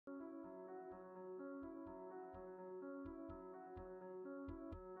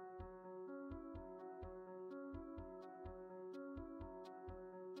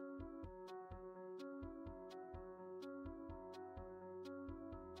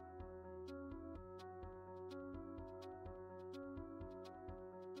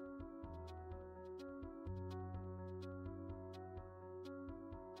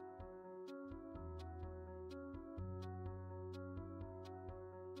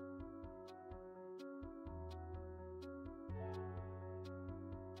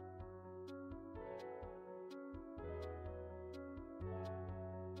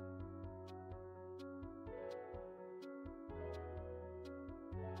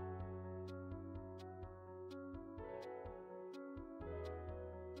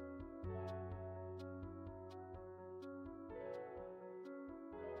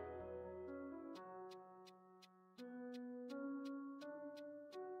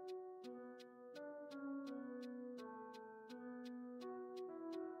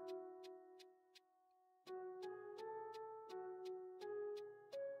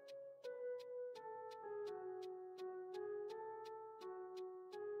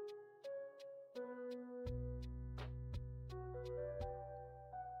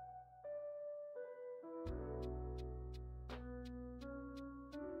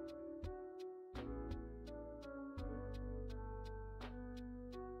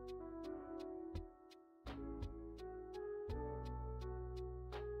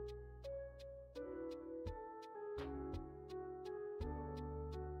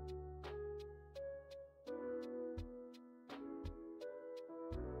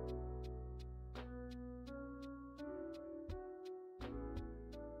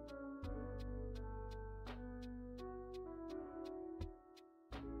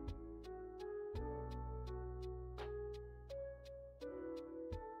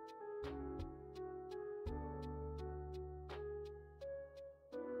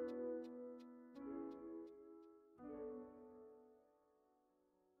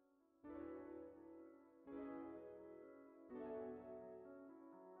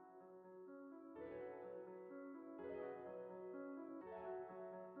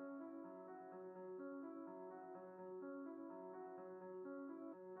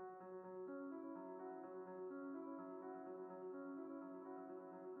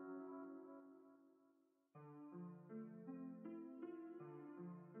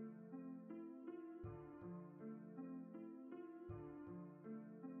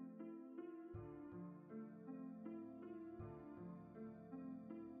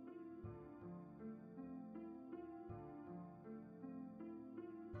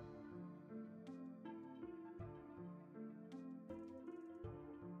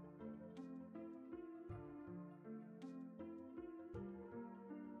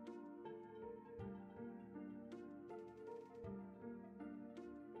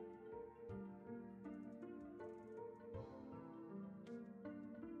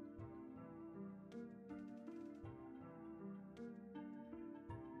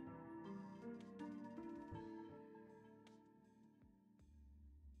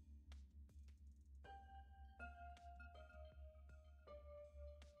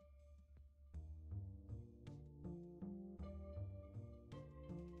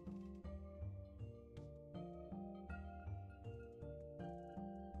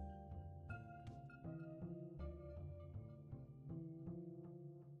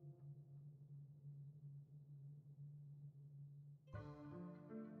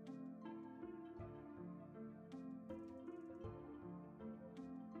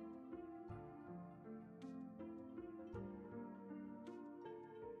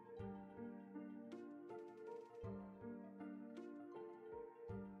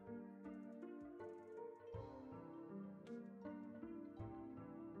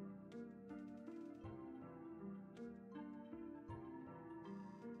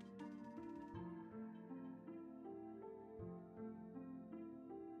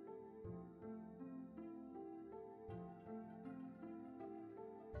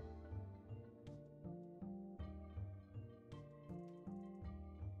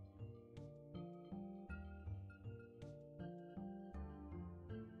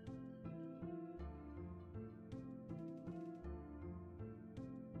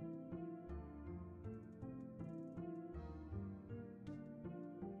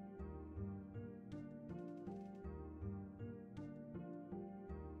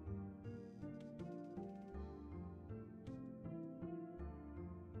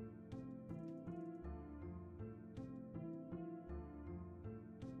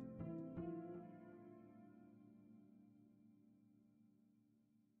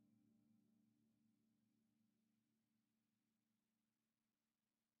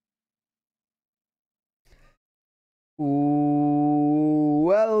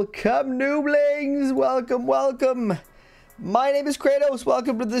Welcome, nooblings. Welcome. My name is Kratos.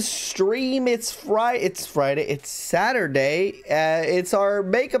 Welcome to the stream. It's Friday. It's Saturday. It's our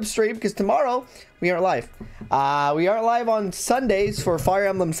makeup stream because tomorrow we aren't live. We aren't live on Sundays for Fire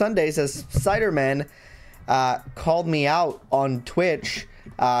Emblem Sundays, as Ciderman called me out on Twitch,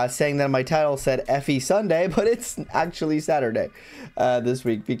 saying that my title said FE Sunday, but it's actually Saturday this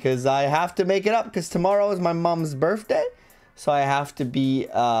week because I have to make it up because tomorrow is my mom's birthday, so I have to be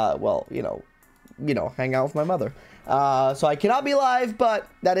well, you know, hang out with my mother. So I cannot be live, but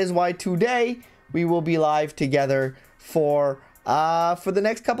that is why today we will be live together for the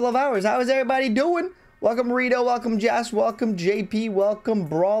next couple of hours. How is everybody doing? Welcome Rito, welcome Jess, welcome JP, welcome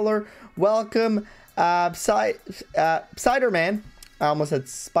Brawler, welcome Ciderman. I almost said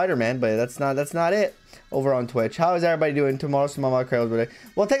Spider-Man, but that's not it. Over on Twitch. How is everybody doing? Tomorrow's Mama Krail's birthday.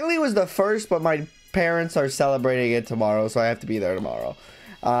 Well, technically it was the first, but my parents are celebrating it tomorrow, so I have to be there tomorrow.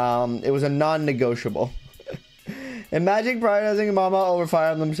 It was a non-negotiable. Imagine prioritizing Mama over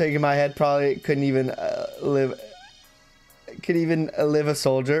Fire Emblem, shaking my head. Probably couldn't even live a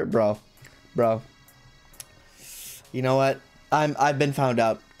soldier, bro. You know what? I've been found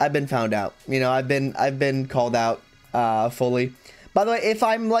out. You know, I've been called out fully. By the way, if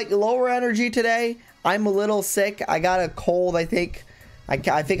I'm like lower energy today, I'm a little sick. I got a cold. I think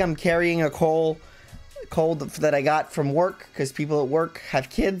I'm carrying a cold that I got from work, because people at work have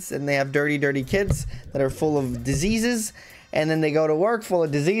kids and they have dirty kids that are full of diseases, and then they go to work full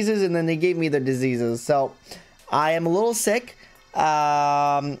of diseases, and then they gave me the diseases. So I am a little sick.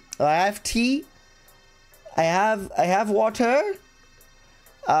 I have tea. I have water.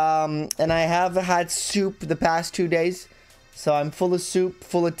 And I have had soup the past 2 days. So I'm full of soup,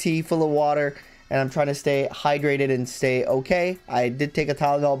 full of tea, full of water, and I'm trying to stay hydrated and stay okay. I did take a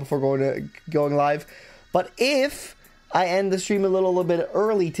Tylenol before going live. But if I end the stream a little bit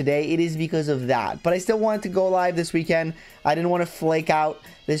early today, it is because of that. But I still wanted to go live this weekend. I didn't want to flake out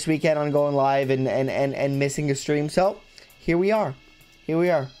this weekend on going live and missing a stream. So here we are.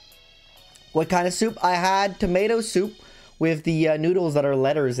 What kind of soup? I had tomato soup with the noodles that are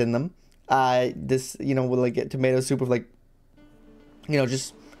letters in them. This, you know, with like tomato soup with like, you know,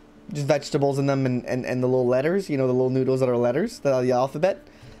 just vegetables in them and the little letters, you know, the little noodles that are letters, the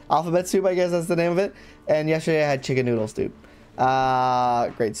alphabet soup, I guess that's the name of it. And yesterday I had chicken noodle soup.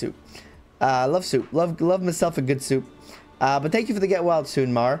 Great soup. Love soup. Love myself a good soup. But thank you for the get well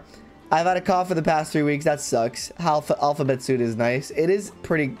soon, Mar. I've had a cough for the past 3 weeks. That sucks. Alphabet soup is nice. It is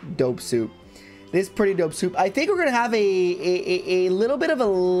pretty dope soup. This pretty dope soup. I think we're gonna have a little bit of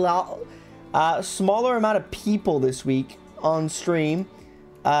a smaller amount of people this week on stream.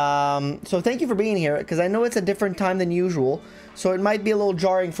 So thank you for being here, because I know it's a different time than usual, so it might be a little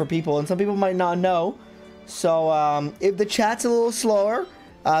jarring for people, and some people might not know. So if the chat's a little slower,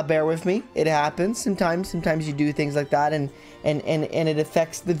 bear with me. It happens sometimes. Sometimes you do things like that, and it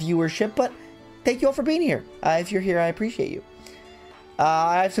affects the viewership. But thank you all for being here. If you're here, I appreciate you.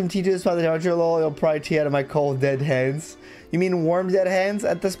 I have some tea to this by the temperature, lol. You'll probably tea out of my cold dead hands. You mean warm dead hands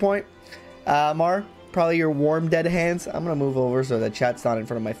at this point? Mar? Probably your warm dead hands. I'm gonna move over so that chat's not in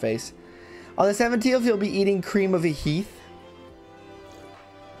front of my face. On the 17th, you'll be eating cream of a heath.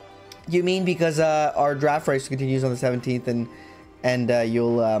 You mean because our draft race continues on the 17th, and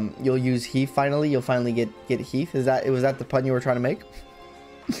you'll use heath finally? You'll finally get heath? Was that the pun you were trying to make?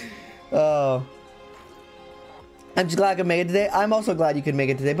 Oh. I'm just glad I could make it today. I'm also glad you could make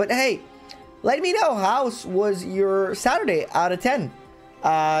it today. But hey, let me know, how was your Saturday out of 10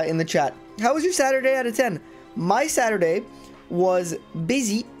 in the chat? How was your Saturday out of 10? My Saturday was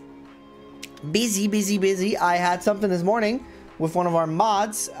busy. I had something this morning with one of our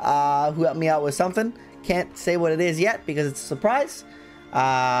mods who helped me out with something. Can't say what it is yet because it's a surprise.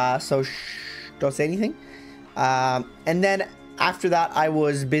 So don't say anything. And then after that, I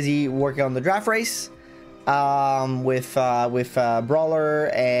was busy working on the draft race. With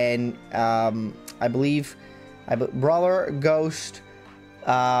Brawler and I believe Brawler, Ghost,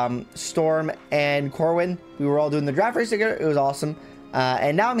 Storm, and Corwin. We were all doing the draft race together. It was awesome.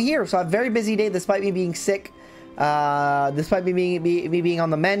 And now I'm here, so I have a very busy day despite me being sick. Despite me being on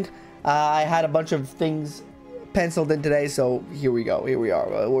the mend. I had a bunch of things penciled in today, so here we go. Here we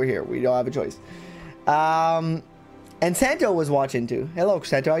are. We're here. We don't have a choice. And Santo was watching too. Hello,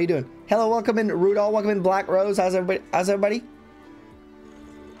 Santo. How you doing? Hello, welcome in Rudolph. Welcome in Black Rose. How's everybody?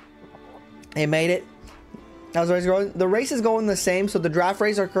 They made it. How's the race going? The race is going the same. So the draft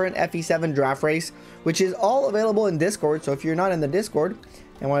race, our current FE7 draft race, which is all available in Discord. So if you're not in the Discord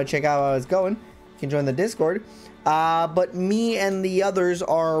and want to check out how it's going, you can join the Discord. But me and the others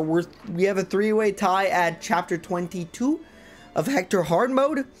we have a 3-way tie at chapter 22 of Hector hard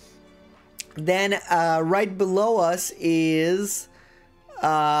mode. Then right below us is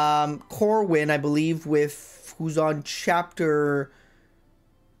Corwin, I believe, with who's on chapter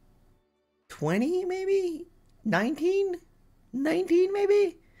 20, maybe 19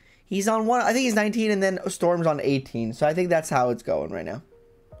 maybe. He's on one. I think he's 19, and then Storm's on 18. So I think that's how it's going right now.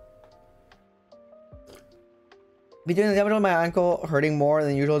 Between the temperature of my ankle hurting more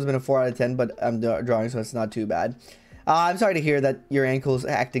than usual, it's been a 4 out of 10, but I'm drawing, so it's not too bad. I'm sorry to hear that your ankle's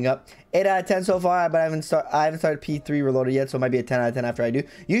acting up. 8 out of 10 so far, but I haven't started P3 reloaded yet, so it might be a 10 out of 10 after I do.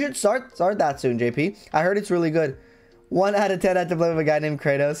 You should start that soon, JP. I heard it's really good. 1 out of 10 I have to play with a guy named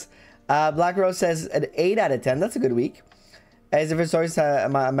Kratos. Black Rose says an 8 out of 10. That's a good week. As if it's source,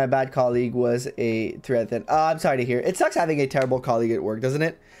 my bad colleague was a 3 out of 10. I'm sorry to hear. It sucks having a terrible colleague at work, doesn't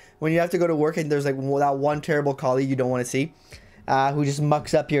it? When you have to go to work and there's like that one terrible colleague you don't want to see, who just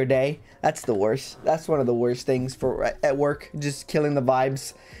mucks up your day. That's the worst. That's one of the worst things at work. Just killing the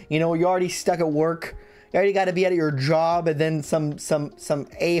vibes. You know, you're already stuck at work. You already got to be at your job, and then some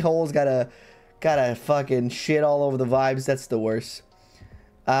a-holes gotta fucking shit all over the vibes. That's the worst.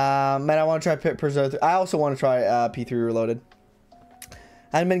 Man, I want to try Preserve. I also want to try P3 Reloaded.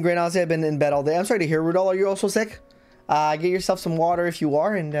 I haven't been great, honestly. I've been in bed all day. I'm sorry to hear, Rudol. Are you also sick? Get yourself some water if you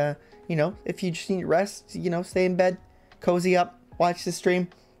are, and you know, if you just need rest, you know, stay in bed, cozy up, watch the stream.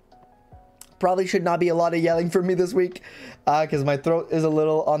 Probably should not be a lot of yelling for me this week, because my throat is a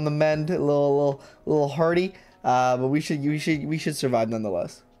little on the mend, a little hearty. But we should survive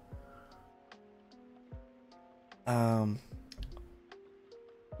nonetheless. Yeah,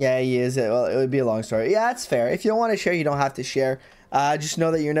 he is. Well, it would be a long story. Yeah, that's fair. If you don't want to share, you don't have to share. Just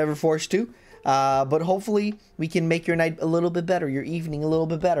know that you're never forced to. But hopefully we can make your night a little bit better, your evening a little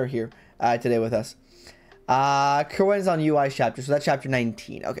bit better here today with us. Kerwin's on UI chapter, so that's chapter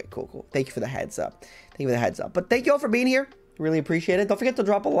 19. Okay, cool. Thank you for the heads up. But thank you all for being here. Really appreciate it. Don't forget to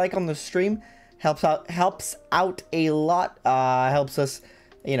drop a like on the stream. Helps out a lot. Helps us,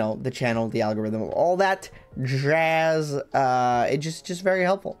 you know, the channel, the algorithm, all that jazz. It's just very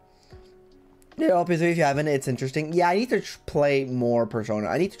helpful. Yeah, obviously, if you haven't, it's interesting. Yeah, I need to play more Persona.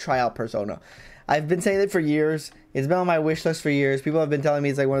 I need to try out Persona. I've been saying it for years. It's been on my wish list for years. People have been telling me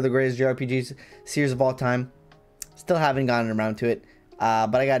it's like one of the greatest JRPGs series of all time. Still haven't gotten around to it,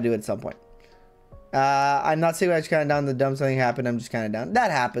 but I gotta do it at some point. I'm not saying I just kind of down the dumb something happened. I'm just kind of down. That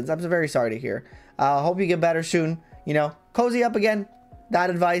happens. I'm very sorry to hear. Hope you get better soon. You know, cozy up again. That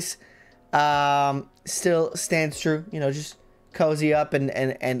advice still stands true. You know, just cozy up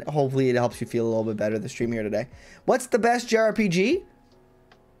and hopefully it helps you feel a little bit better the stream here today. What's the best JRPG?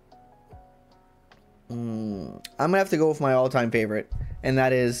 I'm gonna have to go with my all-time favorite, and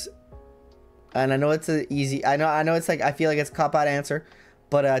that is, and I know it's a easy, I know it's like, I feel like it's a cop-out answer,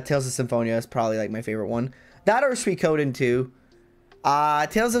 but Tales of Symphonia is probably like my favorite one. That or Suikoden 2.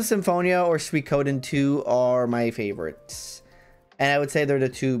 Tales of Symphonia or Suikoden 2 are my favorites, and I would say they're the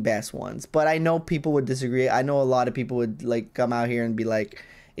two best ones. But I know people would disagree. I know a lot of people would like come out here and be like,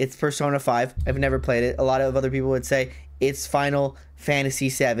 it's Persona 5. I've never played it. A lot of other people would say it's Final Fantasy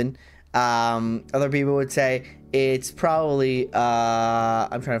 7. Other people would say it's probably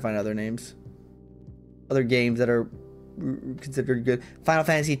I'm trying to find other names, other games that are considered good. Final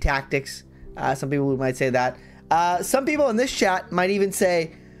Fantasy Tactics. Some people might say that. Some people in this chat might even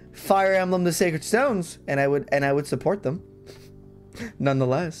say Fire Emblem: The Sacred Stones, and I would support them.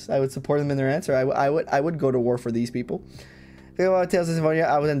 Nonetheless, I would support them in their answer. I would go to war for these people. About Tales of Symphonia,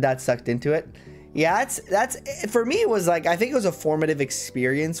 I wasn't that sucked into it. Yeah, that's for me. It was like, I think it was a formative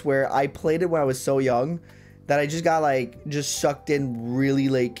experience where I played it when I was so young that I just got like sucked in really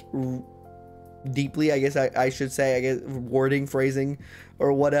like deeply. I guess I should say, I guess wording, phrasing,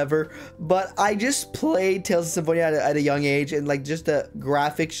 or whatever. But I just played Tales of Symphonia at a young age, and like just the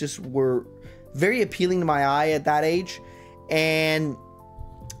graphics just were very appealing to my eye at that age. And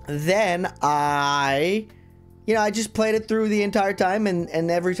then I just played it through the entire time, and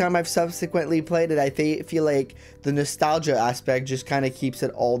every time I've subsequently played it, I feel like the nostalgia aspect just kind of keeps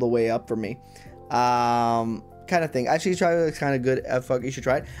it all the way up for me. Kind of thing. Actually, it's kind of good. Fuck, you should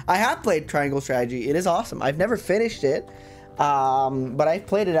try it. I have played Triangle Strategy. It is awesome. I've never finished it, but I've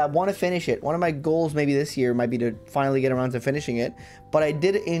played it. I want to finish it. One of my goals maybe this year might be to finally get around to finishing it, but I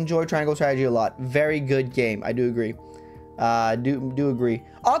did enjoy Triangle Strategy a lot. Very good game. I do agree. Do agree.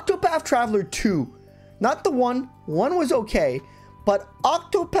 Octopath Traveler 2. Not the one. One was okay, but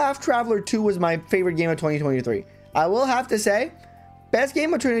Octopath Traveler 2 was my favorite game of 2023. I will have to say, best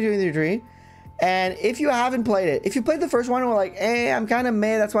game of 2023. And if you haven't played it, if you played the first one and were like, I'm kind of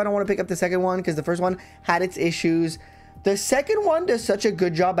meh, that's why I don't want to pick up the second one, because the first one had its issues. The second one does such a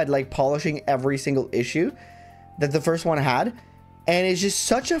good job at like polishing every single issue that the first one had. And it's just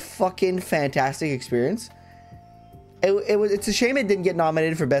such a fucking fantastic experience. It's a shame it didn't get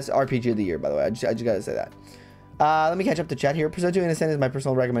nominated for Best RPG of the Year, by the way. I just gotta say that. Let me catch up to chat here. Persona 2 Innocent is my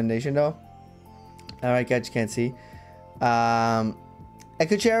personal recommendation, though. Alright, guys, can't see. I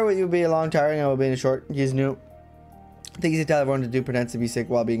could share with you, be a long, tiring, I will be in a short. He's new. Things to tell everyone to do, pretends to be sick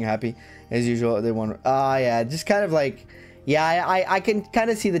while being happy. As usual, they want. Yeah, just kind of like, yeah, I can kind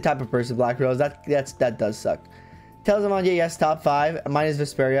of see the type of person, Black Rose. That does suck. Tells them on yes, top 5. Mine is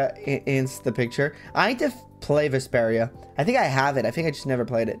Vesperia. Hints the picture. I need to play Vesperia. I think I have it. I think I just never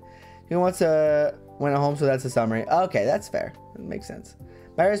played it. He wants to went home, so that's a summary. Okay, that's fair. That makes sense.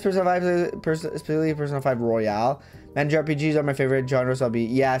 Mario's Persona 5, specifically Persona 5 Royale. Manager RPGs are my favorite genre, so I'll be...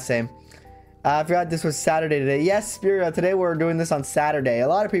 Yeah, same. I forgot this was Saturday today. Yes, Spirit, today we're doing this on Saturday. A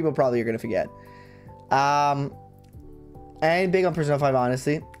lot of people probably are going to forget. I ain't big on Persona 5,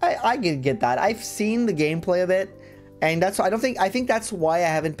 honestly. I get that. I've seen the gameplay of it, and that's... I think that's why I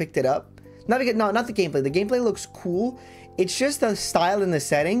haven't picked it up. Not the gameplay. The gameplay looks cool. It's just the style and the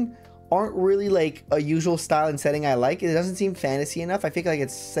setting aren't really like a usual style and setting I like. It doesn't seem fantasy enough. I think like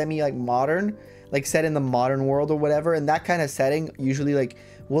it's semi like modern, like set in the modern world or whatever, and that kind of setting usually like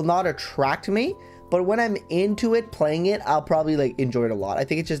will not attract me, but when I'm into it, playing it, I'll probably like enjoy it a lot. I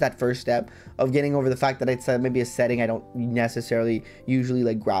think it's just that first step of getting over the fact that it's maybe a setting I don't necessarily usually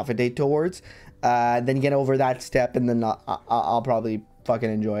like gravitate towards, then get over that step, and then I'll probably fucking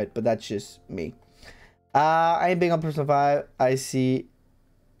enjoy it. But that's just me. I ain't big on Persona 5. I see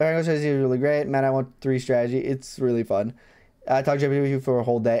Dragon Strategy is really great. Man, I want 3 strategy. It's really fun. Talk JRPG with you for a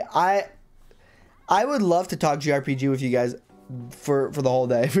whole day. I would love to talk JRPG with you guys for the whole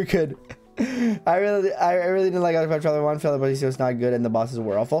day if we could. I really didn't like Octopath Traveler 1. Felt like it was not good and the bosses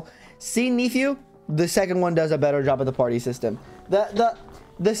were awful. See, Nephew, the second one does a better job at the party system. The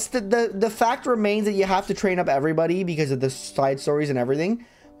fact remains that you have to train up everybody because of the side stories and everything,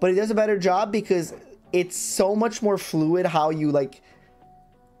 but it does a better job because it's so much more fluid how you like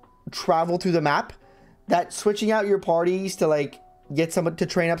travel through the map, that switching out your parties to like get somebody to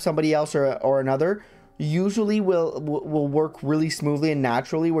train up somebody else or another usually will work really smoothly and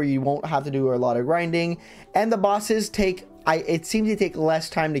naturally, where you won't have to do a lot of grinding, and the bosses take it seems to take less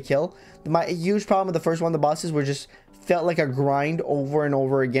time to kill. My huge problem with the first one, the bosses were just felt like a grind over and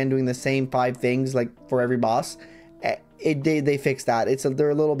over again, doing the same 5 things like for every boss. They fixed that. They're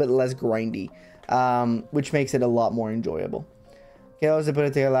a little bit less grindy, which makes it a lot more enjoyable. Okay, I was to put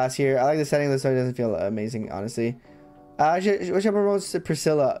it together last year. I like the setting. The story doesn't feel amazing, honestly. Which I promote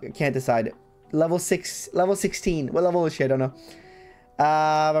Priscilla? Can't decide. Level 16. What level is she? I don't know.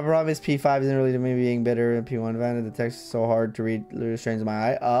 My problem is P5 isn't really to me being bitter, and P1 Vanna. The text is so hard to read. Literally strains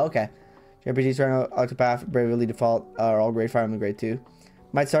my eye. Oh, okay. JRPG, starting Octopath, Bravely Default are all great. Fire Emblem great too.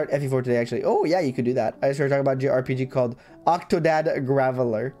 Might start FE4 today, actually. Oh, yeah, you could do that. I just started talking about JRPG called Octodad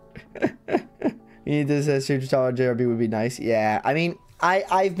Graveler. You need this Super Star JRPG would be nice. Yeah, I mean,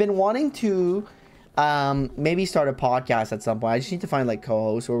 I've been wanting to maybe start a podcast at some point. I just need to find like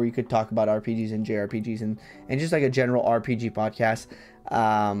co-hosts where we could talk about RPGs and JRPGs and just like a general RPG podcast.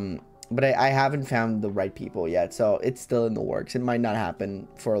 But I haven't found the right people yet, so it's still in the works. It might not happen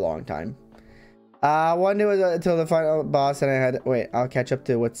for a long time. One day was until the final boss, and I had I'll catch up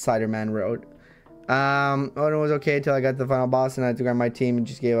to what Ciderman wrote. One was okay until I got to the final boss, and I had to grab my team and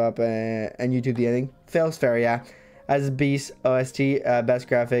just gave up and YouTube the ending. Fails fair, yeah. As Beast OST, best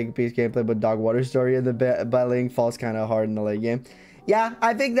graphic, Beast gameplay, but dog water story, and the battling falls kind of hard in the late game. Yeah,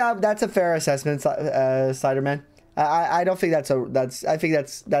 I think that's a fair assessment, Ciderman. I don't think I think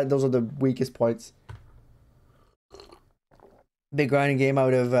those are the weakest points. Big grinding game, I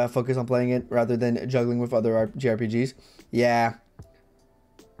would have focused on playing it rather than juggling with other JRPGs. Yeah.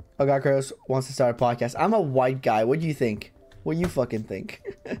 Oh God, Kratos wants to start a podcast. I'm a white guy. What do you think? What do you fucking think?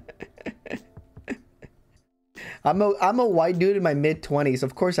 I'm a white dude in my mid-20s.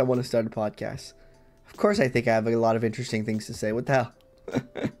 Of course I want to start a podcast. Of course I think I have a lot of interesting things to say. What the hell?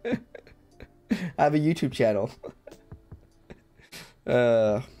 I have a YouTube channel.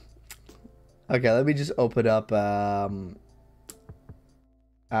 Okay, let me just open up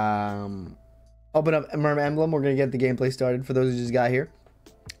Myrm Emblem. We're gonna get the gameplay started for those who just got here.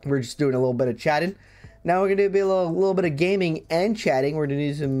 We're just doing a little bit of chatting. Now we're gonna do a little bit of gaming and chatting. We're gonna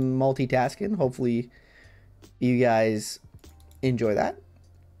do some multitasking. Hopefully you guys enjoy that.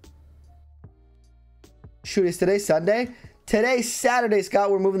 Shoot, is today Sunday? Today's Saturday,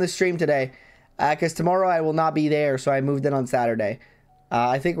 Scott. We're moving the stream today because tomorrow I will not be there, so I moved it on Saturday.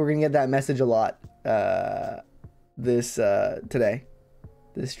 I think we're gonna get that message a lot today, this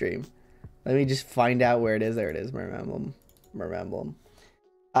stream. Let me just find out where it is. There it is. Myrm Emblem. Myrm Emblem.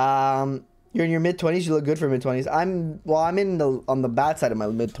 You're in your mid-20s. You look good for mid-20s. I'm on the bad side of my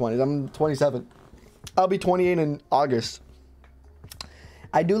mid-20s. I'm 27. I'll be 28 in August.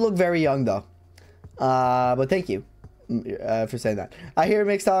 I do look very young though. But thank you for saying that. I hear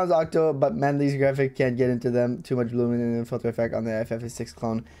mixed sounds Octo, but man, these graphics can't get into them. Too much blooming and filter effect on the FF6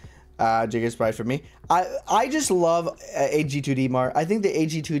 clone. Jigger's pride for me. I just love AG2D more. I think the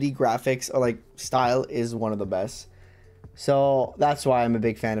AG2D graphics or like style is one of the best. So that's why I'm a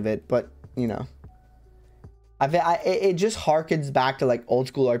big fan of it. But you know, it just harkens back to like old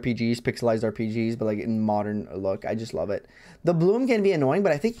school RPGs, pixelized RPGs, but like in modern look. I just love it. The bloom can be annoying,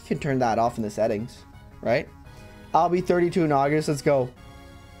 but I think you can turn that off in the settings, right? I'll be 32 in August. Let's go.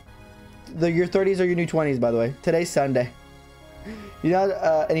 Your 30s are your new 20s, by the way. Today's Sunday. You're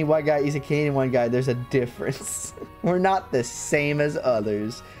not any white guy. He's a Canadian white guy. There's a difference. We're not the same as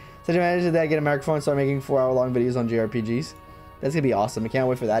others. Such a advantage that I get a microphone and start making 4-hour-long videos on JRPGs. That's gonna be awesome. I can't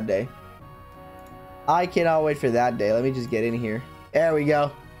wait for that day. I cannot wait for that day. Let me just get in here. There we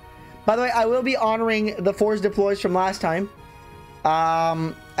go. By the way, I will be honoring the force deploys from last time.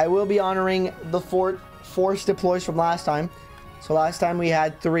 I will be honoring the force deploys from last time. So last time we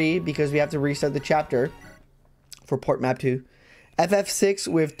had 3 because we have to restart the chapter for port map 2. FF6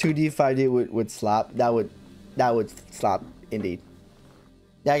 with 2D 5D would slap. That would slap indeed.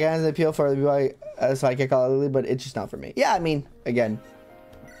 Yeah, I got an appeal for the psychic, but it's just not for me. Yeah, I mean, again,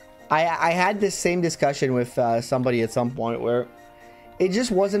 I had this same discussion with somebody at some point where it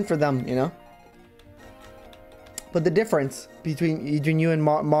just wasn't for them, you know. But the difference between you and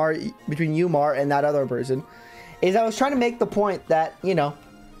Mar, and that other person, is I was trying to make the point that, you know,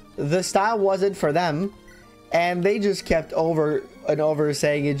 the style wasn't for them, and they just kept over and over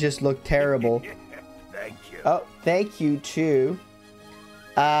saying it just looked terrible. Thank you. Oh, thank you too.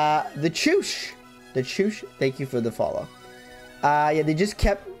 The Choosh, thank you for the follow. Yeah, they just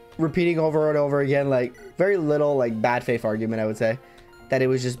kept repeating over and over again, like very little like bad faith argument, I would say, that it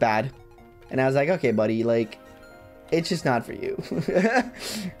was just bad. And I was like, okay, buddy, like, it's just not for you.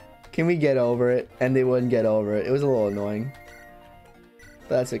 Can we get over it? And they wouldn't get over it. It was a little annoying,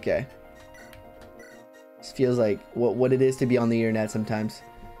 but that's okay. This feels like what it is to be on the internet sometimes.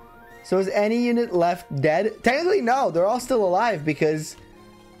 So is any unit left dead? Technically, no. They're all still alive because,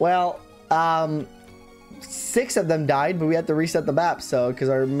 well, 6 of them died, but we had to reset the map. So, because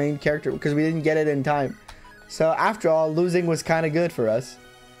our main character, because we didn't get it in time. So after all, losing was kind of good for us.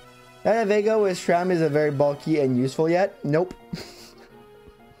 That Vega with Shram is a very bulky and useful yet. Nope.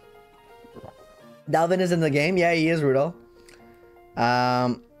 Dalvin is in the game. Yeah, he is, Rudolph.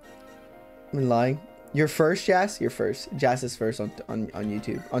 I'm lying. You're first, Jas? You're first. Jas is first on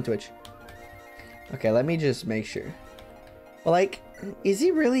YouTube, on Twitch. Okay, let me just make sure. Well, like, is he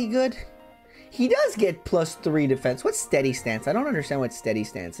really good? He does get +3 defense. What's steady stance? I don't understand what steady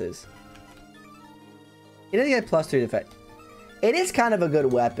stance is. He doesn't get +3 defense. It is kind of a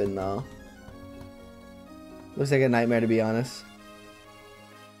good weapon, though. Looks like a nightmare, to be honest.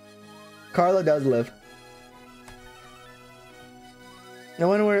 Carlo does live. No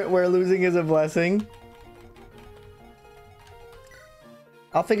one where losing is a blessing.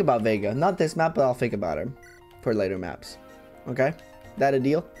 I'll think about Vega. Not this map, but I'll think about him for later maps. Okay? That a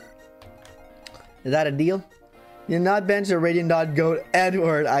deal? Is that a deal? You did not bench a Radiant Dot Goat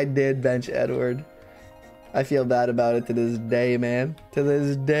Edward. I did bench Edward. I feel bad about it to this day, man. To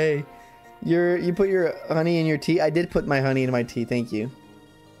this day. You put your honey in your tea? I did put my honey in my tea. Thank you.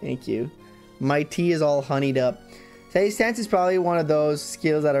 Thank you. My tea is all honeyed up. Say stance is probably one of those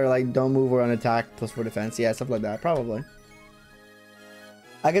skills that are like don't move or unattack +4 defense. Yeah, stuff like that. Probably.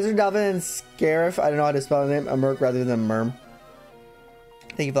 I consider Dalvin and Scarif. I don't know how to spell the name. A Merc rather than Myrm.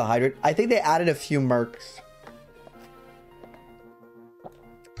 Thank you for the hydrate. I think they added a few Mercs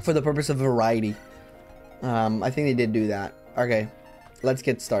for the purpose of variety. I think they did do that. Okay, let's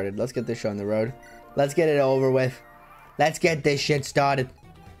get started. Let's get this show on the road. Let's get it over with. Let's get this shit started.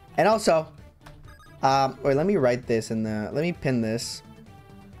 And also, wait, let me write this in the. Let me pin this.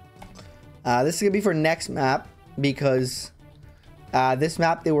 This is gonna be for next map because this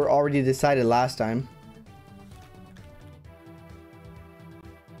map they were already decided last time.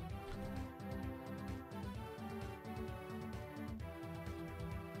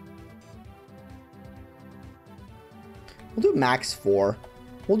 We'll do max 4.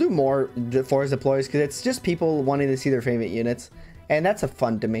 We'll do more force deploys because it's just people wanting to see their favorite units, and that's a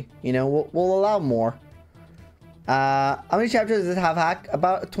fun to me. You know, we'll allow more. How many chapters does it have? Hack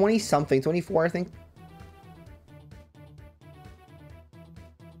about 20 something, 24, I think.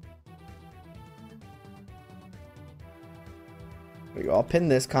 pin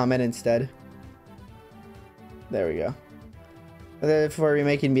this comment instead. There we go. For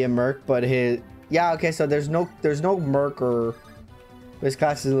remaking be a merc, but his... Yeah, okay, so there's no merc or... His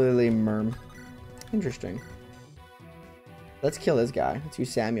class is literally Myrm. Interesting. Let's kill this guy. Let's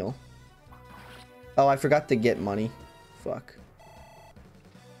use Samuel. Oh, I forgot to get money. Fuck.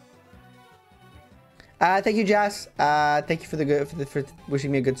 Thank you, Jazz. Thank you for the good for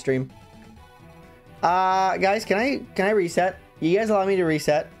wishing me a good stream. Guys, can I reset? You guys allow me to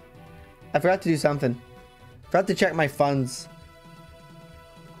reset? I forgot to do something. Forgot to check my funds.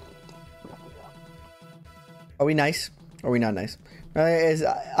 Are we nice? Or are we not nice? Is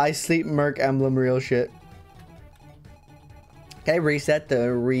I sleep Myrm Emblem real shit? Can I reset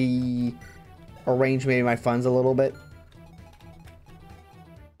to rearrange maybe my funds a little bit?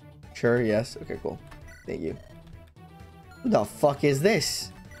 Sure, yes. Okay, cool. Thank you. Who the fuck is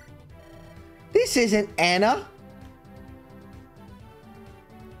this? This isn't Anna.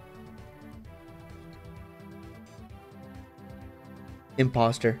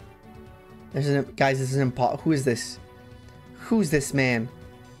 Imposter. This is guys. This is who is this? Who's this man?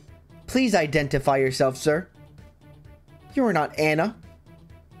 Please identify yourself, sir. You are not Anna.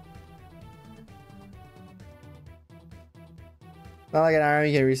 Not like an arm.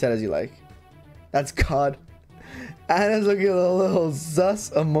 You can reset as you like. That's God. Anna's looking a little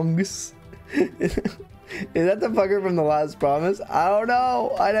sus among us. Is that the fucker from the last promise? I don't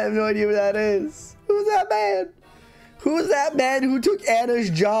know. I have no idea who that is. Who's that man? Who's that man who took Anna's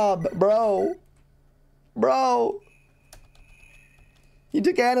job, bro? Bro. He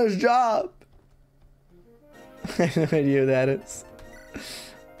took Anna's job. I have no idea who that is.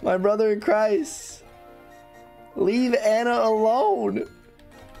 My brother in Christ. Leave Anna alone.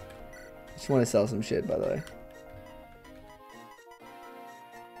 Just want to sell some shit, by the way.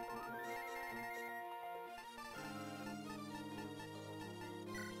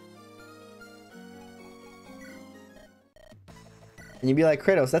 And you'd be like,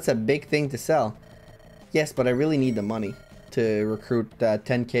 Kratos, that's a big thing to sell. Yes, but I really need the money to recruit that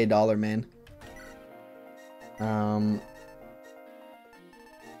 $10K man.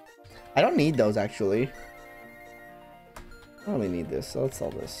 I don't need those, actually. I don't really need this, so let's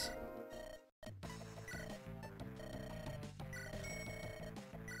sell this.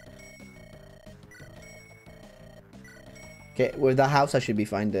 Okay, with the house, I should be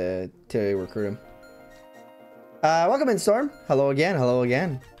fine to recruit him. Welcome in, Storm. Hello again. Hello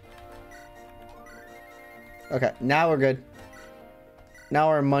again. Okay, now we're good. Now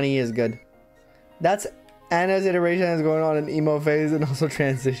our money is good. That's Anna's iteration is going on in emo phase and also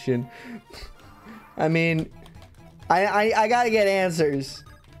transition. I mean, I gotta get answers.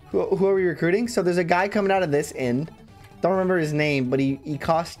 Who are we recruiting? So there's a guy coming out of this inn. Don't remember his name, but he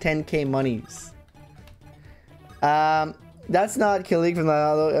costs 10K monies. That's not Killik from the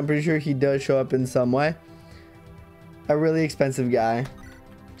other. I'm pretty sure he does show up in some way. A really expensive guy.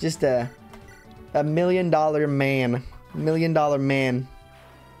 Just a $1 million man. $1 million man.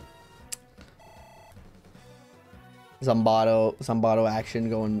 Zambato action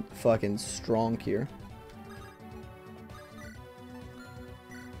going fucking strong here.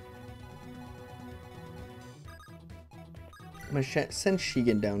 I'm gonna send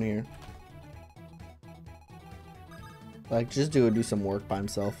Shigen down here. Like, just do some work by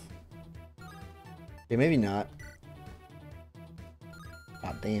himself. Okay, maybe not.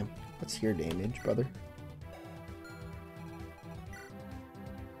 God damn. What's your damage, brother?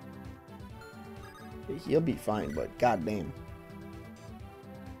 He'll be fine, but goddamn.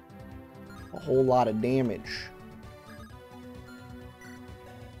 A whole lot of damage.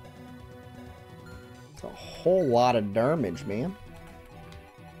 It's a whole lot of damage, man.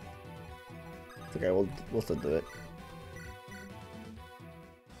 It's okay, we'll still do it.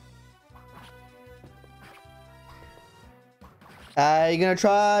 You gonna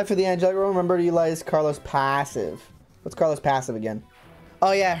try for the angelic roll? Remember to utilize Carlos' passive. What's Carlos' passive again?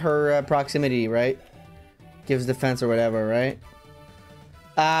 Oh yeah, her proximity, right? Gives defense or whatever, right?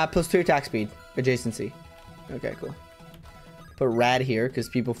 +2 attack speed, adjacency. Okay, cool. Put Rad here because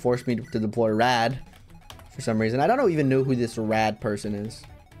people forced me to deploy Rad for some reason. I don't even know who this Rad person is.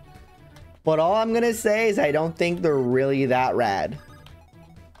 But all I'm gonna say is I don't think they're really that rad.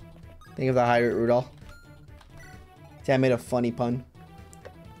 Think of the Hydrate Rudolph. See, I made a funny pun.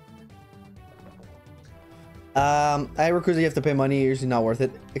 I recruit you have to pay money, usually not worth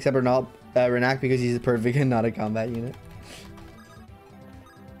it. Except for not Renais because he's a perfect and not a combat unit.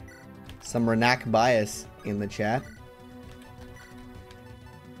 Some Renais bias in the chat.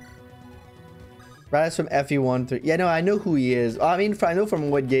 Renais from FE1 yeah, no, I know who he is. I mean, I know from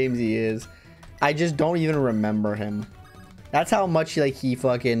what games he is. I just don't even remember him. That's how much like he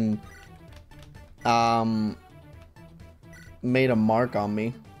fucking made a mark on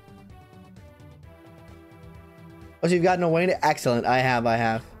me. Oh, so you've got no way to... Excellent. I have.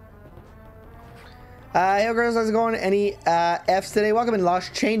 Hey girls, how's it going? Any F's today? Welcome in,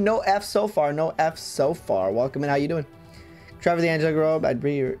 Lost Chain. No F's so far. No F's so far. Welcome in. How you doing? Trevor the Angela Grove. I'd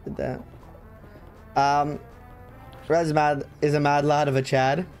agree with that. Red is a mad lad of a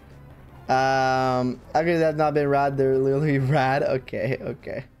Chad. I agree that's not been rad. They're literally rad.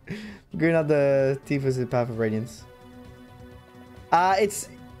 Okay. Green out the Tifa's Path of Radiance. It's...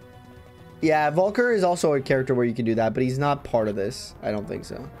 Yeah, Volker is also a character where you can do that, but he's not part of this. I don't think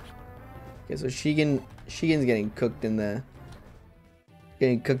so. Okay, so Shigen's getting cooked in the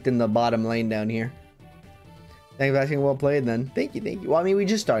bottom lane down here. Thank you for asking. Well played then. Thank you. Well, I mean, we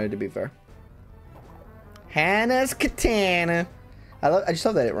just started, to be fair. Hannah's Katana. I just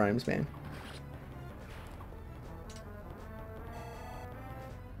love that it rhymes, man.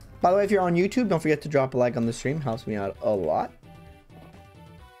 By the way, if you're on YouTube, don't forget to drop a like on the stream. Helps me out a lot.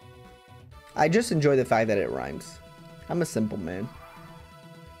 I just enjoy the fact that it rhymes. I'm a simple man.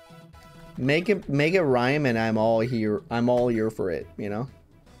 Make it rhyme and I'm all here. I'm all here for it, you know?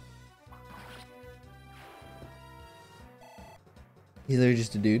 He's literally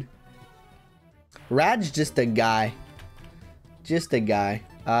just a dude. Rad's just a guy. Just a guy.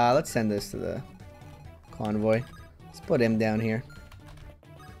 Let's send this to the convoy. Let's put him down here.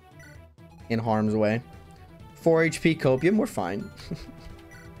 In harm's way. 4 HP copium, we're fine.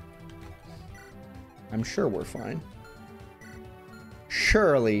 I'm sure we're fine.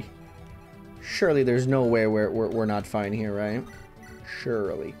 Surely there's no way we're not fine here, right?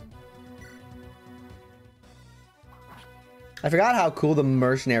 Surely. I forgot how cool the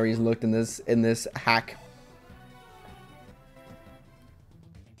mercenaries looked in this hack.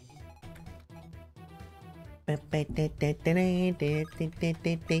 I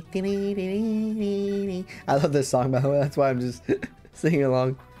love this song, by the way. That's why I'm just singing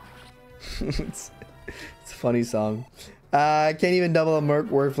along. It's a funny song. Can't even double a merc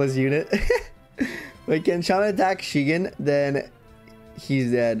worthless unit. Wait, can Shaman attack Shigen? Then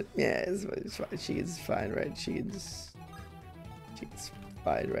he's dead. Yeah, it's fine. Shigen's fine, right? Shigen's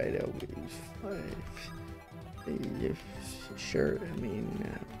fine, right? Oh, fine. Sure.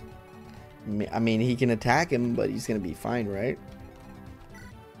 I mean, he can attack him, but he's gonna be fine, right?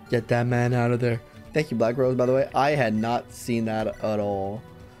 Get that man out of there. Thank you, Black Rose, by the way. I had not seen that at all.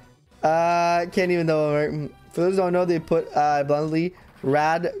 Can't even know. For those who don't know, they put bluntly,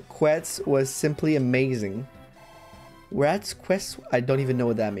 Rad Quest was simply amazing. Rad's Quest? I don't even know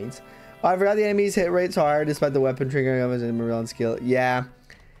what that means. Oh, I forgot the enemy's hit rates hard despite the weapon triggering of his Myrmidon skill. Yeah,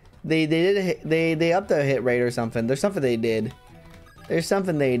 they upped the hit rate or something. There's something they did. There's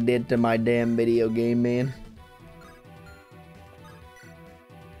something they did to my damn video game, man.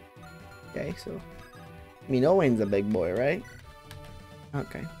 Okay, so I mean, Owen's a big boy, right?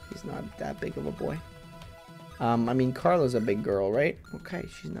 Okay, he's not that big of a boy. I mean, Carla's a big girl, right? Okay,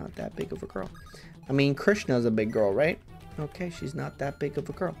 she's not that big of a girl. I mean, Krishna's a big girl, right? Okay, she's not that big of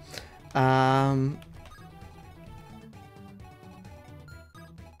a girl.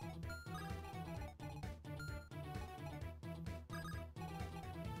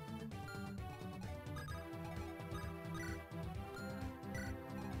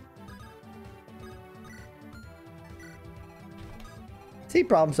 See,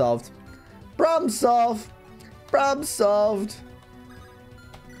 problem solved. Problem solved. Problem solved.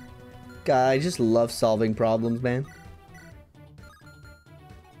 God, I just love solving problems, man.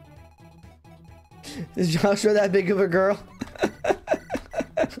 Is Joshua that big of a girl?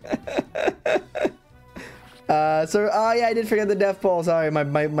 Oh yeah, I did forget the death poll. Sorry,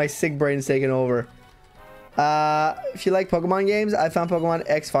 my sick brain's taking over. If you like Pokemon games, I found Pokemon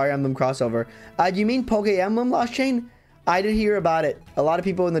X Fire Emblem crossover. Do you mean Poke Emblem, Lost Chain? I did hear about it. A lot of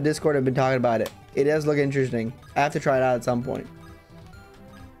people in the Discord have been talking about it. It does look interesting. I have to try it out at some point.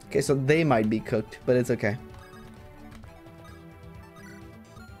 Okay, so they might be cooked, but it's okay.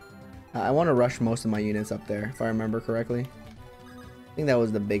 I want to rush most of my units up there, if I remember correctly. I think that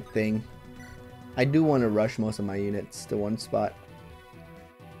was the big thing. I do want to rush most of my units to one spot.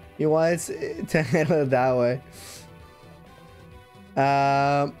 You want to handle it that way.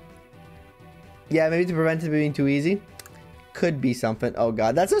 Yeah, maybe to prevent it being too easy. Could be something. Oh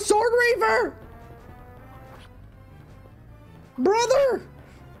god, that's a Sword Reaver! Brother!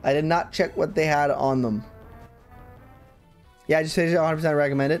 I did not check what they had on them. Yeah, I just said 100%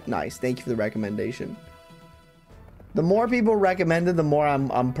 recommend it. Nice, thank you for the recommendation. The more people recommend it, the more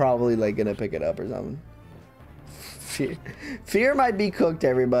I'm probably like gonna pick it up or something. Fear might be cooked,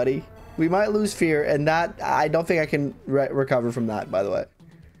 everybody. We might lose fear, and that I don't think I can recover from that, by the way.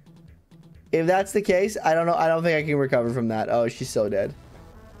 If that's the case, I don't know. I don't think I can recover from that. Oh, she's so dead.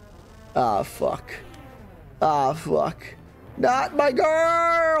 Ah, fuck. Ah, fuck. Not my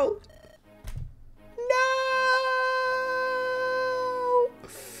girl!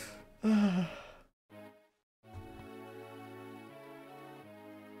 No!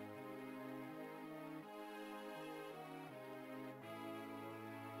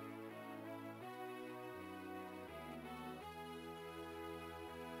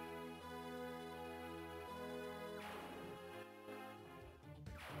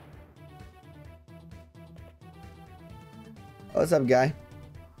 What's up, guy?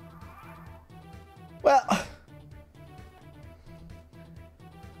 Well,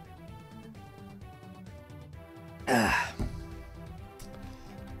 I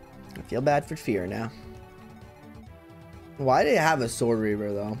feel bad for Fear now. Why did it have a Sword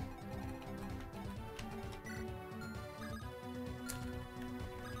Reaver, though?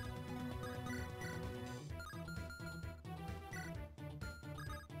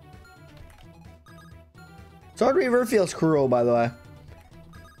 Sword Reaver feels cruel, by the way.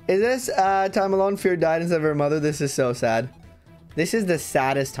 Is this time alone? Fear died instead of her mother. This is so sad. This is the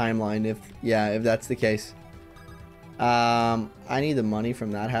saddest timeline, if that's the case. I need the money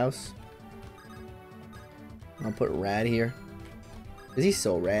from that house. I'll put Rad here. Is he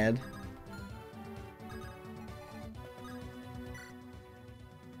so rad?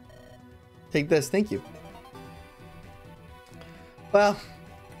 Take this, thank you. Well,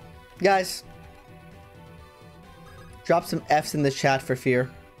 guys. Drop some F's in the chat for Fear.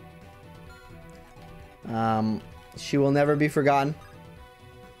 She will never be forgotten.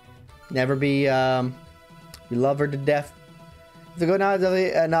 Never be, we love her to death. If go now,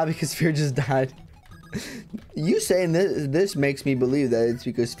 not because Fear just died. You saying this makes me believe that it's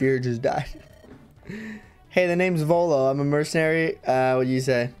because Fear just died. Hey, the name's Volo. I'm a mercenary. What do you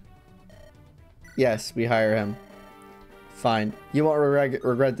say? Yes, we hire him. Fine. You won't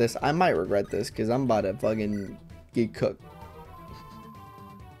regret this. I might regret this because I'm about to fucking get cooked.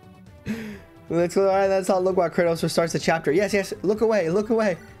 Let's go. All right, that's how look while Kratos restarts the chapter. Yes, yes. Look away. Look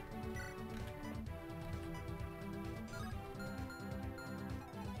away.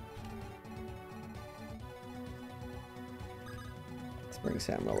 Let's bring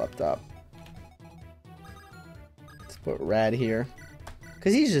Samuel up top. Let's put Rad here.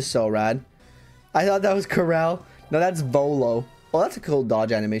 Because he's just so rad. I thought that was Corel. No, that's Volo. Well, that's a cool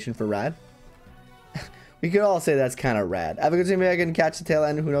dodge animation for Rad. We could all say that's kind of rad. Have a good time. Maybe I can catch the tail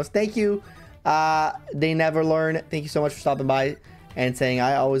end. Who knows? Thank you. They never learn. Thank you so much for stopping by and saying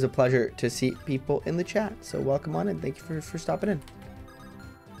hi. Always a pleasure to see people in the chat. So welcome on in. Thank you for stopping in.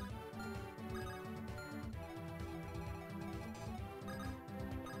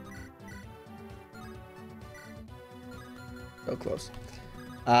 So close.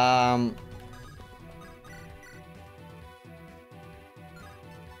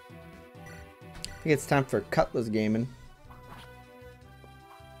 I think it's time for Cutlass gaming.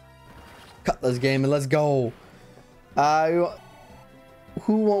 Cutlass gaming, let's go.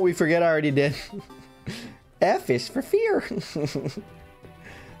 Who won't we forget? I already did. F is for Fear.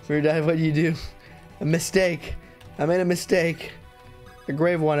 Fear died, what do you do? A mistake. I made a mistake. A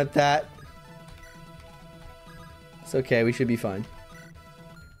grave one at that. It's okay, we should be fine.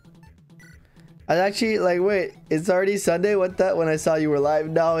 I was actually like, wait, it's already Sunday? What the? When I saw you were live.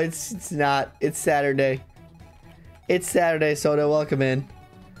 No, it's not. It's Saturday. It's Saturday, Soda. Welcome in.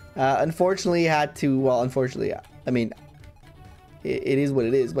 Unfortunately, had to, well, unfortunately, I mean, it is what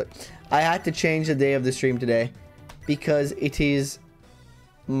it is, but I had to change the day of the stream today because it is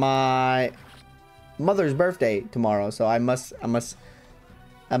my mother's birthday tomorrow, so I must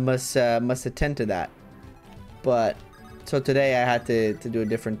attend to that. But so today I had to do a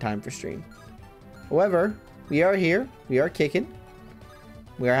different time for stream. However, we are here. We are kicking.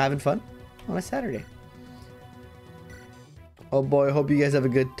 We are having fun on a Saturday. Oh boy, I hope you guys have a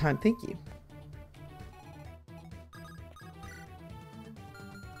good time. Thank you.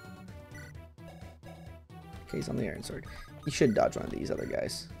 Okay, he's on the Iron Sword. He should dodge one of these other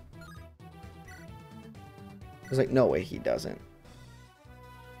guys. I was like, no way he doesn't.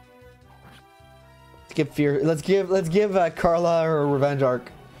 Let's give Fear. Let's give Carla her revenge arc.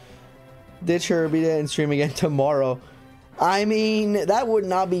 Ditch her, be there and stream again tomorrow. I mean, that would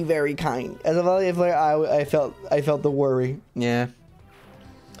not be very kind. As a Valley player, I felt the worry. Yeah.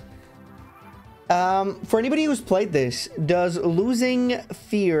 For anybody who's played this, does losing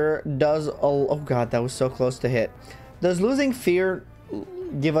Fear oh god, that was so close to hit. Does losing Fear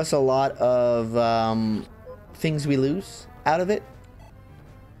give us a lot of things we lose out of it?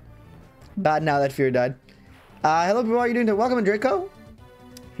 Bad now that fear died. Hello, people. How are you doing? Welcome, Draco.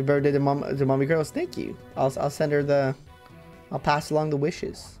 Happy birthday to Mommy Girls. Thank you. I'll send her the... I'll pass along the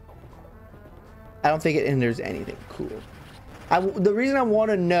wishes. I don't think it hinders anything. Cool. The reason I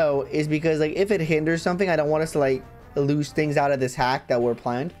want to know is because, like, if it hinders something, I don't want us to, like, lose things out of this hack that were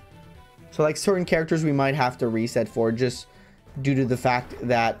planned. So, like, certain characters we might have to reset for just due to the fact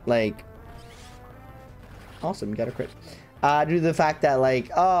that, like... Awesome, you got a crit. Due to the fact that, like,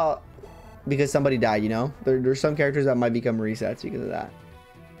 oh... Because somebody died, you know? There's some characters that might become resets because of that.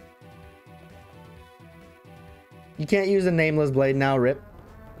 You can't use a nameless blade now, rip.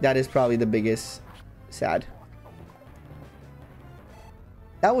 That is probably the biggest sad.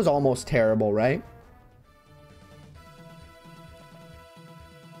 That was almost terrible, right?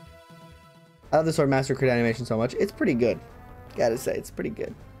 I love the Swordmaster crit animation so much. It's pretty good. Gotta say, it's pretty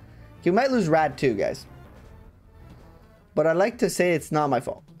good. You might lose Rad too, guys. But I'd like to say it's not my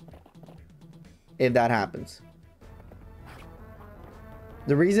fault if that happens.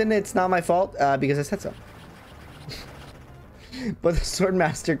 The reason it's not my fault, because I said so. But the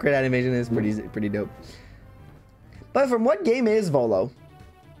Swordmaster crit animation is pretty dope. But from what game is Volo?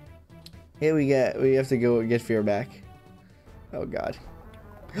 Here we have to go get fear back. Oh god.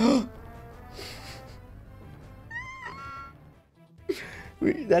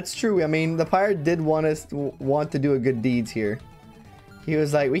 That's true. I mean, the pirate did want to do a good deeds here. He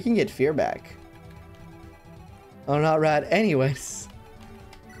was like, we can get fear back. Oh, not rad. Anyways.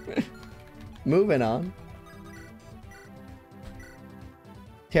 Moving on.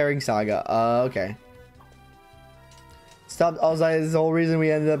 Tearing Saga. Okay. Stop. Also, this is the whole reason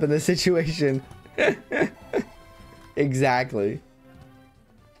we ended up in this situation. Exactly.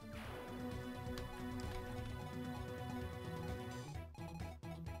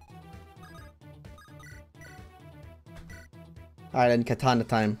 Alright, then Katana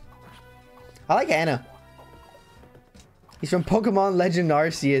time. I like Anna. He's from Pokemon Legend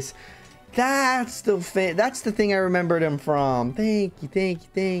Arceus. That's the thing I remembered him from. Thank you, thank you,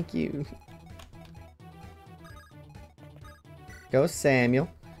 thank you. Go Samuel.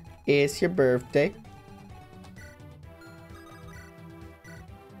 It's your birthday.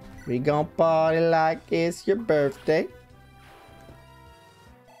 We gon' party like it's your birthday.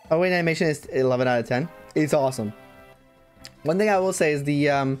 Oh wait, animation is 11 out of 10. It's awesome. One thing I will say is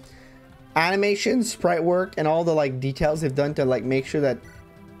the animation, sprite work, and all the like details they've done to like make sure that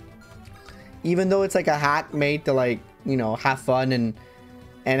even though it's like a hack made to like, you know, have fun and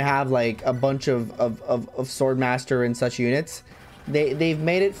have like a bunch of Swordmaster and such units, they've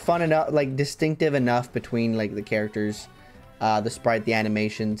made it fun enough, like distinctive enough between like the characters, the sprite, the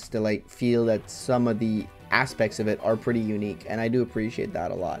animations, to like feel that some of the aspects of it are pretty unique, and I do appreciate that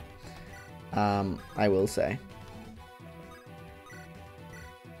a lot. I will say.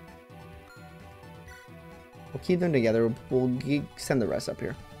 We'll keep them together. We'll send the rest up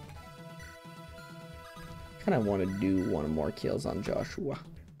here. Kind of want to do one more kills on Joshua.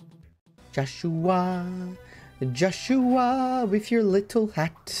 Joshua, with your little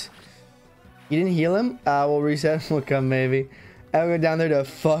hat. You didn't heal him? We'll reset. We'll come maybe. I'll go down there to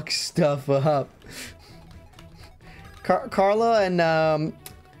fuck stuff up. Carla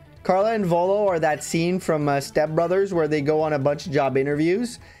and Volo are that scene from Step Brothers where they go on a bunch of job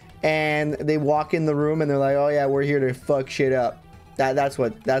interviews and they walk in the room and they're like, "Oh yeah, we're here to fuck shit up." That's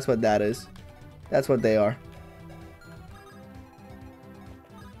what that is. That's what they are.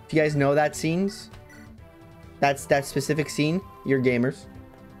 If you guys know that scenes, that specific scene, you're gamers.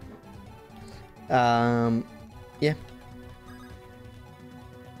 Yeah.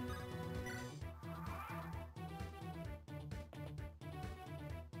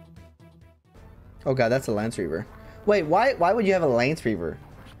 Oh god, that's a Lance Reaver. Wait, why would you have a Lance Reaver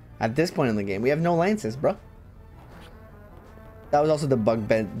at this point in the game? We have no lances, bro. That was also the bug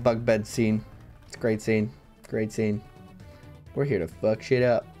bed scene. It's a great scene. Great scene. We're here to fuck shit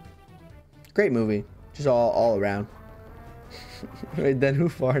up. Great movie. Just all around. Wait, then who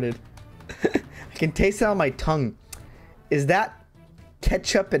farted? I can taste it on my tongue. Is that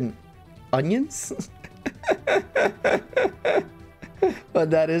ketchup and onions? But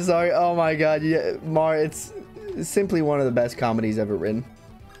that is sorry. Oh my god, yeah, it's simply one of the best comedies ever written.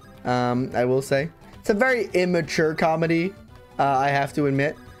 I will say. It's a very immature comedy, I have to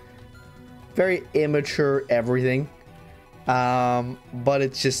admit. Very immature everything. But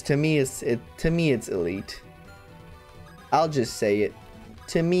it's just, to me it's elite. I'll just say it.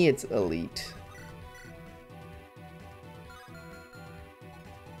 To me it's elite.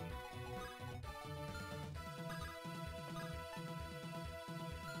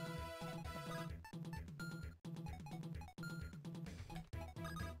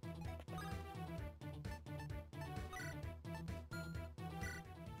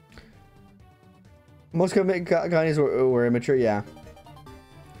 Most colonies were immature, yeah.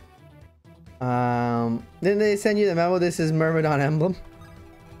 Didn't they send you the memo? This is Myrmidon Emblem.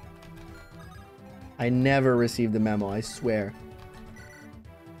 I never received the memo, I swear.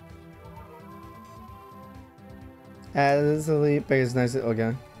 As a leap, it's nice.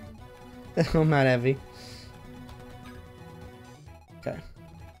 Okay. I'm not heavy. Okay.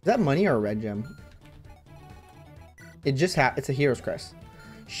 Is that money or a red gem? It just it's a hero's crest.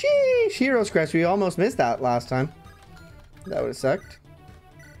 Sheesh, hero's crest. We almost missed that last time. That would have sucked.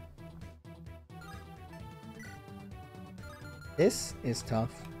 This is tough.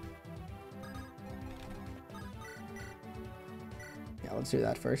 Yeah, let's do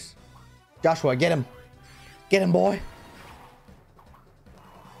that first. Joshua, get him. Get him, boy.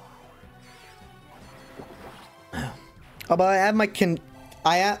 Oh, but I have my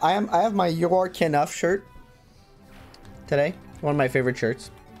I have my Your Knuff shirt today. One of my favorite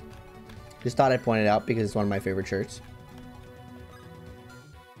shirts. Just thought I'd point it out because it's one of my favorite shirts.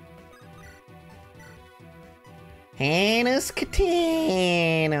 Hannah's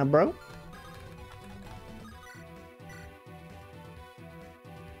Katana, bro.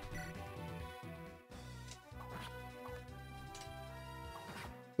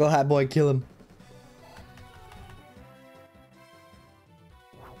 Go ahead, boy, kill him.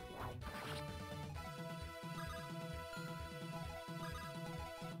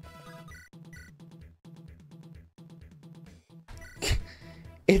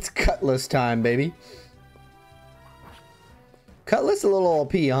 It's Cutlass time, baby. Cutlass a little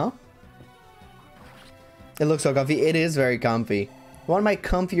OP, huh? It looks so comfy. It is very comfy. One of my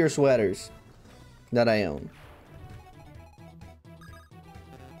comfier sweaters that I own.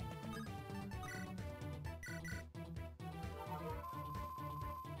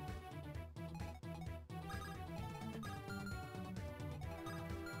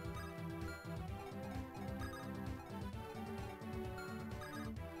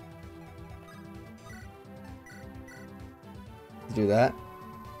 Do that.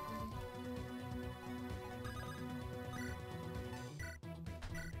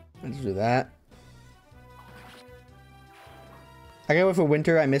 Let's do that. I can't wait for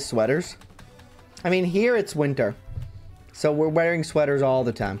winter. I miss sweaters. I mean, here it's winter, so we're wearing sweaters all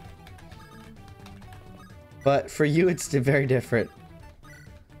the time. But for you, it's very different.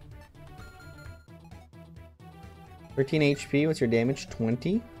 13 HP. What's your damage?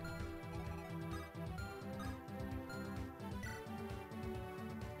 20.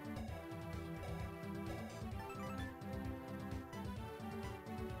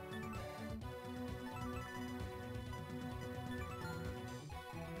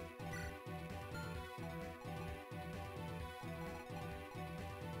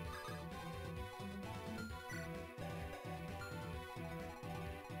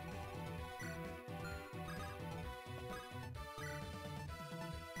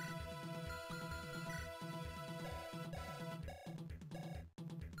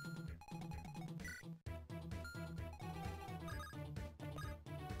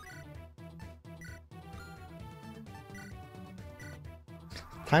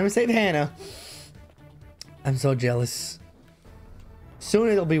 Time to save Hannah. I'm so jealous. Soon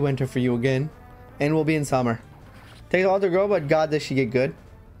it'll be winter for you again. And we'll be in summer. Takes a while to grow, but God, does she get good.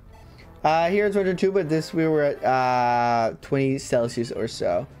 Here it's winter too, but this we were at 20 Celsius or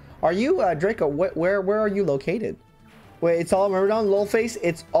so. Are you, Draco, where are you located? Wait, it's all Myrmidon? Lolface,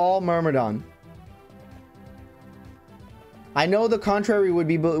 it's all Myrmidon. I know the contrary would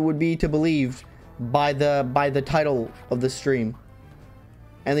be to believe by the title of the stream.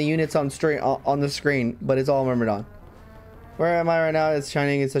 And the units on the screen, but it's all Myrmidon. Where am I right now? It's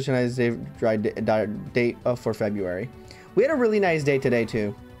shining. It's such a nice day, dry date for February. We had a really nice day today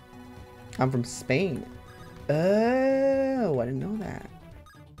too. I'm from Spain. Oh, I didn't know that.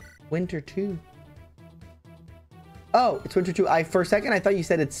 Winter 2. Oh, it's winter 2. For a second I thought you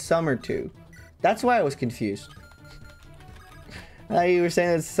said it's summer 2. That's why I was confused. I thought you were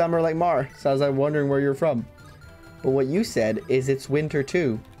saying it's summer like Mar, so I was like wondering where you're from. But what you said is it's winter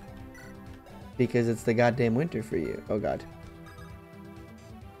too. Because it's the goddamn winter for you. Oh god.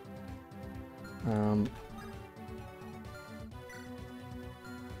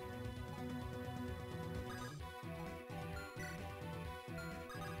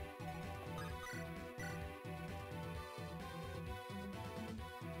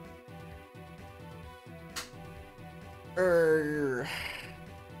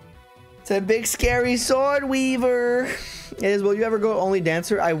 It's a big scary sword weaver. It is. Will you ever go only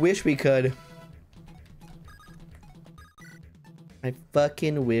dancer? I wish we could. I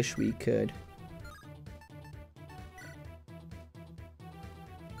fucking wish we could.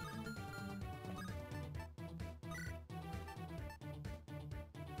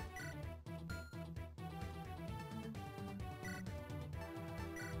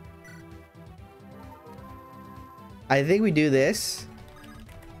 I think we do this.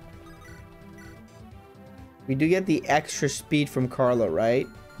 We do get the extra speed from Carla, right?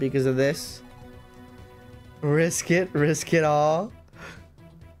 Because of this. Risk it all.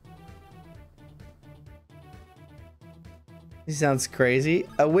 He sounds crazy.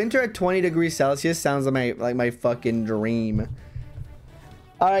 A winter at 20 degrees Celsius sounds like my fucking dream.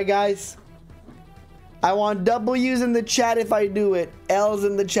 Alright, guys. I want W's in the chat if I do it. L's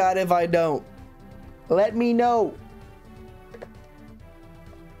in the chat if I don't. Let me know.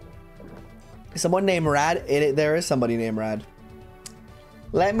 Someone named Rad. There is somebody named Rad.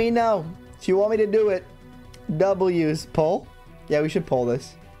 Let me know if you want me to do it. W's. Poll? Yeah, we should poll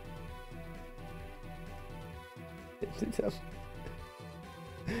this.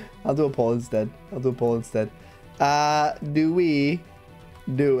 I'll do a poll instead. Do we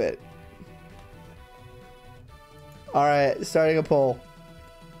do it? Alright, starting a poll.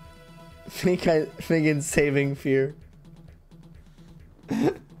 Thinking saving fear.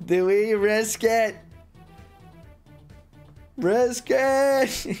 Do we risk it? Risk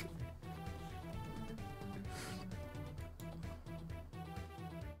it!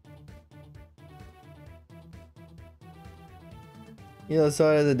 You know, so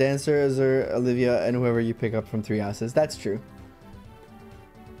as a dancer, as are Olivia and whoever you pick up from 3 houses. That's true.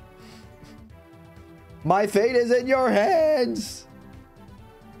 My fate is in your hands.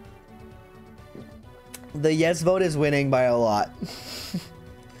 The yes vote is winning by a lot.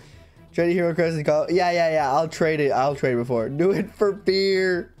 Trade a hero crest and call. Yeah. I'll trade it. I'll trade before. Do it for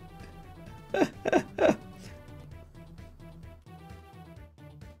fear.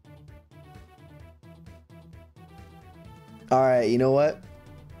 All right. You know what?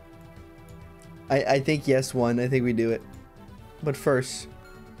 I think yes won. I think we do it. But first.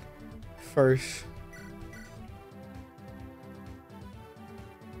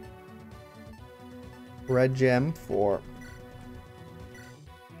 Red gem for.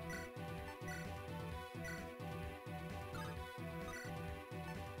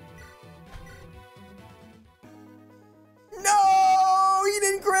 No, you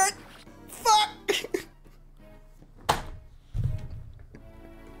didn't crit. Fuck.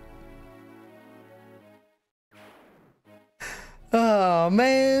 Oh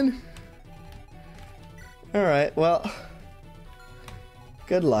man. All right. Well.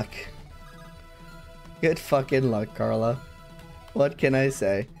 Good luck. Good fucking luck, Carla. What can I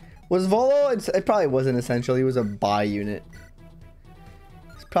say? Was Volo? It probably wasn't essential. He was a buy unit.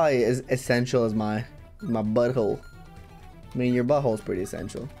 It's probably as essential as my butthole. I mean, your butthole's pretty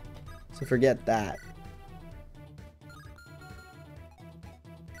essential. So forget that.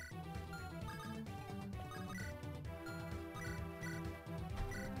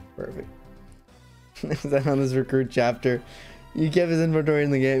 Perfect. Is that on this recruit chapter? You kept his inventory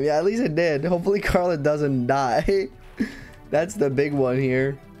in the game. Yeah, at least it did. Hopefully Carla doesn't die. That's the big one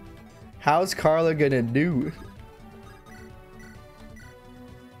here. How's Carla gonna do?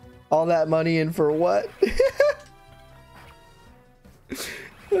 All that money in for what?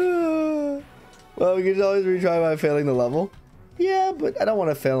 Well, we can always retry by failing the level. Yeah, but I don't want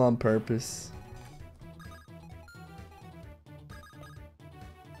to fail on purpose.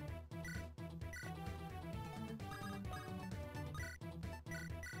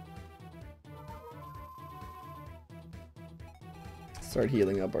 Start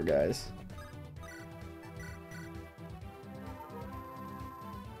healing up our guys.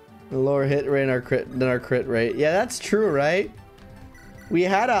 The lower hit rate than our crit rate. Yeah, that's true, right? We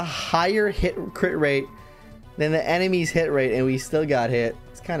had a higher crit rate than the enemy's hit rate, and we still got hit.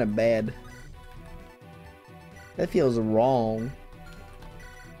 It's kind of bad. That feels wrong.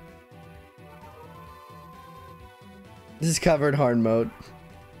 Discovered hard mode.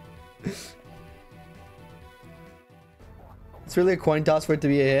 It's really a coin toss for it to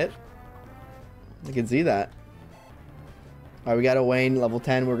be a hit. I can see that. Alright, we got a Wayne, level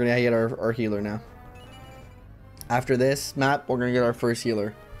 10. We're going to get our healer now. After this map, we're going to get our first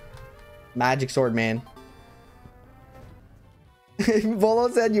healer. Magic Sword Man. Volo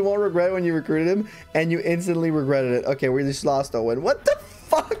said you won't regret when you recruited him, and you instantly regretted it. Okay, we just lost Owen. What the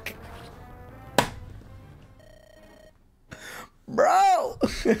fuck? Bro!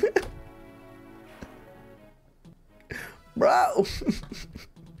 Bro.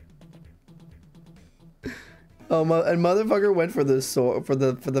 Oh, and motherfucker went for the sword, for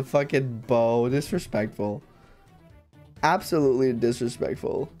the fucking bow. Disrespectful. Absolutely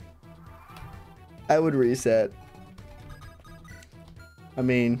disrespectful. I would reset. I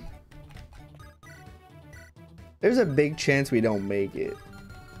mean, there's a big chance we don't make it.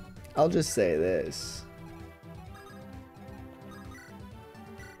 I'll just say this.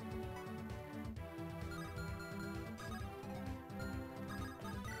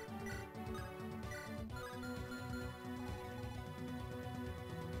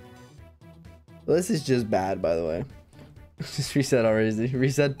 Well, this is just bad, by the way. Just reset already.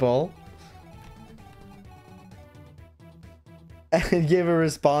 Reset Paul. And give a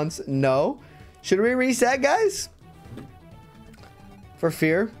response. No. Should we reset, guys? For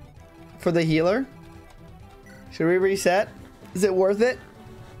fear? For the healer? Should we reset? Is it worth it?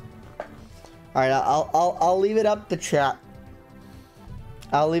 Alright, I'll leave it up to chat.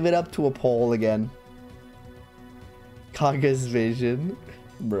 I'll leave it up to a poll again. Kaga's vision.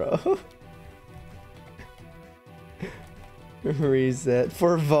 Bro. Reset.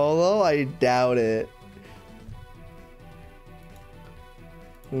 For Volo? I doubt it.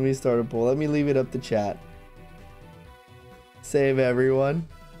 Let me start a poll. Let me leave it up to chat. Save everyone.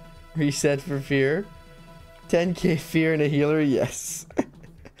 Reset for fear. 10k fear and a healer? Yes.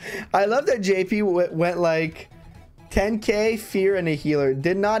 I love that JP went like 10k fear and a healer.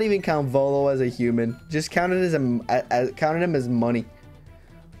 Did not even count Volo as a human. Just counted counted him as money.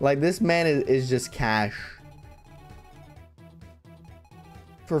 Like, this man is just cash.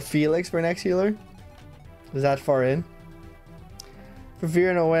 For Felix for next healer? Is that far in? For fear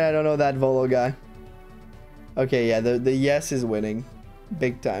and a win, I don't know that Volo guy. Okay, yeah, the yes is winning.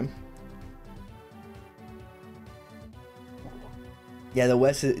 Big time. Yeah,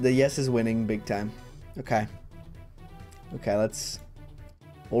 the yes is winning big time. Okay. Okay,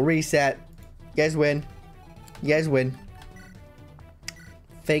 we'll reset. You guys win. You guys win.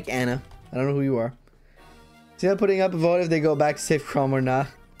 Fake Anna. I don't know who you are. See, I'm putting up a vote if they go back to Safe Chrome or not.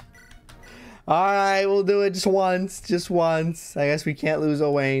 Alright, we'll do it just once. Just once. I guess we can't lose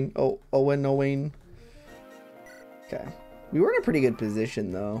Owain. Owain. Okay. We were in a pretty good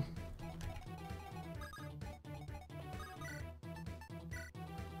position, though.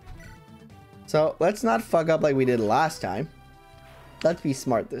 So, let's not fuck up like we did last time. Let's be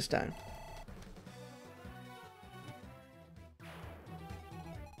smart this time.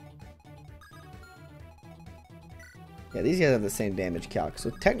 Yeah, these guys have the same damage calc, so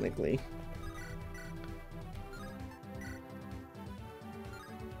technically...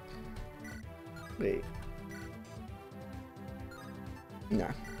 Wait. No.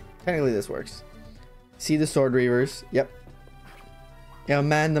 Technically this works. See the Sword Reavers. Yep. Yo,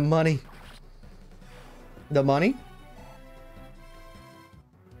 man, the money. The money?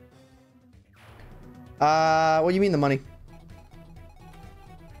 What do you mean the money?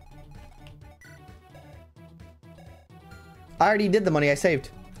 I already did the money. I saved.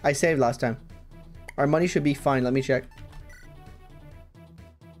 I saved last time. Our money should be fine. Let me check.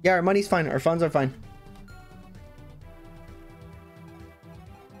 Yeah, our money's fine. Our funds are fine.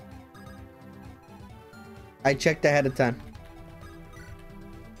 I checked ahead of time.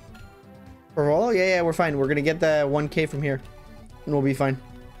 For all? Yeah, we're fine. We're gonna get the 1k from here. And we'll be fine.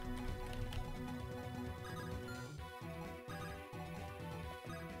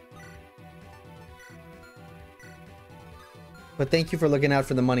 But thank you for looking out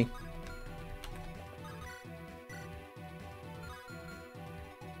for the money.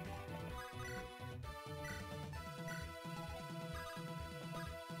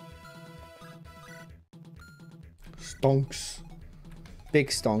 Stonks. Big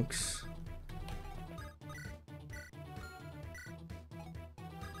stonks.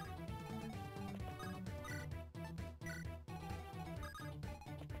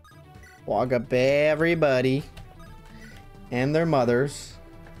 Walk up everybody. And their mothers.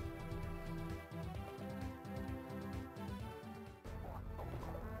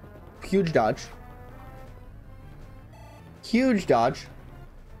 Huge dodge. Huge dodge.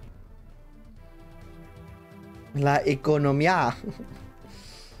 La economía.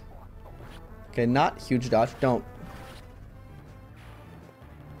 Okay, not huge dodge. Don't.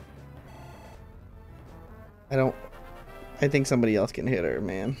 I think somebody else can hit her,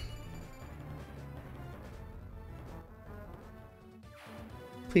 man.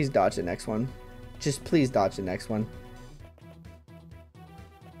 Please dodge the next one. Just please dodge the next one.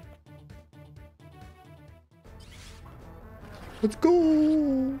 Let's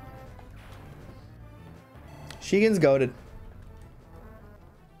go. Shigen's goated.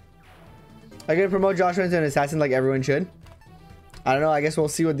 I gotta promote Joshua into an assassin like everyone should. I don't know. I guess we'll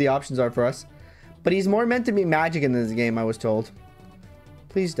see what the options are for us. But he's more meant to be magic in this game, I was told.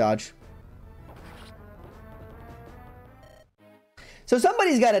 Please dodge. So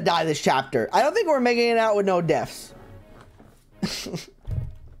somebody's got to die this chapter. I don't think we're making it out with no deaths.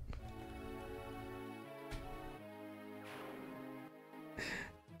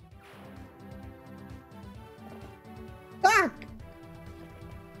 Fuck!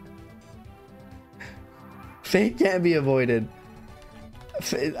 Fate can't be avoided.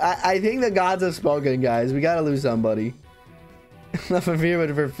 I think the gods have spoken, guys. We gotta lose somebody. Not for fear,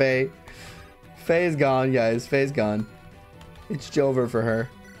 but for Faye. Faye's gone, guys. Faye's gone. It's over for her.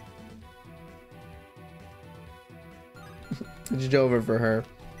 It's over for her.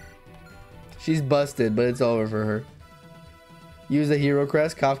 She's busted, but it's over for her. Use the hero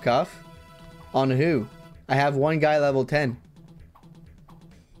crest. Cough, cough. On who? I have one guy level 10.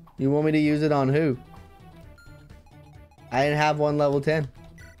 You want me to use it on who? I didn't have one level 10.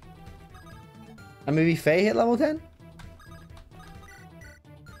 Maybe Faye hit level 10?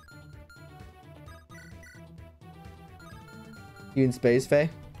 You in space, Faye?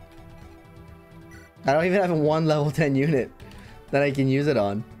 I don't even have one level 10 unit that I can use it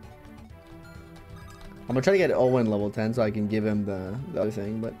on. I'm gonna try to get Owen level 10 so I can give him the other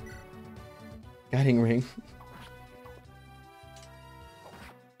thing, but... Guiding ring.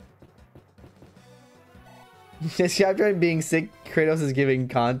 This chapter being sick, Kratos is giving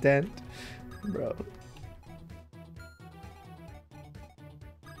content. Bro.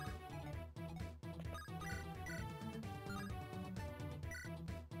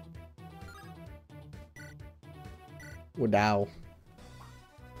 Wow.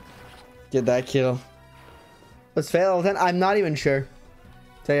 Get that kill. Was Faye level 10? I'm not even sure.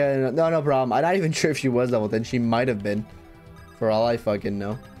 Tell you, no problem. I'm not even sure if she was level 10. She might have been. For all I fucking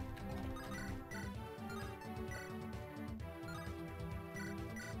know.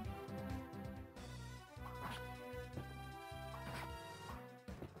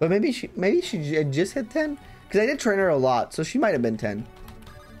 But maybe she just hit 10? Because I did train her a lot, so she might have been 10.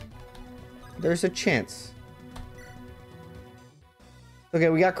 There's a chance. Okay,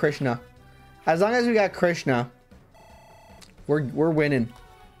 we got Krishna. As long as we got Krishna, we're winning.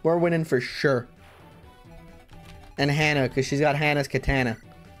 We're winning for sure. And Hannah, because she's got Hannah's katana.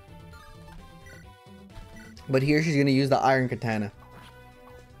 But here she's going to use the iron katana.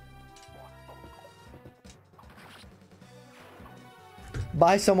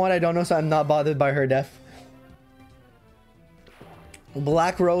 By someone I don't know, so I'm not bothered by her death.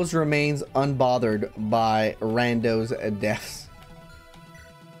 Black Rose remains unbothered by randos' deaths.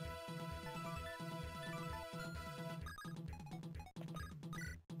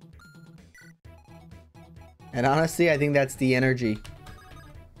 And honestly, I think that's the energy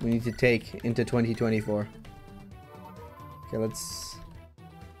we need to take into 2024. Okay, let's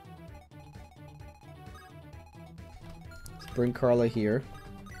bring Carla here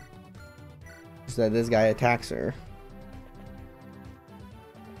so that this guy attacks her.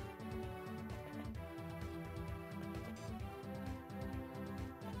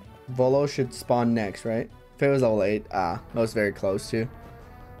 Volo should spawn next, right? If it was level 8, that was very close too.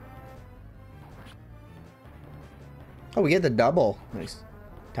 Oh, we get the double. Nice.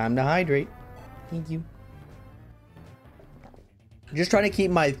 Time to hydrate. Thank you. Just trying to keep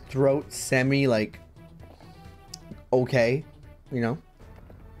my throat semi, like, okay. You know?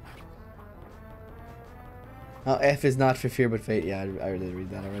 Oh, F is not for fear but fate. Yeah, I did read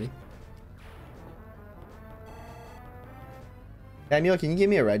that already. Daniel, can you give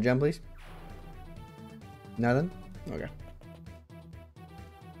me a red gem, please? Nothing? Okay.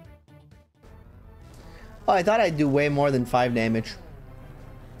 Oh, I thought I'd do way more than 5 damage.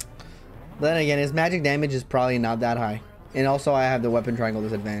 But then again, his magic damage is probably not that high. And also, I have the weapon triangle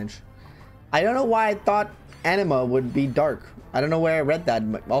disadvantage. I don't know why I thought Anima would be dark. I don't know where I read that.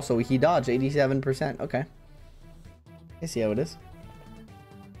 But also, he dodged 87%. Okay. I see how it is.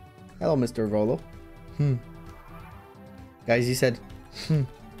 Hello, Mr. Volo. Guys, he said,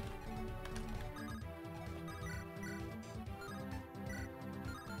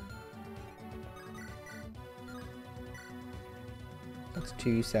 That's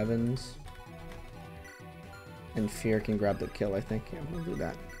 2 7s. And Fear can grab the kill, I think. Yeah, we'll do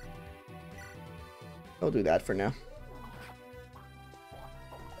that. I'll do that for now.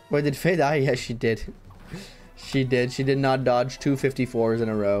 Wait, did Faye die? Yes, she did. She did. She did not dodge 2 54s in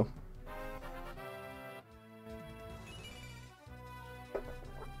a row.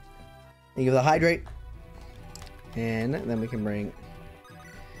 You give the hydrate. And then we can bring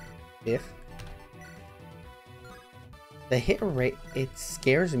if. The hit rate, it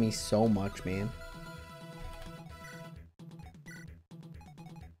scares me so much, man.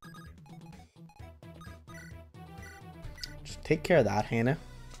 Just take care of that, Hannah.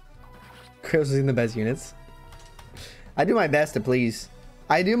 Chris is in the best units. I do my best to please.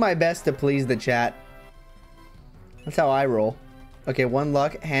 I do my best to please the chat. That's how I roll. Okay, 1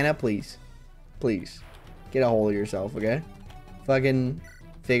 luck. Hannah, please. Please. Get a hold of yourself, okay? Fucking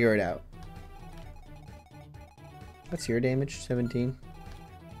figure it out. What's your damage? 17?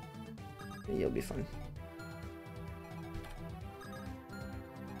 You'll be fine.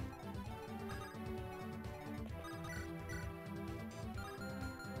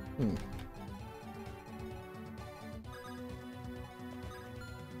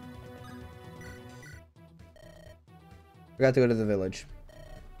 Forgot to go to the village.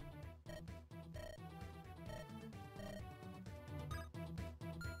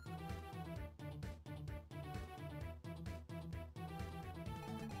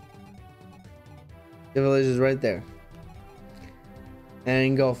 The village is right there.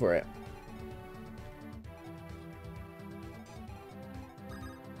 And go for it.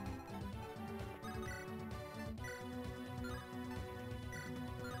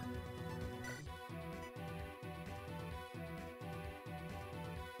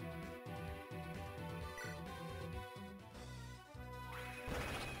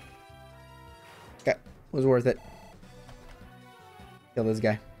 Okay, was worth it. Kill this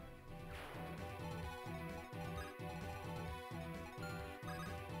guy.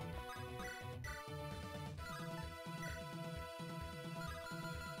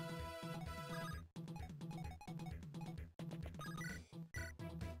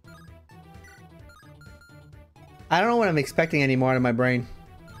 I don't know what I'm expecting anymore out of my brain.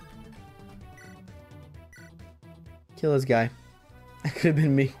 Kill this guy. That could have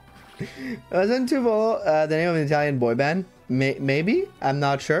been me. Wasn't Tuvo the name of an Italian boy band? Maybe? I'm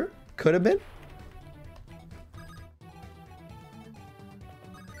not sure. Could have been.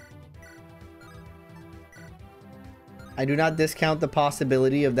 I do not discount the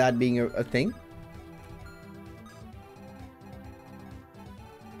possibility of that being a thing.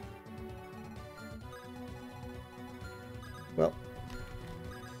 Well.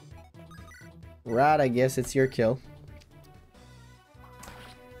 Rad, I guess it's your kill.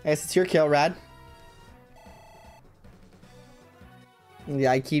 I guess it's your kill, Rad.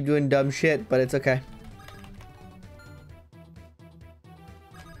 Yeah, I keep doing dumb shit, but it's okay.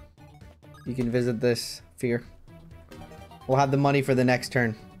 You can visit this fear. We'll have the money for the next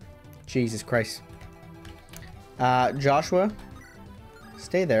turn. Jesus Christ. Joshua,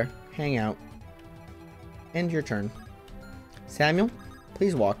 stay there. Hang out. End your turn. Samuel,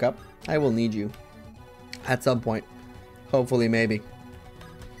 please walk up. I will need you. At some point. Hopefully, maybe.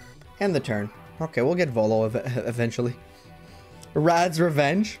 End the turn. Okay, we'll get Volo eventually. Rad's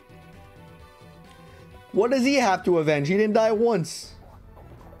revenge. What does he have to avenge? He didn't die once.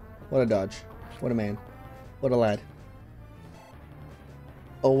 What a dodge. What a man. What a lad.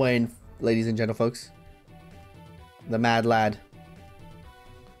 Owain, ladies and gentle folks. The mad lad.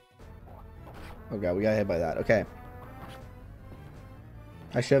 Oh god, we got hit by that. Okay.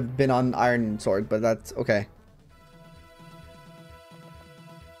 I should have been on Iron Sword, but that's okay.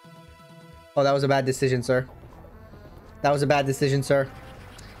 Oh, that was a bad decision, sir. That was a bad decision, sir.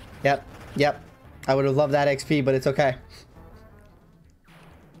 Yep. Yep. I would have loved that XP, but it's okay.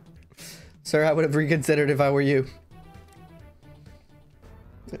 Sir, I would have reconsidered if I were you.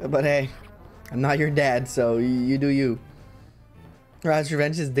 But hey, I'm not your dad, so you do you. Rad's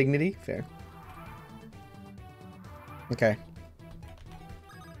revenge is dignity? Fair. Okay.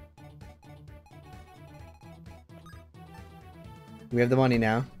 We have the money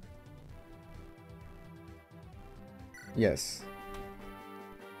now. Yes.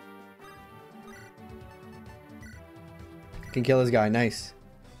 Can kill this guy. Nice.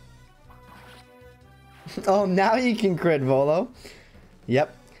 Oh, now you can crit Volo.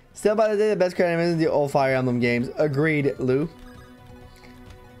 Yep. Still by the day, the best crit animation is the old Fire Emblem games. Agreed, Lou.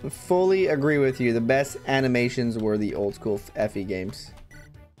 Fully agree with you. The best animations were the old school FE games.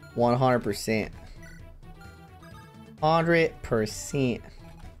 100%. 100%.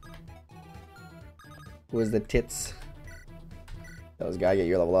 Was the tits. That was gotta get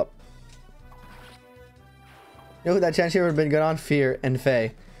your level up. You know who that chance here would have been good on? Fear and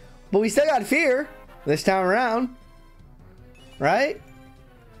Faye. But we still got Fear this time around. Right?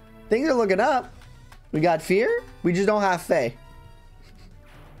 Things are looking up. We got Fear. We just don't have Faye.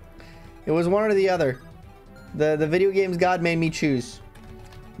 It was one or the other. The video games God made me choose.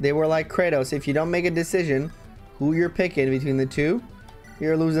 They were like Kratos. If you don't make a decision who you're picking between the two,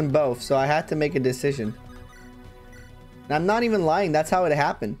 you're losing both. So I had to make a decision. And I'm not even lying. That's how it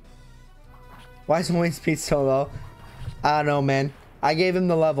happened. Why is Wayne's speed so low? I don't know, man. I gave him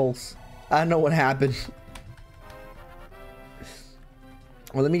the levels. I don't know what happened.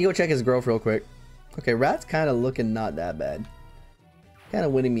 Well, let me go check his growth real quick. Okay, Rat's kind of looking not that bad. Kind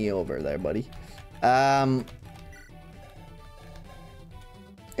of winning me over there, buddy.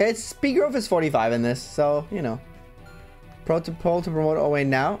 Its speed growth is 45 in this, so, you know. Poll to promote Owain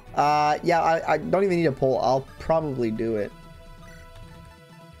now. Yeah, I don't even need a poll. I'll probably do it.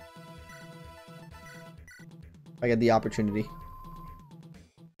 If I get the opportunity.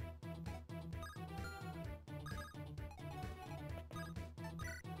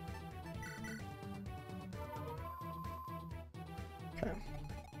 Okay.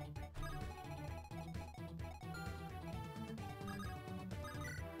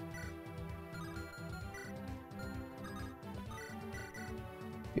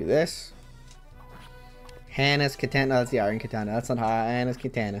 Do this. Hannah's katana. That's the iron katana. That's not Hannah's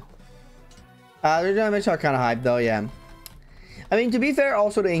katana. The animations are kind of hyped though, yeah. I mean, to be fair,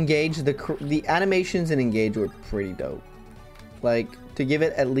 also to engage, the animations in engage were pretty dope. Like, to give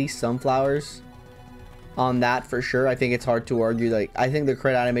it at least some flowers on that for sure. I think it's hard to argue. Like, I think the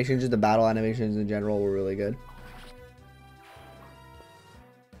crit animations, just the battle animations in general, were really good.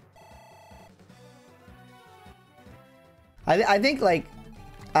 I think, like,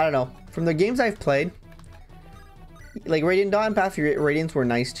 I don't know, from the games I've played, like Radiant Dawn and Path of Radiance were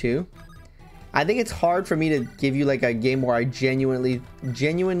nice too. I think it's hard for me to give you like a game where I genuinely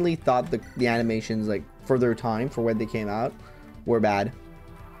thought the animations, like, for their time, for when they came out, were bad.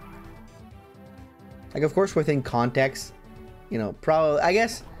 Like, of course, within context, you know,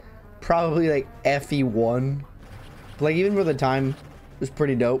 probably like FE1, but like even for the time, it was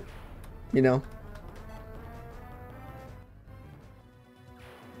pretty dope, you know.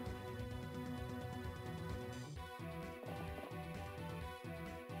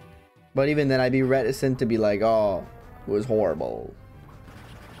 But even then, I'd be reticent to be like, oh, it was horrible.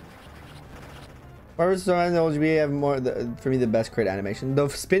 Whereas the LGB have more, for me, the best crit animation. The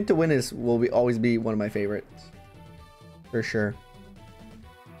spin to win will always be one of my favorites, for sure.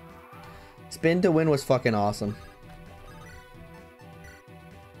 Spin to win was fucking awesome.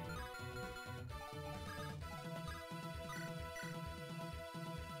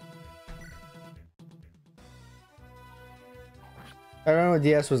 I don't know,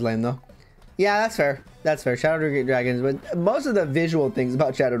 DS was lame though. Yeah, that's fair. That's fair. Shadow Dragons, but most of the visual things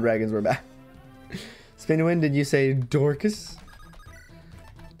about Shadow Dragons were bad. Spin to win, did you say Dorcas?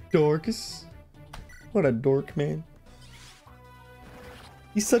 Dorcas? What a dork, man.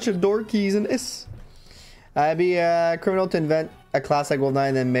 He's such a dork, he's an is. I'd be criminal to invent a class like Wolf 9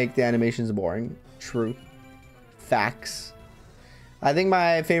 and then make the animations boring. True. Facts. I think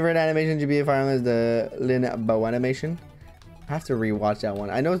my favorite animation to be a Fire Emblem is the Lin bow animation. I have to rewatch that one.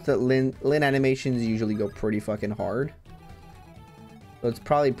 I know that Lin animations usually go pretty fucking hard, so it's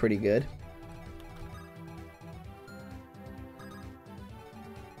probably pretty good.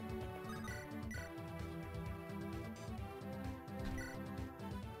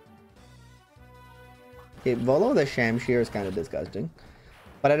 Okay, Volo the Shamshir is kind of disgusting,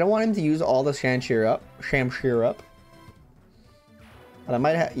 but I don't want him to use all the Shamshir up. But I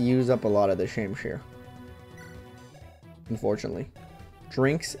might use up a lot of the Shamshir. Unfortunately,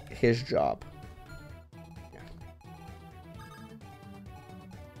 drinks his job.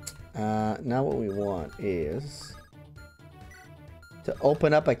 Now what we want is to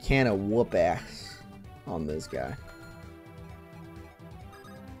open up a can of whoop ass on this guy.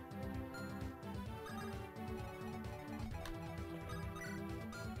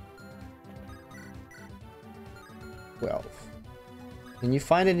 And you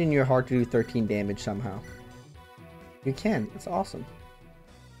find it in your heart to do 13 damage somehow. You can. It's awesome.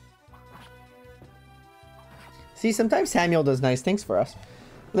 See, sometimes Samuel does nice things for us.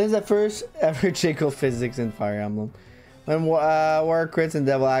 This is the first ever Chico physics in Fire Emblem. When war crits and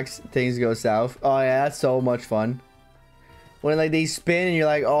devil axe things go south. Oh yeah, that's so much fun. When like they spin and you're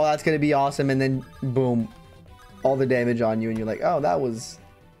like, oh, that's gonna be awesome, and then boom, all the damage on you, and you're like, oh, that was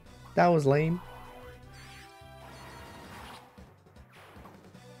lame.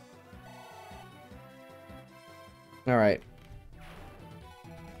 All right,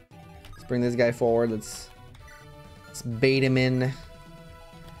 let's bring this guy forward. Let's bait him in,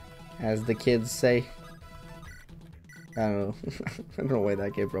 as the kids say. I don't know. I don't know where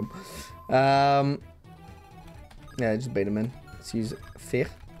that came from. Yeah, just bait him in. Let's use fear.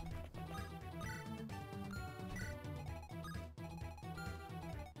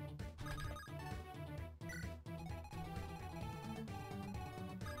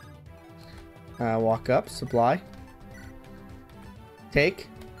 Walk up, supply. Take.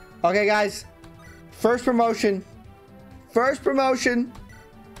 Okay, guys. First promotion. First promotion.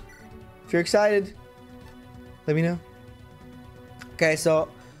 If you're excited, let me know. Okay, so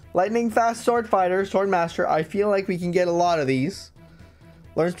lightning fast sword fighter, sword master. I feel like we can get a lot of these.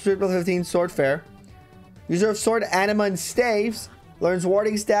 Learns triple 15 sword fair. User of sword anima and staves. Learns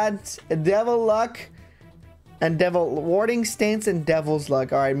warding stats, devil luck, and devil warding stance and devil's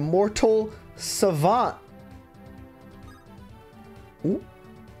luck. All right, mortal savant. Ooh.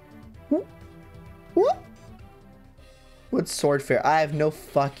 Ooh. Ooh. What's sword fair? I have no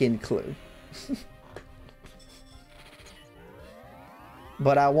fucking clue.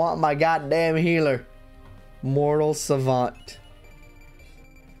 But I want my goddamn healer. Mortal savant.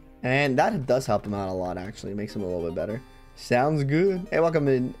 And that does help him out a lot, actually. It makes him a little bit better. Sounds good. Hey, welcome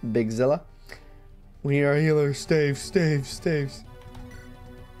in, Big Zilla. We are healers. Staves, staves, staves.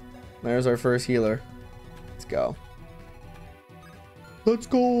 There's our first healer. Let's go. Let's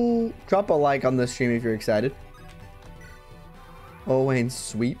go. Drop a like on this stream if you're excited. Owen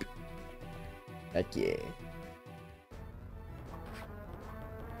sweep. Heck yeah.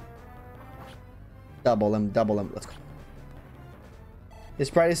 Double him, double him. Let's go. His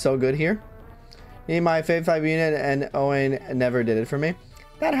sprite is so good here. Need my fav 5 unit and Owen never did it for me.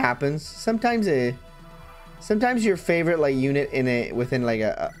 That happens. Sometimes your favorite like unit within like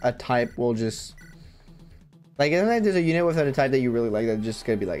a type will just like, sometimes there's a unit within a type that you really like that's just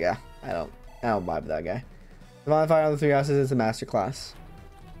gonna be like, yeah, I don't vibe that guy. The modifier on the 3 houses is a master class.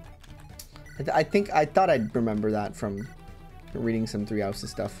 I thought I'd remember that from reading some 3 houses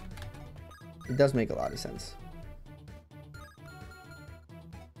stuff. It does make a lot of sense.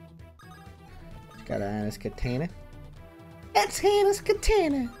 Got Anna's katana. That's Hannah's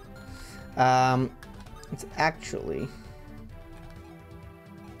katana. It's actually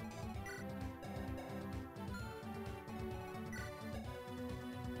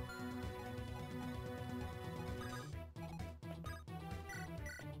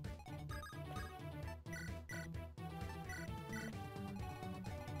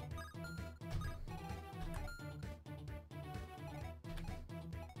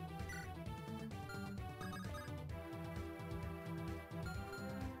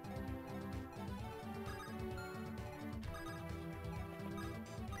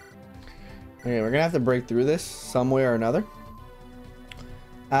okay, we're gonna have to break through this some way or another.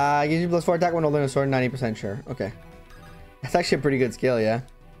 Gives you +4 attack when holding a sword, 90% sure. Okay. That's actually a pretty good skill, yeah.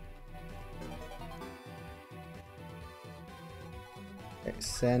 Okay,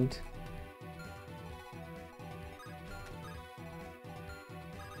 send.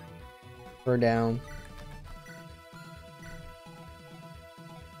 Her down.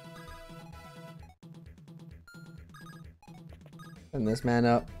 Send this man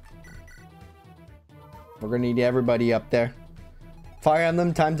up. We're gonna need everybody up there. Fire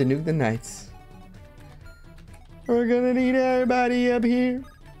Emblem, time to nuke the knights. We're gonna need everybody up here.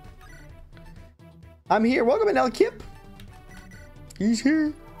 I'm here. Welcome in El Kip. He's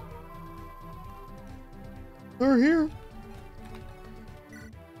here. They're here.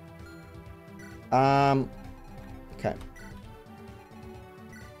 Okay.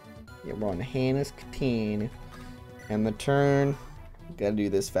 Yeah, we're on Hannah's katana. And the turn. Gotta do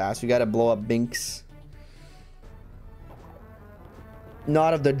this fast. We gotta blow up Binks.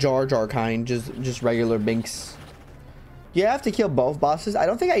 Not of the Jar Jar kind, just regular Binks. Do you have to kill both bosses? I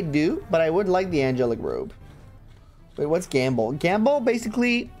don't think I do, but I would like the angelic robe. Wait, what's Gamble? Gamble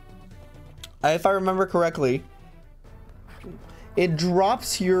basically, if I remember correctly, it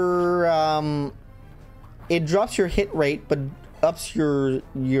drops your hit rate, but ups your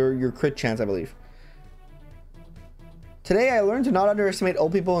crit chance, I believe. Today I learned to not underestimate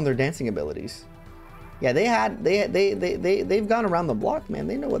old people and their dancing abilities. Yeah, they've gone around the block, man.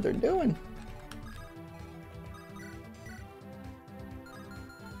 They know what they're doing.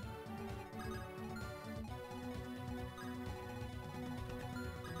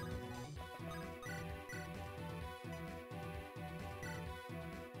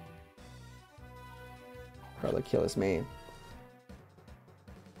 Probably kill this man.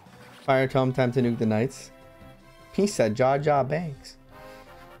 Fire Tome, time to nuke the knights. Peace said Jar Jar Banks.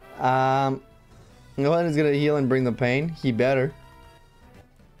 No one is gonna heal and bring the pain. He better.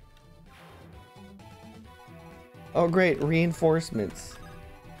 Oh great, reinforcements.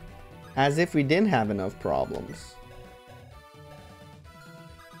 As if we didn't have enough problems.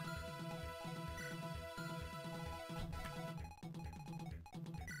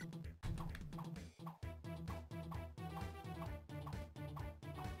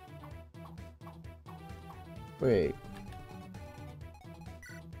 Wait.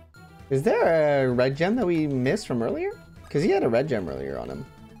 Is there a red gem that we missed from earlier? Because he had a red gem earlier on him.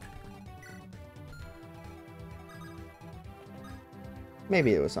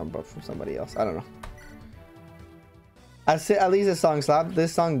 Maybe it was some buff from somebody else. I don't know. At least this song slapped.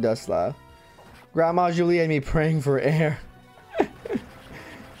 This song does slap. Grandma Julie and me praying for air.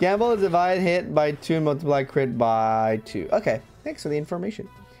 Gamble is divide hit by 2 and multiply crit by 2. Okay, thanks for the information.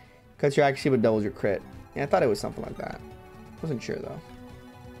 Cuts your accuracy but doubles your crit. Yeah, I thought it was something like that. Wasn't sure though.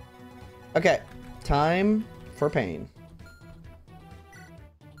 Okay, time for pain.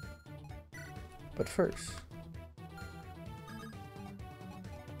 But first,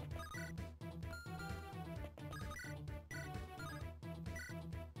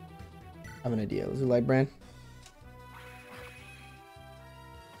 I have an idea. Let's do light brand.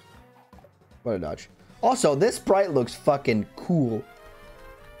 What a dodge. Also, this sprite looks fucking cool.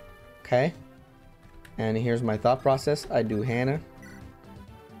 Okay. And here's my thought process. I do Hannah.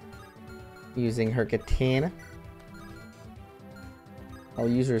 Using her katana. I'll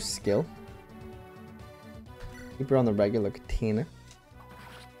use her skill. Keep her on the regular katana.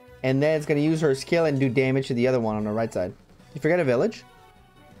 And then it's going to use her skill and do damage to the other one on the right side. You forget a village?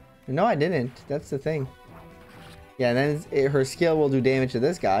 No, I didn't. That's the thing. Yeah, and then her skill will do damage to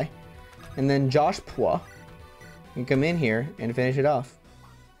this guy. And then Joshua can come in here and finish it off.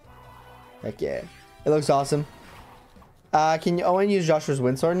 Heck yeah. It looks awesome. Can you Owen use Joshua's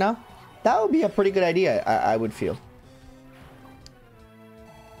windsword now? That would be a pretty good idea, I would feel.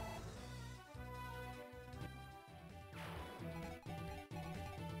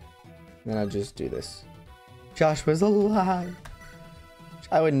 Then I'll just do this. Joshua's alive.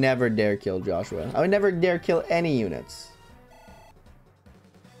 I would never dare kill Joshua. I would never dare kill any units.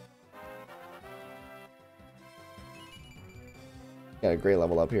 Got a great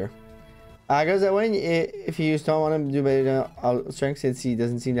level up here. Goes that way. If you don't want him to do better strength since he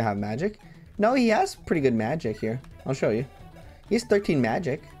doesn't seem to have magic. No, he has pretty good magic here. I'll show you. He has 13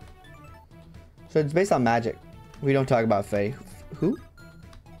 magic. So it's based on magic. We don't talk about Faye. Who?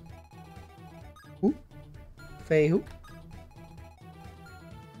 Who? Faye who?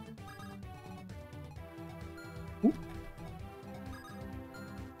 Who?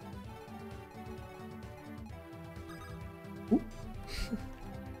 Who?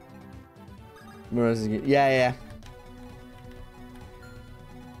 Yeah.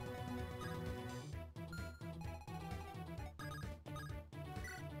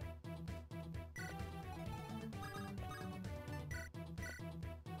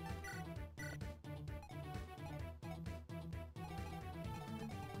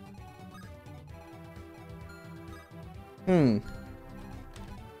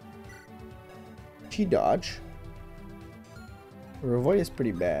 She dodge. Her avoid is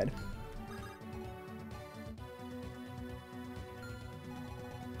pretty bad.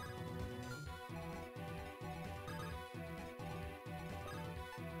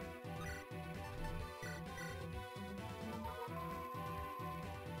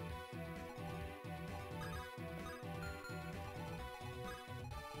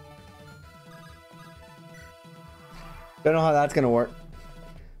 Don't know how that's gonna work.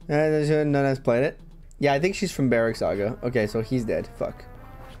 None has played it. Yeah, I think she's from Barrack Saga. Okay, so he's dead. Fuck.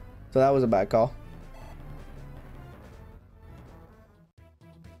 So that was a bad call.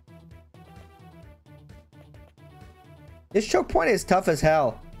 This choke point is tough as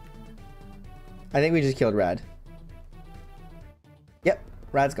hell. I think we just killed Rad. Yep,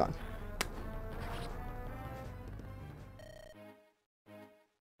 Rad's gone.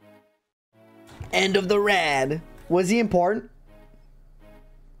 End of the Rad. Was he important?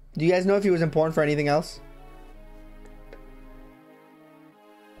 Do you guys know if he was important for anything else?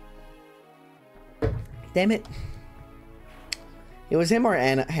 Damn it. It was him or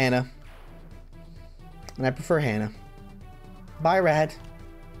Hannah. And I prefer Hannah. Bye, Rad.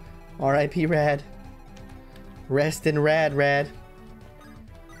 R.I.P. Rad. Rest in Rad.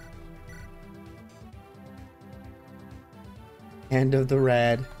 End of the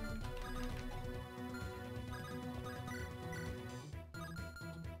Rad.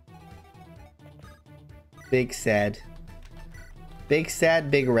 Big sad. Big sad,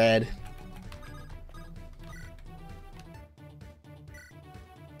 big red.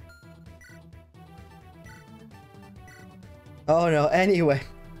 Oh no, anyway.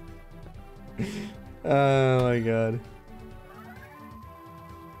 Oh my god.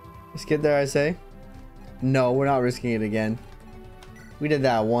 Let's get there, I say. No, we're not risking it again. We did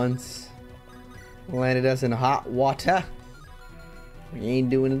that once. Landed us in hot water. We ain't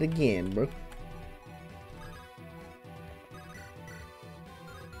doing it again, bro.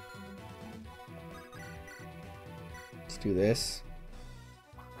 Do this.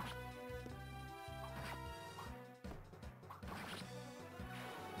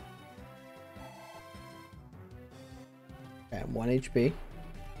 And 1 HP.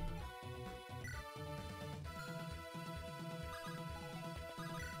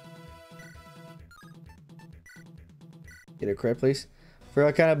 Get a crit, please.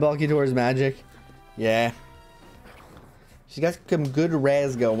 For kind of bulky towards magic. Yeah. She's got some good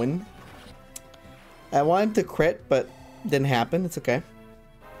res going. I want him to crit, but didn't happen. It's okay.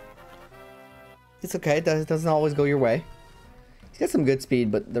 It's okay. It doesn't always go your way. He's got some good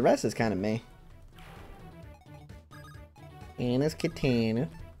speed, but the rest is kind of meh. Anna's katana.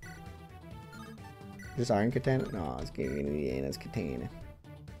 Is this Iron Katana? No, it's gonna be Anna's katana.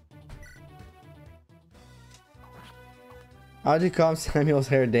 How'd you call Samuel's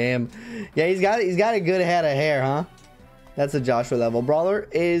hair? Damn. Yeah, he's got a good head of hair, huh? That's a Joshua level brawler.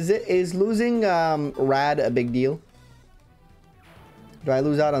 Is losing Rad a big deal? Do I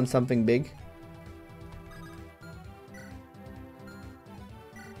lose out on something big?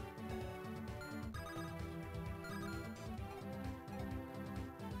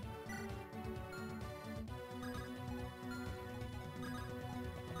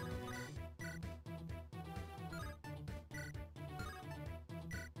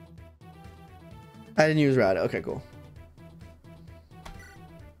 I didn't use Rad. Okay, cool.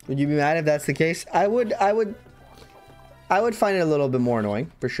 Would you be mad if that's the case? I would find it a little bit more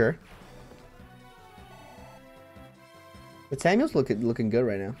annoying, for sure. But Samuel's looking good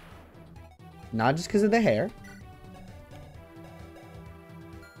right now. Not just because of the hair.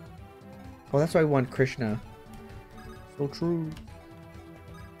 Oh, that's why I want Krishna. So true.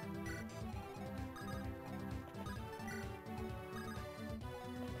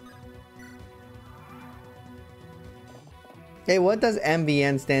 Hey, what does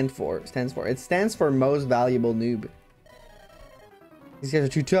MVN stand for? It stands for most valuable noob. These guys are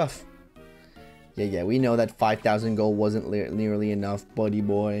too tough. Yeah, we know that 5,000 gold wasn't nearly enough, buddy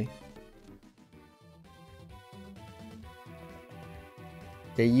boy.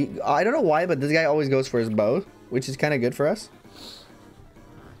 Yeah, I don't know why, but this guy always goes for his bow, which is kind of good for us.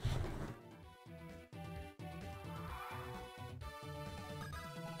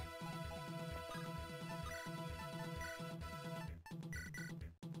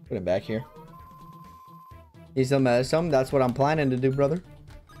 Put him back here. He's still medicine. That's what I'm planning to do, brother.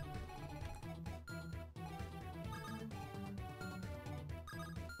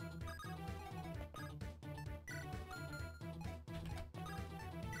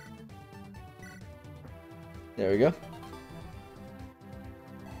 There we go.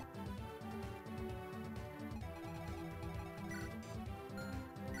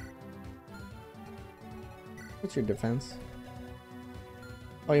 What's your defense?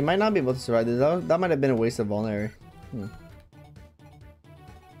 Oh, you might not be able to survive this. That might have been a waste of vulnerary. We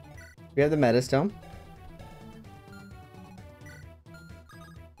have the meta stone.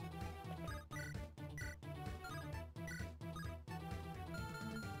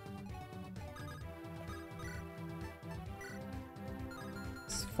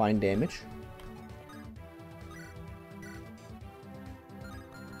 Let's find damage.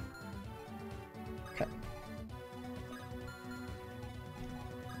 Okay.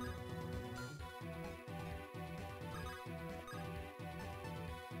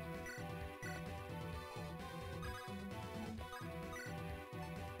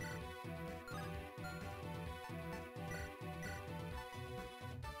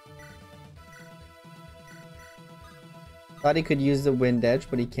 Thought he could use the wind edge,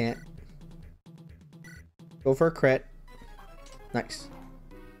 but he can't. Go for a crit. Nice.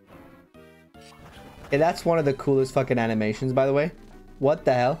 Hey, that's one of the coolest fucking animations, by the way. What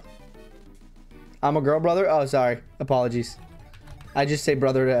the hell? I'm a girl, brother? Oh, sorry. Apologies. I just say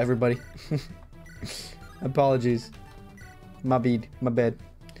brother to everybody. Apologies. My bad.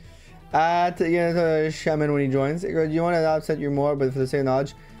 Shaman when he joins. Do you want to upset you more, but for the sake of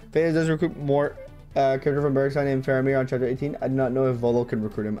knowledge, Phase does recruit more character from Bergstein named Faramir on chapter 18. I do not know if Volo can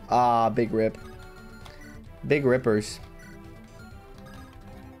recruit him. Ah, big rip. Big rippers.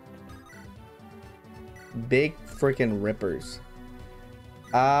 Big freaking rippers.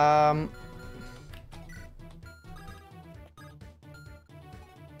 Let's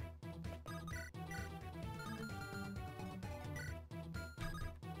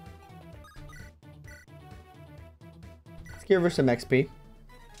give her some XP.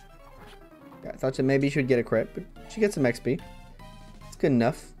 Yeah, I thought maybe she should get a crit, but she gets some XP. It's good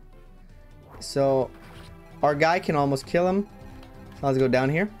enough. So our guy can almost kill him. So let's go down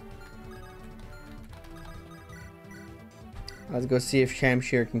here. Let's go see if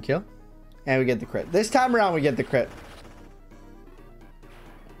Shamshir can kill. And we get the crit. This time around we get the crit.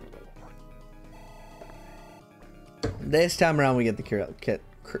 This time around we get the kill.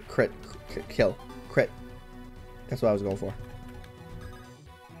 Crit. That's what I was going for.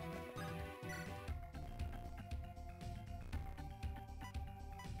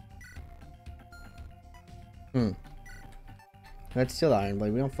 Let's steal the Iron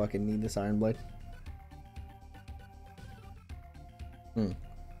Blade. We don't fucking need this Iron Blade. Can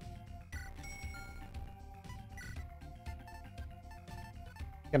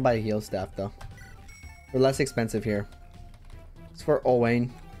buy a heal staff though. We're less expensive here. It's for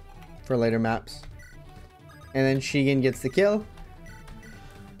Owain for later maps. And then Shigen gets the kill.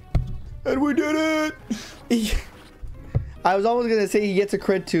 And we did it! I was almost gonna say he gets a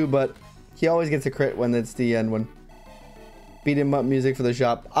crit too, but he always gets a crit when it's the end one. Beat him up music for the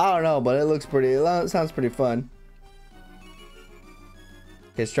shop. I don't know, but it looks pretty. It sounds pretty fun.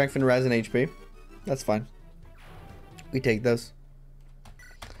 Okay, strength and res and HP. That's fine. We take those.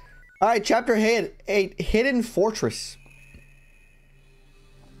 Alright, chapter 8, Hidden Fortress.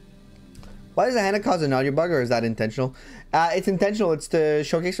 Why does the Hannah cause an audio bug, or is that intentional? It's intentional. It's to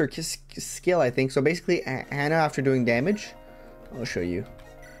showcase her skill, I think. So basically, Hannah, after doing damage, I'll show you.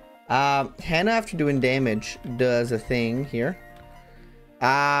 Hannah, after doing damage, does a thing here.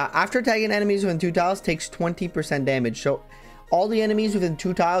 After attacking enemies within 2 tiles, takes 20% damage. So all the enemies within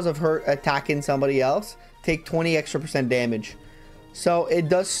 2 tiles of her attacking somebody else take 20 extra % damage. So it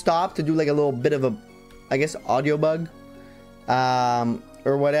does stop to do like a little bit of a, I guess, audio bug,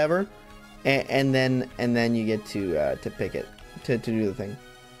 or whatever, and then you get to pick it to do the thing.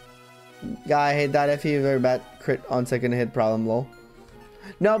 Guy, hate that if you very bad crit on second hit problem, lol.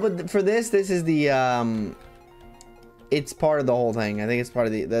 No, but for this is the it's part of the whole thing. I think it's part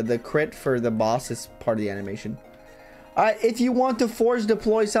of the crit for the boss is part of the animation. All right, if you want to force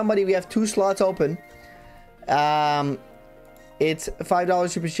deploy somebody, we have 2 slots open. It's $5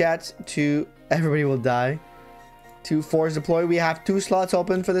 super chats to everybody will die. To force deploy, we have 2 slots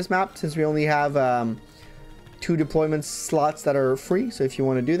open for this map since we only have 2 deployment slots that are free. So if you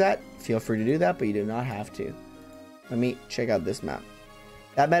want to do that, feel free to do that, but you do not have to. Let me check out this map.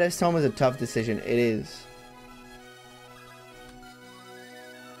 That Metastone is a tough decision. It is.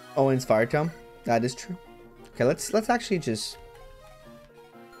 Owen's Fire Tome. That is true. Okay, let's actually just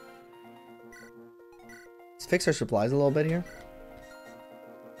let's fix our supplies a little bit here.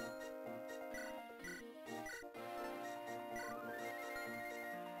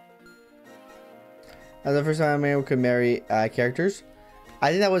 That's the first time I could marry characters. I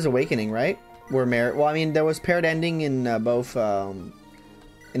think that was Awakening, right? Where well, I mean, there was paired ending in both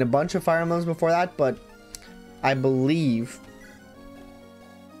in a bunch of Fire Emblems before that, but I believe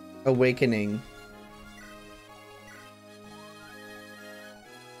Awakening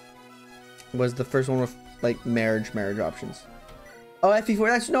was the first one with like marriage options. Oh, FE4.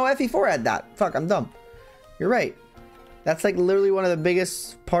 That's no, FE4 had that. Fuck, I'm dumb. You're right. That's like literally one of the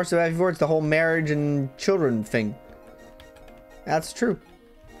biggest parts of FE4. It's the whole marriage and children thing. That's true.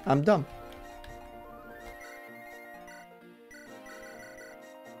 I'm dumb.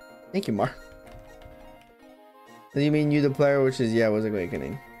 Thank you, Mar. Do you mean you the player, which is, yeah, was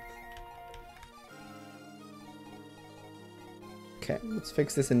Awakening. Okay, let's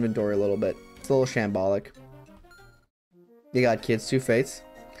fix this inventory a little bit. It's a little shambolic. You got kids too, Fates.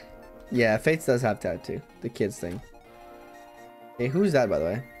 Yeah, Fates does have tattoo. The kids thing. Hey, who's that, by the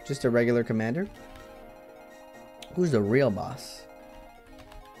way? Just a regular commander? Who's the real boss?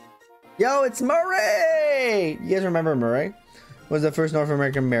 Yo, it's Murray! You guys remember Murray? Was the first North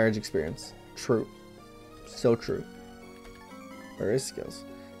American marriage experience. True. So true. Where is skills?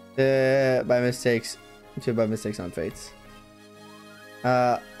 By mistakes. By mistakes on Fates.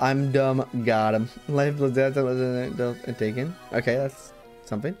 I'm dumb. Got him. Life plus death and taken. Okay, that's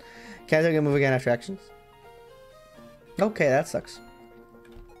something. Can't take a move again after actions. Okay, that sucks.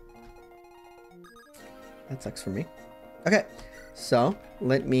 That sucks for me. Okay, so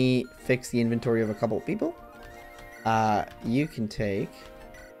let me fix the inventory of a couple of people. You can take.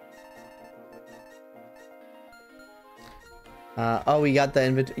 Oh, we got the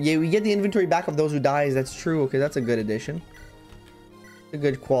inventory. Yeah, we get the inventory back of those who dies. That's true. Okay, that's a good addition. A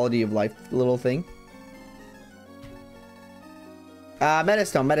good quality of life little thing.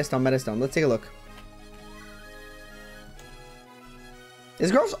 Metastone. Let's take a look.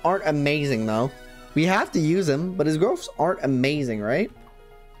 His growths aren't amazing though. We have to use him, but his growths aren't amazing, right?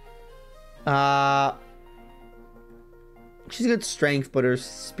 She's good strength, but her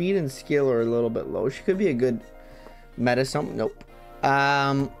speed and skill are a little bit low. She could be a good Metastone. Nope.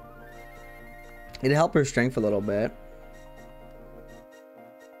 It'd help her strength a little bit.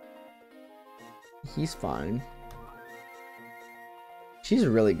 He's fine. She's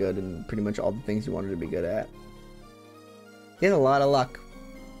really good in pretty much all the things you want her to be good at. He has a lot of luck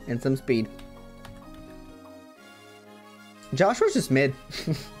and some speed. Joshua's just mid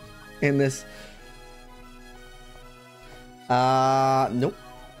in this. Nope.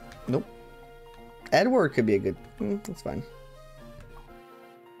 Edward could be a good. That's fine.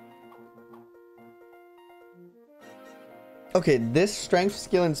 Okay, this strength,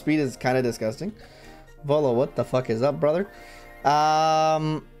 skill, and speed is kind of disgusting. Volo, what the fuck is up, brother?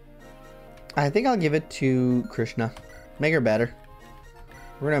 I think I'll give it to Krishna. Make her better.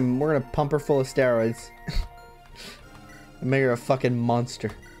 We're gonna pump her full of steroids. And make her a fucking monster.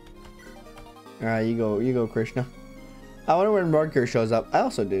 Alright, you go, Krishna. I wonder when Marker shows up. I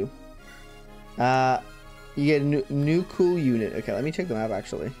also do. You get a new cool unit. Okay, let me check the map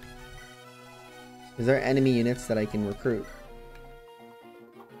actually. Is there enemy units that I can recruit?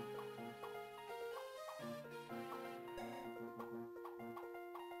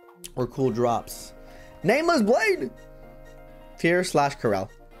 Or cool drops. Nameless Blade! Fear / Corel.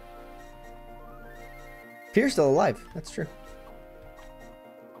 Fear's still alive. That's true.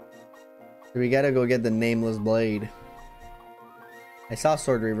 So we gotta go get the Nameless Blade. I saw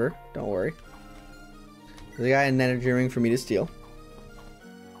Sword Reaver. Don't worry. There's a guy in an energy ring for me to steal.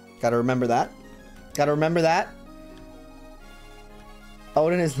 Gotta remember that. Gotta remember that.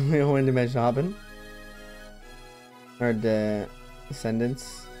 Odin is the real one dimension hopping. Or the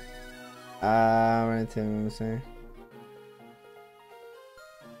descendants. Right to say.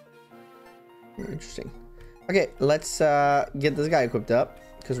 Interesting. Okay, let's get this guy equipped up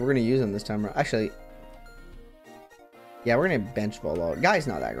because we're gonna use him this time. Actually, yeah, we're gonna bench Volo. Guy's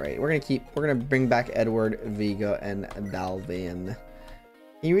not that great. We're gonna bring back Edward, Vigo, and Dalvin.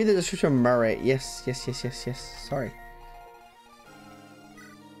 Can you read the description of Murray? Yes. Sorry.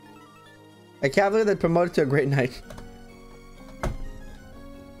 A cavalier that promoted to a great knight.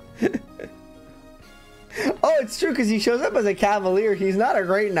 Oh, it's true because he shows up as a cavalier. He's not a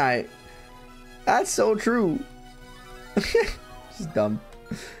great knight. That's so true. Just dumb.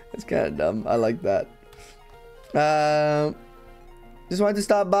 That's kind of dumb. I like that. Just wanted to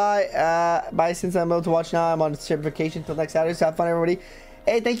stop by. Since I'm able to watch now, I'm on certification till next Saturday. So have fun, everybody.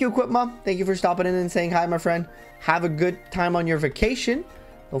 Hey, thank you, Equip Mom. Thank you for stopping in and saying hi, my friend. Have a good time on your vacation.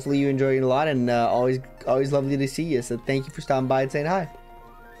 Hopefully you enjoy it a lot, and always lovely to see you. So thank you for stopping by and saying hi.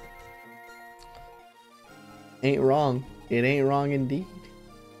 Ain't wrong. It ain't wrong indeed.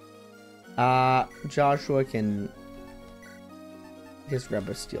 Joshua can just grab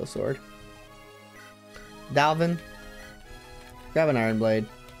a steel sword. Dalvin, grab an iron blade.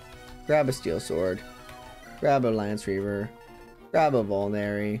 Grab a steel sword. Grab a lance reaver. Grab a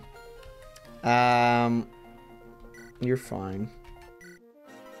vulnerary. You're fine.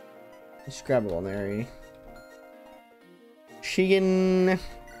 Just grab a vulnerary. Sheegan,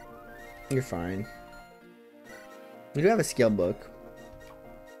 you're fine. We do have a skill book.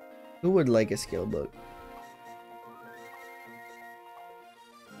 Who would like a skill book?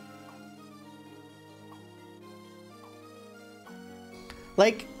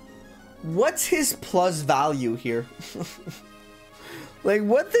 Like, what's his plus value here? Like,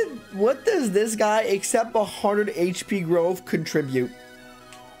 what does this guy except 100 HP growth contribute?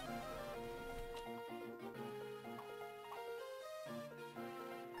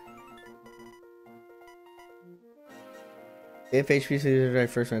 If HP is right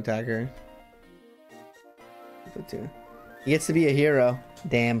first attacker. He gets to be a hero.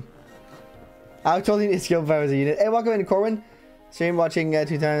 Damn. I totally need a skill if I was a unit. Hey, welcome in, Corwin. Stream watching 2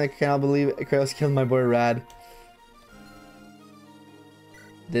 times. I cannot believe it. Kratos killed my boy Rad.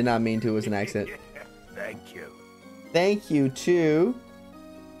 Did not mean to. It was an accident. Thank you. Thank you too.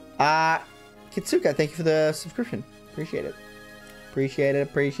 Kitsuka, thank you for the subscription. Appreciate it. Appreciate it.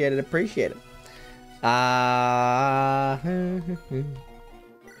 Appreciate it. Appreciate it.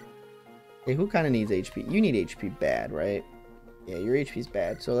 Hey, who kind of needs HP? You need HP bad, right? Yeah, your HP's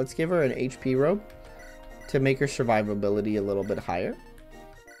bad. So let's give her an HP robe to make her survivability a little bit higher.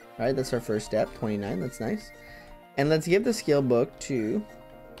 All right, that's our first step. 29. That's nice. And let's give the skill book to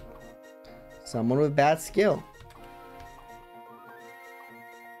someone with bad skill.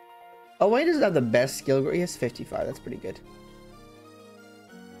 Oh, wait, doesn't have the best skill. He has 55. That's pretty good.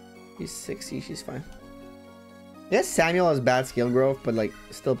 She's 60. She's fine. Yes, Samuel has bad skill growth, but like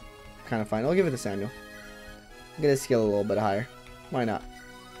still kind of fine. I'll give it to Samuel. Get his skill a little bit higher. Why not?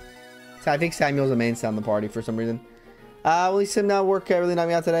 So I think Samuel's the mainstay on the party for some reason. Will you sim now work really not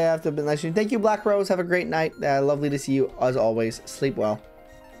me out today? I have to be nice. Thank you, Black Rose. Have a great night. Lovely to see you as always. Sleep well.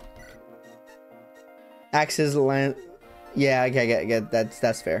 Axes land. Yeah, I get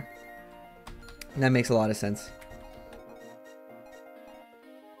that's fair. That makes a lot of sense.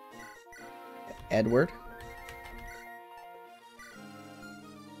 Edward.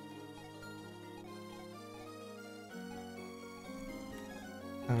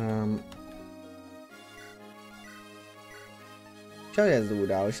 Charlie has the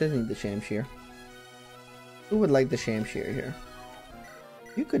wood owl. She doesn't need the Shamshir. Who would like the Shamshir here?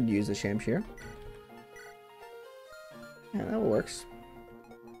 You could use the Shamshir. Yeah, that works.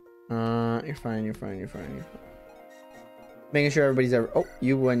 You're fine. You're fine. You're fine. You're fine. Making sure everybody's ever. Oh,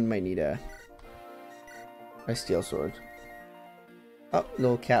 you one might need a steel sword. Oh,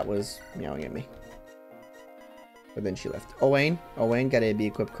 little cat was meowing at me. But then she left. Owain gotta be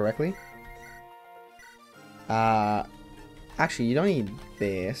equipped correctly. Actually, you don't need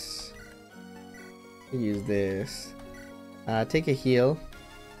this. You use this. Take a heal.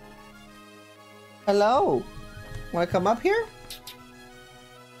 Hello. Wanna come up here?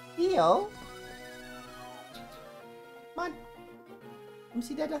 Heal. Come on. Come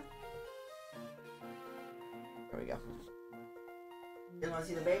see Dada. There we go. You guys wanna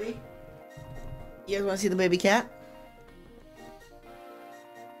see the baby? You guys wanna see the baby cat?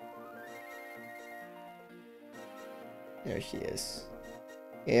 There she is.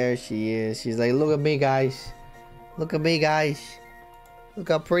 There she is. She's like, look at me, guys. Look at me, guys. Look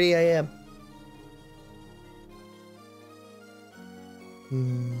how pretty I am.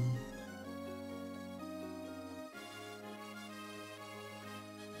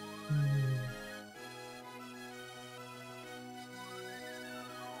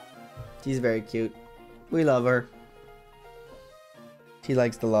 She's very cute. We love her. She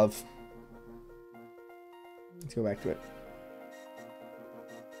likes the love. Let's go back to it.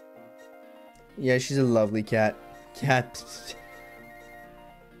 Yeah, she's a lovely cat.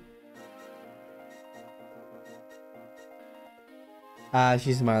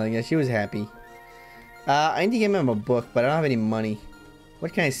 She's smiling. Yeah, she was happy. I need to give him a book, but I don't have any money.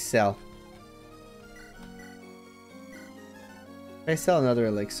 What can I sell? Can I sell another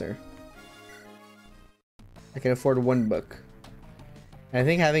elixir? I can afford one book. And I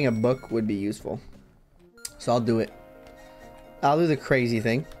think having a book would be useful. So I'll do it. I'll do the crazy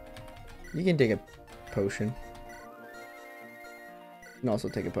thing. You can take a potion. You can also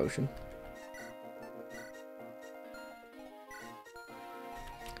take a potion.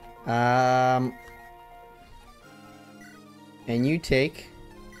 And you take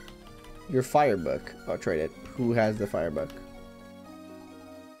your fire book. I'll trade it. Who has the fire book?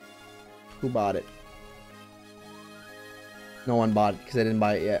 Who bought it? No one bought it because I didn't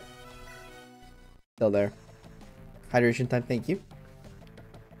buy it yet. Still there. Hydration time, thank you.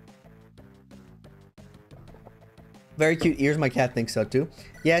 Very cute ears, my cat thinks so too.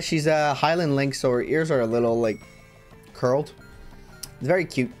 Yeah, she's a Highland Lynx, so her ears are a little like curled. It's very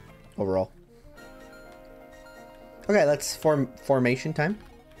cute overall. Okay, let's formation time.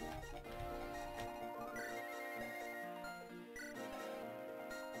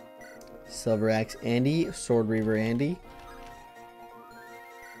 Silver Axe Andy, Sword Reaver Andy.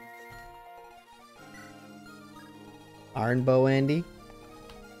 Iron Bow Andy.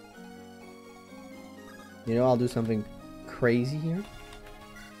 You know, I'll do something crazy here.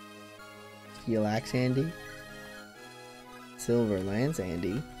 Steel Axe Andy. Silver Lance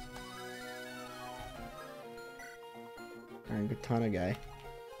Andy. Iron Katana guy.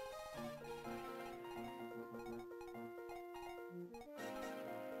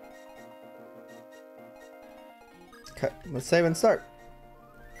 Okay, let's save and start.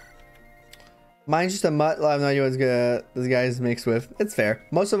 Mine's just a mutt. I have no idea what this guy's mixed with. It's fair.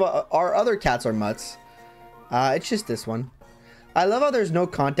 Most of our other cats are mutts. It's just this one. I love how there's no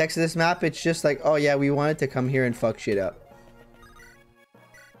context to this map. It's just like, oh yeah, we wanted to come here and fuck shit up.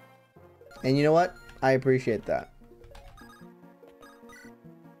 And you know what? I appreciate that.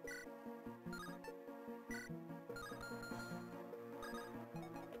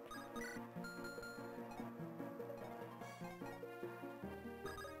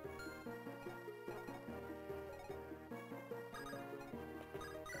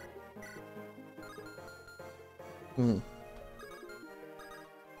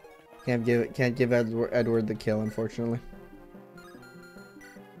 Can't give Edward the kill, unfortunately.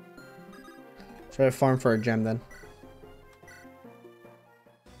 Try to farm for a gem then.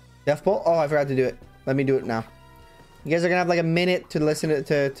 Death Bolt? Oh, I forgot to do it. Let me do it now. You guys are gonna have like a minute to listen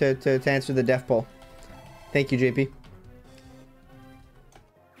to answer the Death Bolt. Thank you, JP.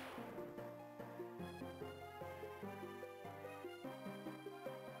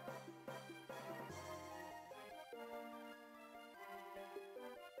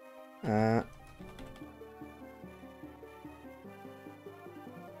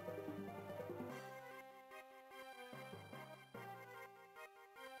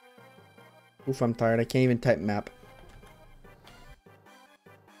 Oof, I'm tired. I can't even type map.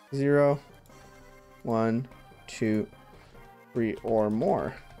 0, 1, 2, 3, or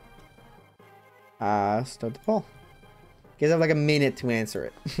more. Start the poll. You guys have like a minute to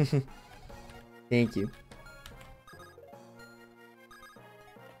answer it. Thank you.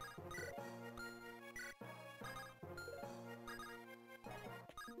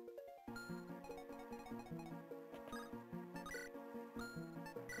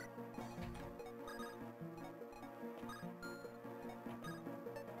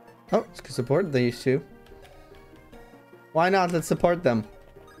 Oh, let's support these two. Why not? Let's support them.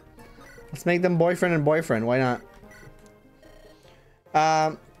 Let's make them boyfriend and boyfriend. Why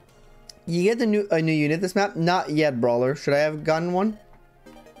not? You get a new unit this map? Not yet, Brawler. Should I have gotten one?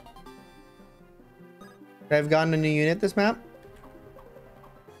 Should I have gotten a new unit this map?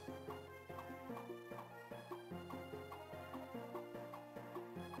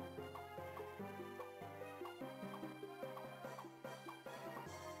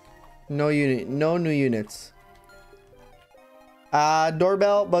 No new units.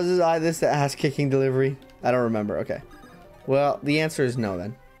 Doorbell buzzes. This ass kicking delivery. I don't remember. Okay. Well, the answer is no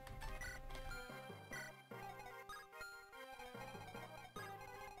then.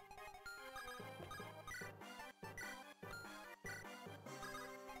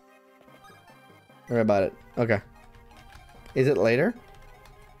 Worry about it. Okay. Is it later?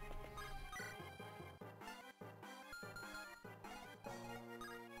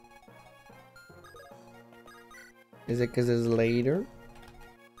 Is it because it's later?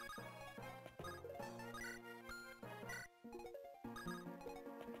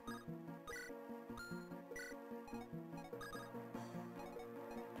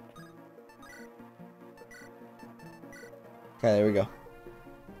 Okay, there we go.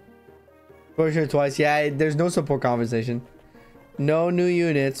 Push it twice. Yeah, there's no support conversation. No new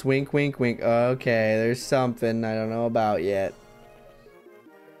units. Wink, wink, wink. Okay, there's something I don't know about yet.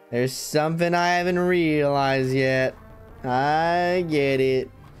 There's something I haven't realized yet. I get it.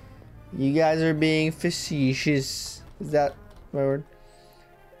 You guys are being facetious. Is that my word?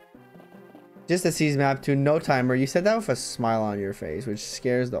 Just a season map to no timer. You said that with a smile on your face, which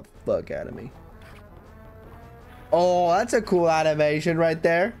scares the fuck out of me. Oh, that's a cool animation right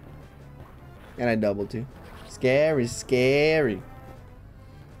there. And I doubled too. Scary, scary.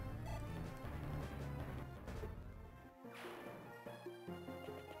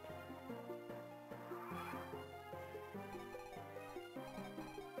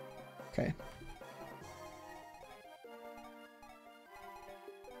 Okay.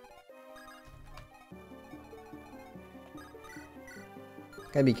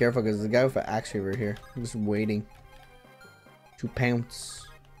 Gotta be careful because there's a guy with an axe over here. I'm just waiting to pounce.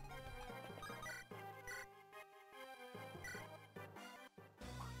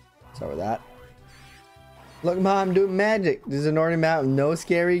 What's up with that? Look, Mom, I'm doing magic. This is an ordinary map with no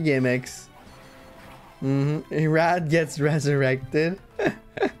scary gimmicks. Rad gets resurrected.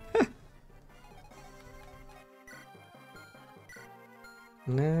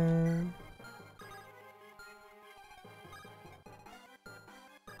 No.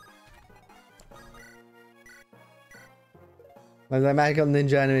 That magical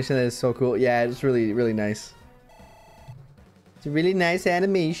ninja animation that is so cool. Yeah, it's really, really nice. It's a really nice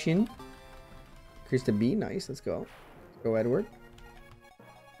animation. Krista B, nice. Let's go. Let's go, Edward.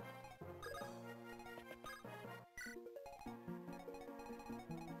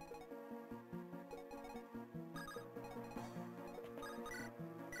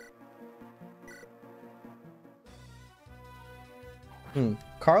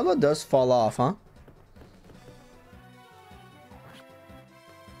 Carla does fall off, huh?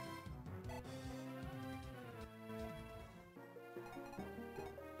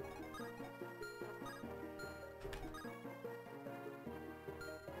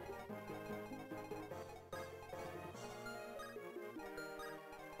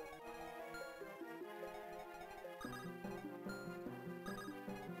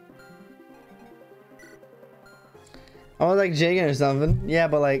 I was like Jagan or something. Yeah,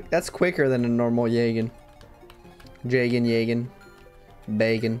 but like that's quicker than a normal Jagan. Jagan.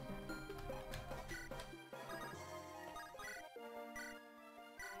 Bacon.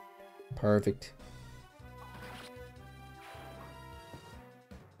 Perfect.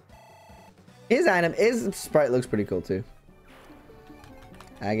 His item, his sprite looks pretty cool too.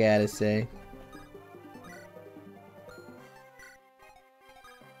 I gotta say.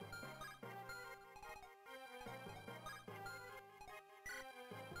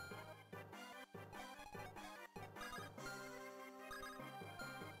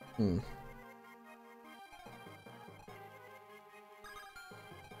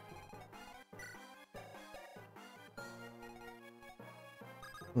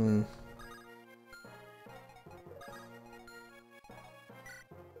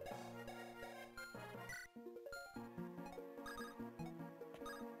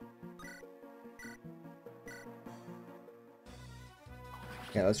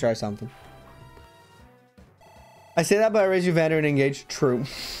 Yeah, let's try something. I say that, but I raise you Vander and engage. True.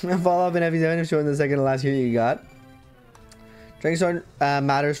 Follow up in FE7 showing the second to last unit you got. Training sword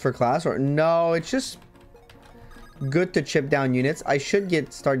matters for class, or no? It's just good to chip down units. I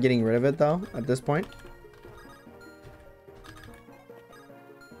should start getting rid of it though at this point.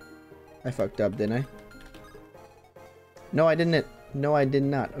 I fucked up, didn't I? No, I didn't. No, I did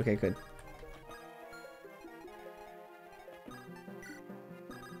not. Okay, good.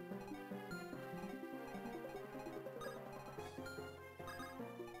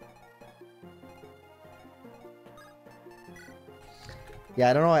 Yeah,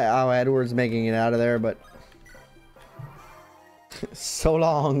 I don't know how Edward's making it out of there, but so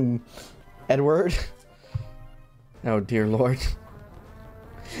long, Edward. Oh dear Lord.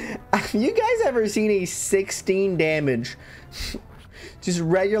 Have you guys ever seen a 16 damage just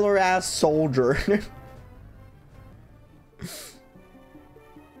regular ass soldier?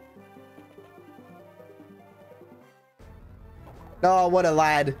 Oh, what a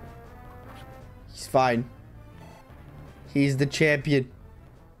lad. He's fine. He's the champion.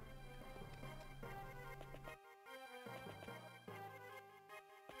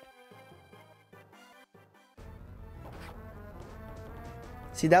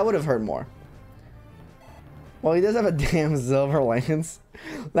 See, that would have hurt more. Well, he does have a damn silver lance.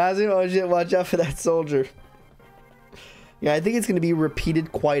 Last thing, oh shit, watch out for that soldier. Yeah, I think it's going to be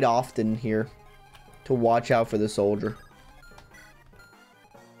repeated quite often here to watch out for the soldier.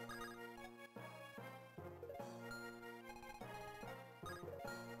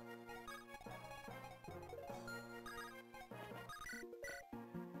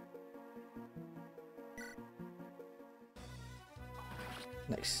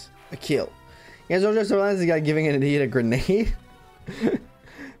 Nice. A kill. Yeah, soldier silver lance is guy giving an idiot a grenade.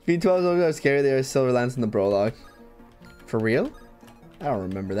 V12 soldiers are scary. They are silver lance in the prologue. For real? I don't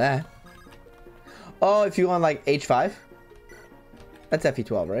remember that. Oh, if you want like H5? That's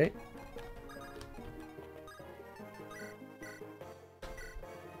FE12, right?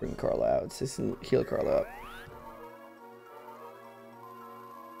 Bring Carla out. Heal Carla up.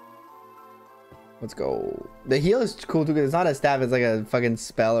 Let's go. The heal is cool too because it's not a staff, it's like a fucking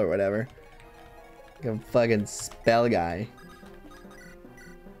spell or whatever. Like a fucking spell guy.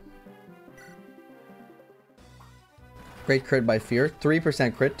 Great crit by Fear.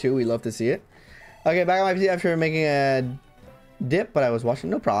 3% crit too. We love to see it. Okay, back on my PC after making a dip, but I was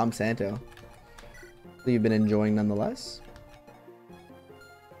watching. No problem, Santo. You've been enjoying nonetheless.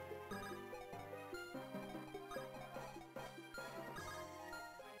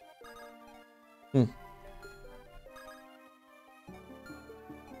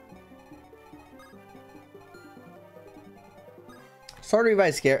 Sword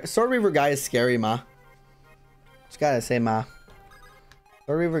Reaver guy is scary, ma. Just gotta say, ma.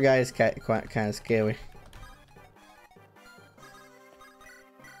 Sword Reaver guy is kind of scary.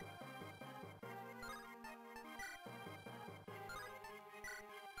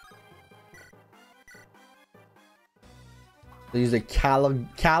 They use a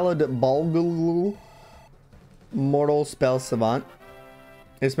Calid Mortal Spell Savant.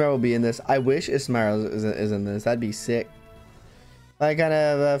 Ismail will be in this. I wish Ismail is in this. That'd be sick. I kind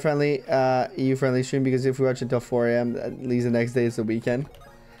of friendly, EU-friendly stream because if we watch it till 4 AM, that leaves the next day is the weekend.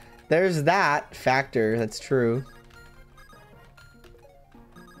 There's that factor. That's true.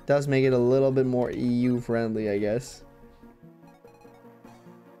 Does make it a little bit more EU-friendly, I guess.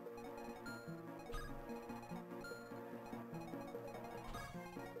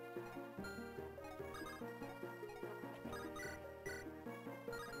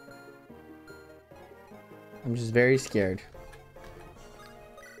 I'm just very scared.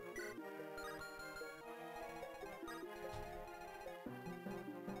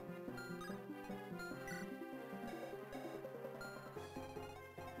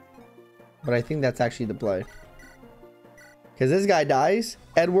 But I think that's actually the play. Because this guy dies.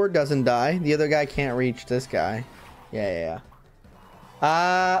 Edward doesn't die. The other guy can't reach this guy. Yeah.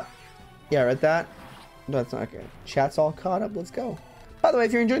 Yeah, read that. That's not good. Chat's all caught up. Let's go. By the way,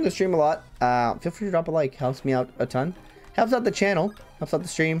 if you're enjoying the stream a lot, feel free to drop a like. Helps me out a ton. Helps out the channel. Helps out the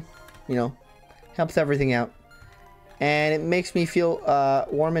stream. You know, helps everything out. And it makes me feel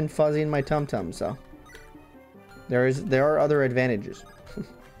warm and fuzzy in my tum-tum. So there are other advantages.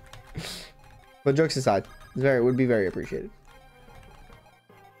 But jokes aside, it would be very appreciated.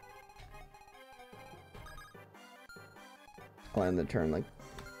 I'll end the turn like.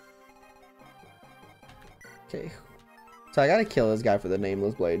 Okay. So I gotta kill this guy for the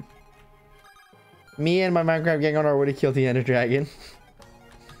nameless blade. Me and my Minecraft gang on our way to kill the Ender Dragon.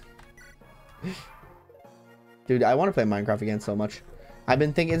 Dude, I want to play Minecraft again so much. I've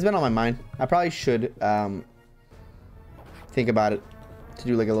been thinking, it's been on my mind. I probably should think about it to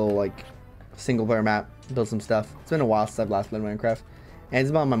do like a little like single player map, build some stuff. It's been a while since I've last played Minecraft, and it's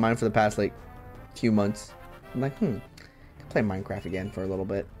been on my mind for the past like few months. I'm like, could play Minecraft again for a little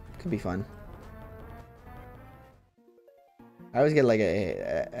bit. Could be fun. I always get like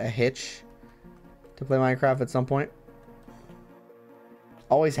a hitch to play Minecraft at some point.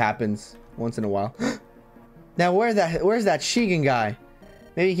 Always happens once in a while. Now where's that Shigan guy?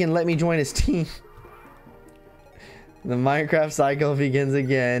 Maybe he can let me join his team. The Minecraft cycle begins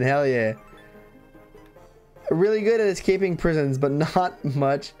again. Hell yeah. Really good at escaping prisons, but not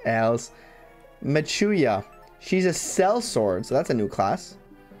much else. Machuya. She's a sellsword, so that's a new class.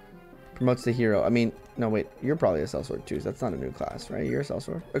 Promotes the hero. I mean, no, wait. You're probably a sellsword too, so that's not a new class, right? You're a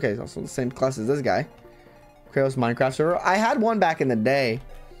sellsword. Okay, it's also the same class as this guy. Kratos Minecraft server. I had one back in the day.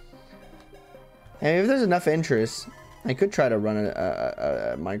 And if there's enough interest, I could try to run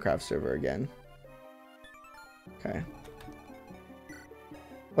a Minecraft server again. Okay.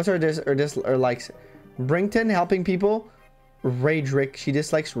 What's her or likes? Brington helping people. Raedric. She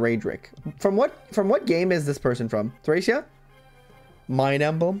dislikes Raedric. From what game is this person from? Thracia? Myrm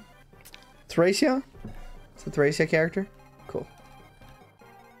Emblem? Thracia? It's a Thracia character? Cool.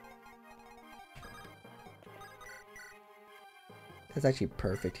 That's actually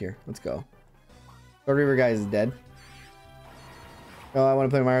perfect here. Let's go. The River guy is dead. Oh, I want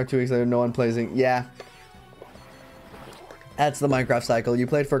to play Mario 2 weeks later. No one plays it. Yeah. That's the Minecraft cycle. You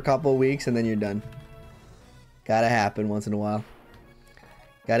played for a couple of weeks and then you're done. Gotta happen once in a while.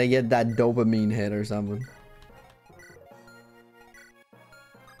 Gotta get that dopamine hit or something.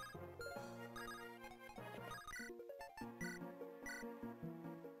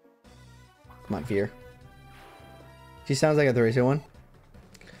 Come on, Fear. She sounds like a Thracia one.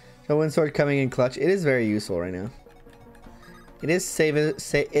 So wind sword coming in clutch. It is very useful right now. It is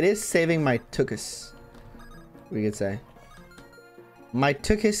saving my tuchus. We could say. My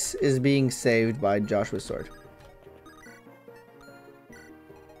tuchus is being saved by Joshua's sword.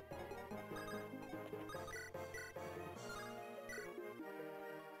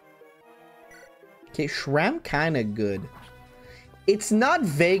 Okay, Shram kinda good. It's not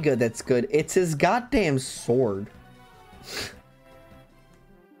Vega that's good. It's his goddamn sword.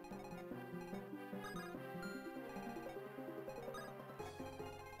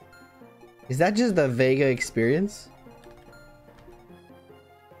 Is that just the Vega experience?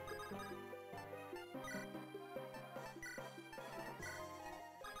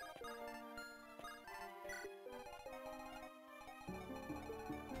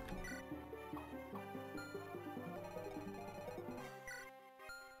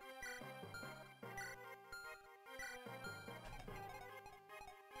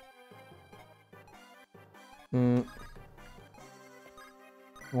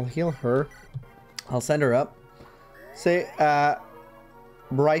 I'll heal her. I'll send her up. Say,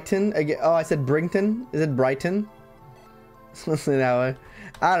 Brighton again. Oh, I said Brington. Is it Brighton? I don't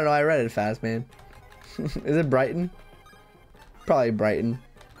know. I read it fast, man. Is it Brighton? Probably Brighton.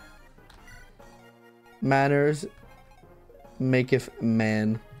 Manners maketh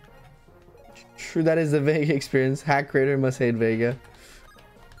man. True, that is the Vega experience. Hack creator must hate Vega.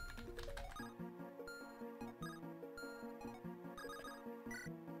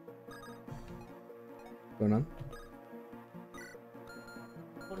 Going on?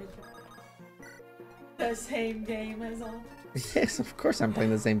 The same game as always. Yes, of course I'm playing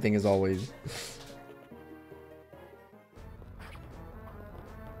the same thing as always.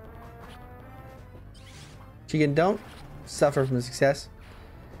 Chicken, don't suffer from success.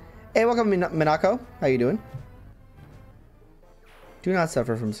 Hey, welcome Minako. How you doing? Do not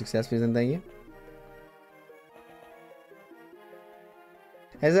suffer from success, please and thank you.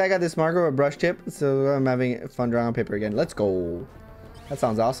 As I got this marker with a brush tip, so I'm having fun drawing on paper again. Let's go. That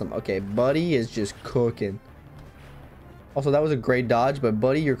sounds awesome. Okay, Buddy is just cooking. Also, that was a great dodge, but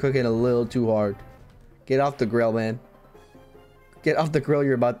Buddy, you're cooking a little too hard. Get off the grill, man. Get off the grill,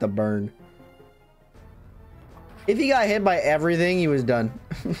 you're about to burn. If he got hit by everything, he was done.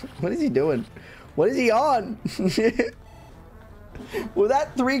 What is he doing? What is he on? Was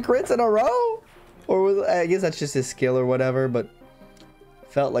that 3 crits in a row? Or was, I guess that's just his skill or whatever, but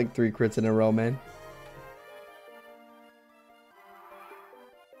felt like 3 crits in a row, man.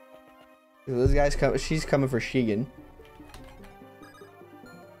 This guy's coming. She's coming for Shigen.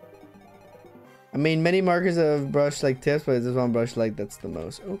 I mean, many markers have brush like tips, but this one brush like that's the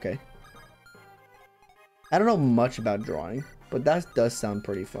most. Okay. I don't know much about drawing, but that does sound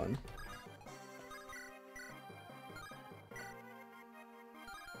pretty fun.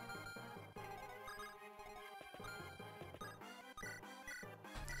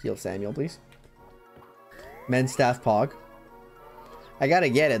 Heal Samuel, please. Men's staff pog. I gotta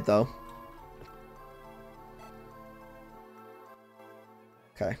get it though.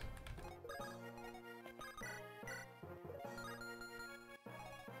 Okay.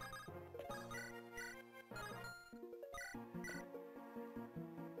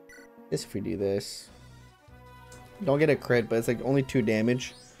 Guess if we do this, don't get a crit, but it's like only 2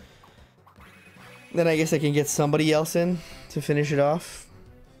 damage. Then I guess I can get somebody else in to finish it off.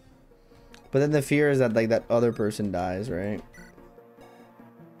 But then the fear is that like that other person dies, right?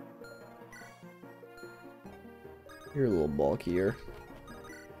 You're a little bulkier.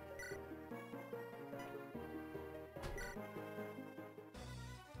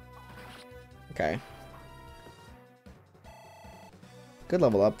 Okay. Good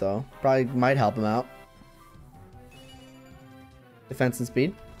level up though. Probably might help him out. Defense and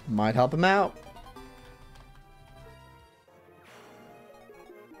speed might help him out.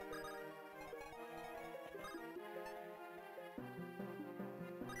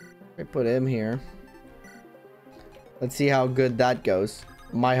 I put him here. Let's see how good that goes.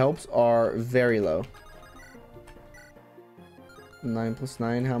 My hopes are very low. 9 plus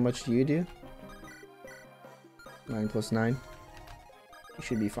 9, how much do you do? 9 plus 9. We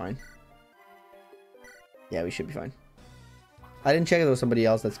should be fine. Yeah, we should be fine. I didn't check if there was somebody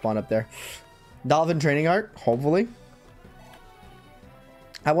else that spawned up there. Dolphin training art, hopefully.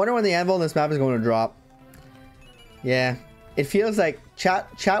 I wonder when the anvil in this map is going to drop. Yeah, it feels like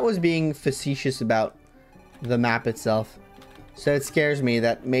chat was being facetious about the map itself. So it scares me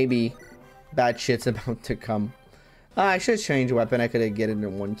that maybe bad shit's about to come. I should change weapon. I could have get it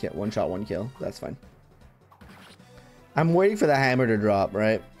in one shot, one kill. That's fine. I'm waiting for the hammer to drop,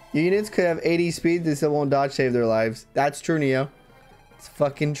 right? Your units could have 80 speed, they still won't dodge save their lives. That's true, Neo. It's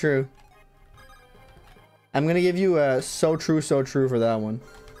fucking true. I'm gonna give you a so true for that one.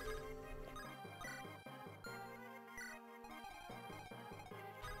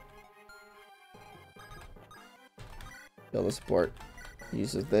 Build a support.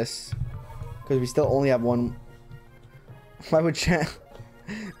 Uses this. Because we still only have one. Why would chat?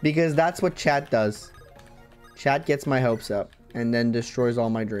 Because that's what chat does. Chat gets my hopes up and then destroys all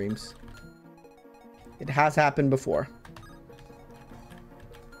my dreams. It has happened before.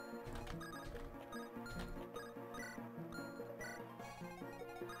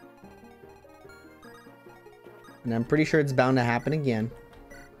 And I'm pretty sure it's bound to happen again.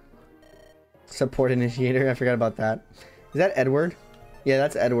 Support initiator. I forgot about that. Is that Edward? Yeah,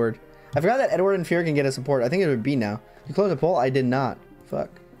 that's Edward. I forgot that Edward and Fear can get a support. I think it would be now. You close the poll? I did not. Fuck.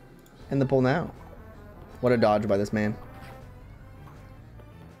 End the poll now. What a dodge by this man.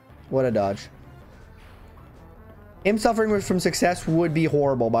 What a dodge. Him suffering from success would be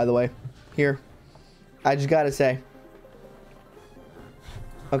horrible, by the way. Here. I just gotta say.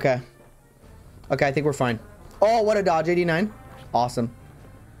 Okay. Okay, I think we're fine. Oh, what a dodge. 89. Awesome.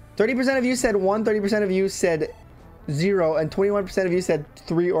 30% of you said 1, 30% of you said 0, and 21% of you said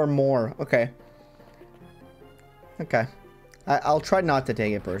 3 or more. Okay. Okay. I'll try not to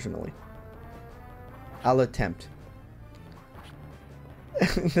take it personally. I'll attempt.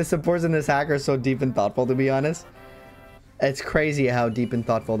 The supports in this hack are so deep and thoughtful, to be honest. It's crazy how deep and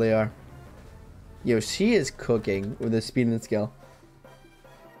thoughtful they are. Yo, she is cooking with the speed and skill.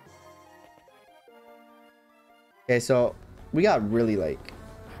 Okay, so we got really like...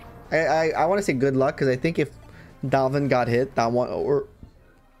 I want to say good luck, because I think if Dalvin got hit that one, or...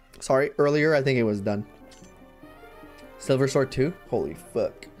 Sorry, earlier, I think it was done. Silver Sword 2? Holy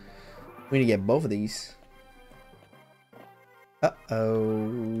fuck. We need to get both of these.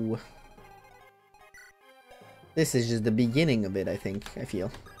 Uh-oh. This is just the beginning of it, I think. I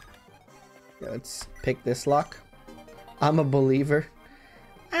feel. Yeah, let's pick this lock. I'm a believer.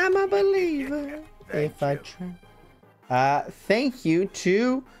 I'm a believer. If I try. Thank you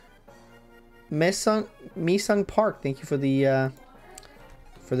to Misung Park. Thank you for the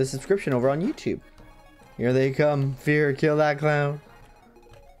subscription over on YouTube. Here they come. Fear, kill that clown.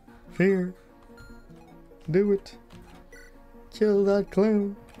 Fear. Do it. Kill that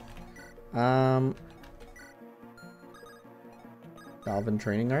clown. Dalvin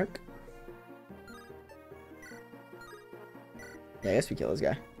training arc. Yeah, I guess we kill this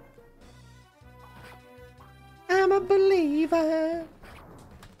guy. I'm a believer.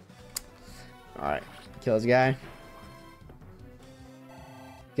 Alright. Kill this guy.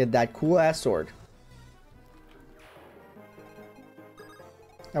 Get that cool ass sword.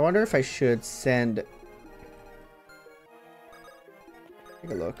 I wonder if I should send...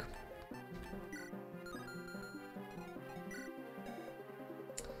 Take a look.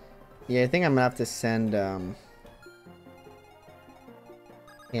 Yeah, I think I'm gonna have to send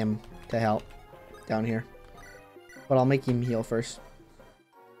him to help down here. But I'll make him heal first.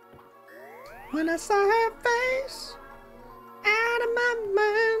 When I saw her face out of my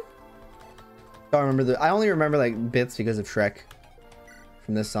mind. Don't remember the... I only remember like bits because of Shrek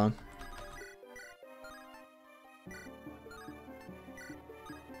from this song.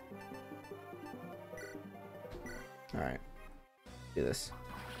 Alright. Do this.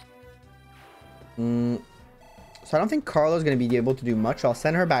 So I don't think Carla's going to be able to do much. I'll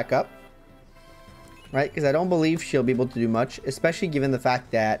send her back up. Right? Because I don't believe she'll be able to do much. Especially given the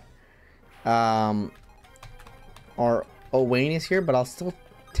fact that our Owain is here. But I'll still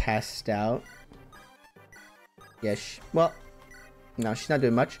test out. Yes. Well, no, she's not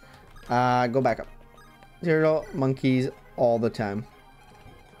doing much. Go back up. Zero monkeys all the time.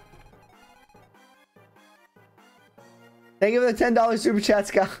 Thank you for the $10 super chat,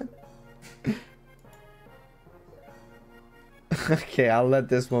 Scott. Okay, I'll let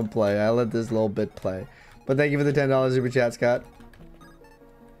this one play. I'll let this little bit play. But thank you for the $10 super chat, Scott.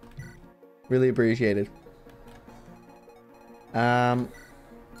 Really appreciated. Who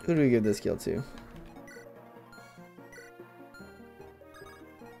do we give this skill to?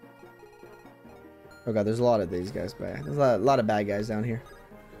 Oh god, there's a lot of these guys bad. There's a lot of bad guys down here.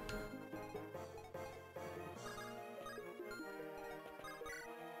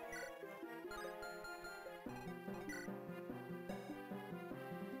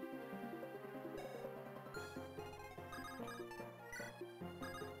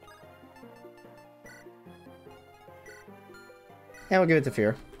 Yeah, we'll give it to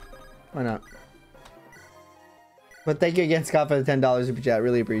Fear. Why not? But thank you again, Scott, for the $10 super chat.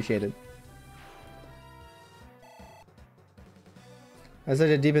 Really appreciate it. That's such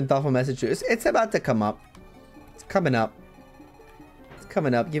a deep and thoughtful message. It's about to come up. It's coming up. It's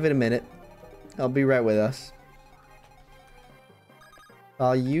coming up. Give it a minute. I'll be right with us.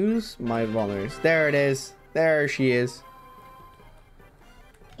 I'll use my vulners. There it is. There she is.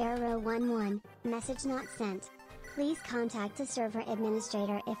 Error 11. Message not sent. Please contact the server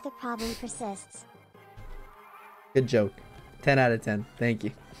administrator if the problem persists. Good joke. 10 out of 10. Thank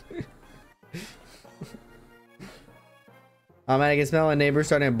you. Oh man, I can smell a neighbor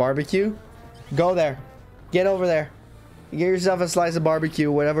starting a barbecue. Go there. Get over there. Get yourself a slice of barbecue,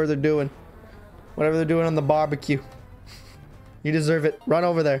 whatever they're doing. Whatever they're doing on the barbecue. You deserve it. Run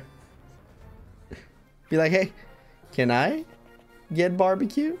over there. Be like, hey, can I get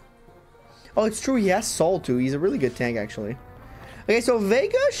barbecue? Oh, it's true. He has soul too. He's a really good tank, actually. Okay, so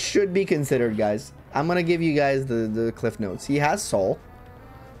Vega should be considered, guys. I'm going to give you guys the cliff notes. He has soul,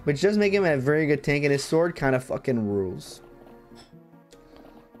 which does make him a very good tank, and his sword kind of fucking rules.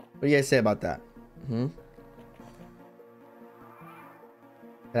 What do you guys say about that?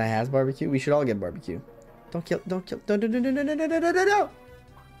 That has barbecue? We should all get barbecue. Don't kill. No.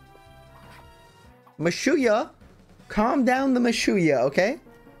 Mashuya. Calm down the Mashuya, okay?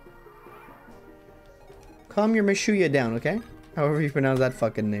 Calm your Mashuya down, okay? However you pronounce that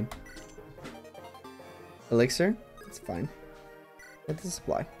fucking name. Elixir? It's fine. It's a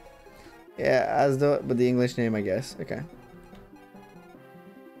supply. Yeah, but the English name, I guess. Okay.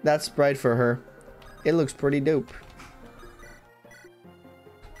 That sprite for her. It looks pretty dope.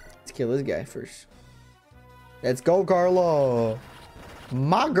 Let's kill this guy first. Let's go, Carlo.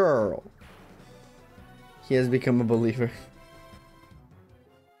 My girl. He has become a believer.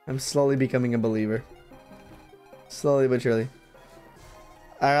 I'm slowly becoming a believer. Slowly but surely.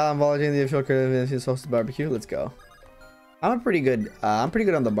 I'm volunteering the official crew of supposed to barbecue. Let's go. I'm pretty good on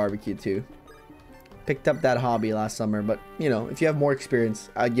the barbecue too. Picked up that hobby last summer, but you know, if you have more experience,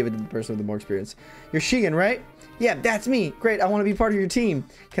 I'd give it to the person with the more experience. You're Sheegan, right? Yeah, that's me. Great, I want to be part of your team.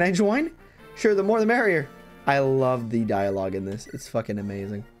 Can I join? Sure, the more the merrier. I love the dialogue in this. It's fucking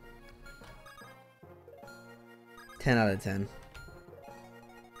amazing. 10 out of 10.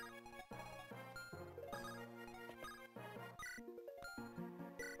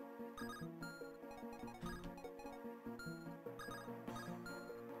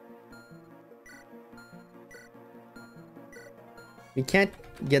 We can't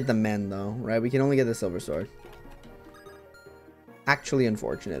get the men though, right? We can only get the silver sword. Actually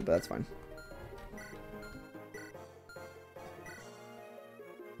unfortunate, but that's fine.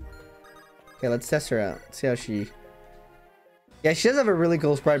 Okay, let's test her out. See how she... Yeah, she does have a really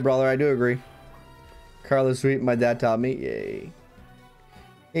cool sprite brawler, I do agree. Carla's sweet, my dad taught me. Yay.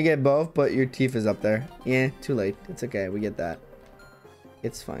 You get both, but your teeth is up there. Yeah, too late. It's okay, we get that.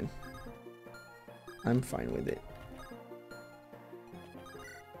 It's fine. I'm fine with it.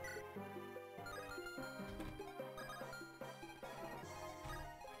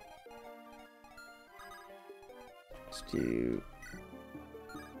 Let's do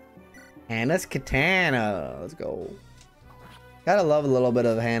Hannah's Katana. Let's go. Gotta love a little bit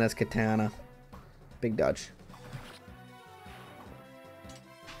of Hannah's Katana. Big dodge.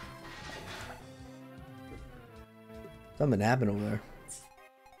 Something happened over there.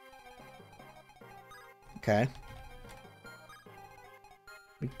 Okay.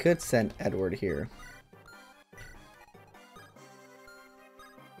 We could send Edward here.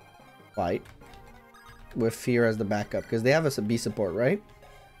 Fight. With Fear as the backup. Because they have a B support, right?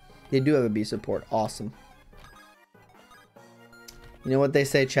 They do have a B support. Awesome. You know what they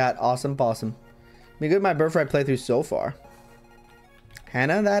say, chat? Awesome possum. Been good my birthright playthrough so far.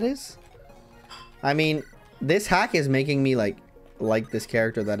 Hannah, that is? I mean, this hack is making me like this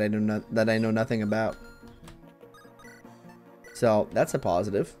character that I know nothing about. So that's a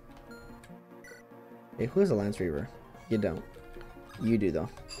positive. Hey, who's a Lance Reaver? You don't. You do though.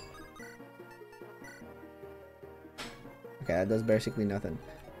 Okay, that does basically nothing.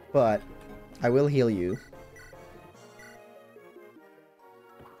 But I will heal you.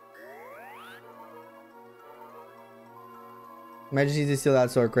 Imagine you steal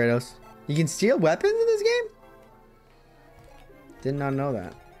that sword, Kratos. You can steal weapons in this game? Did not know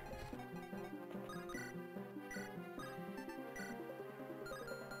that.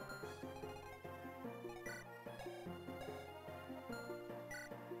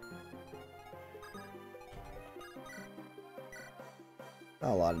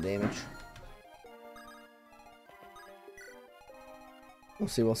 Not a lot of damage. We'll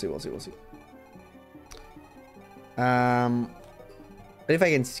see, we'll see, we'll see, we'll see. But if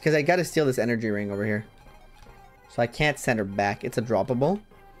I can, because I gotta steal this energy ring over here. So I can't send her back. It's a droppable.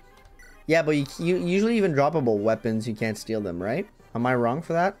 Yeah, but you usually even droppable weapons, you can't steal them, right? Am I wrong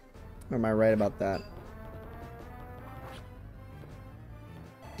for that? Or am I right about that?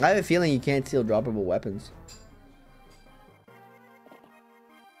 I have a feeling you can't steal droppable weapons.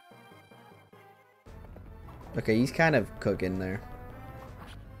 Okay, he's kind of cooking there.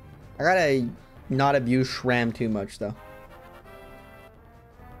 I gotta not abuse Shram too much, though.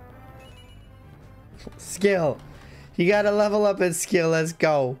 Skill. You gotta level up his skill. Let's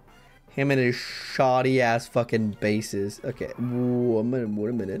go. Him and his shoddy ass fucking bases. Okay. Ooh, wait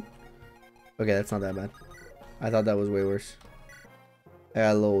a minute. Okay, that's not that bad. I thought that was way worse. I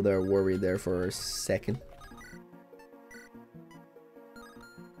got a little there worried there for a second.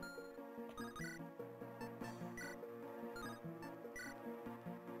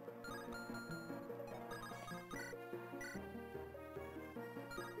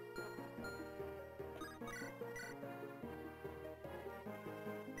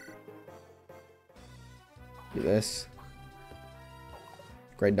 Do this.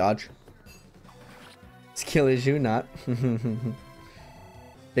 Great dodge. Skill issue, not.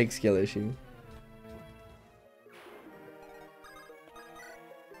 Big skill issue.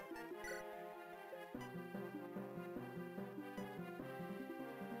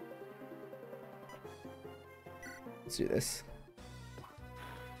 Let's do this.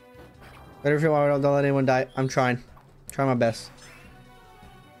 Better if you want, don't let anyone die. I'm trying. Try my best.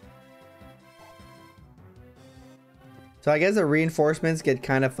 So I guess the reinforcements get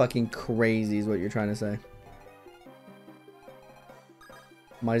kind of fucking crazy is what you're trying to say.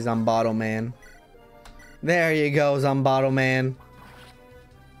 My Zombato man. There you go, Zombato man.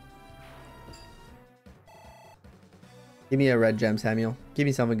 Give me a red gem, Samuel. Give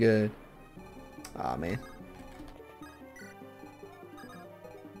me something good. Aw, man.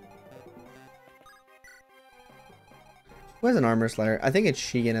 Who has an armor slayer? I think it's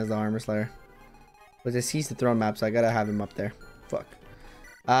Shigen as the armor slayer. But it sees the throne map, so I gotta have him up there. Fuck.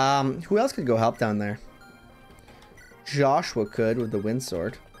 Who else could go help down there? Joshua could with the wind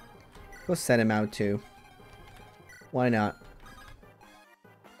sword. Go send him out too. Why not?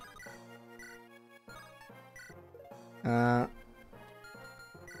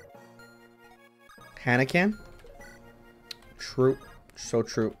 Hannah can? True. So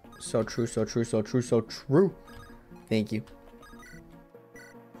true. So true, so true, so true, so true. Thank you.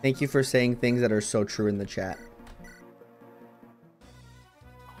 Thank you for saying things that are so true in the chat.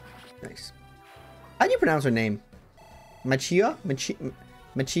 Nice. How do you pronounce her name? Machia?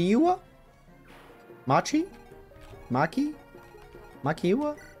 Machiua? Machi? Maki?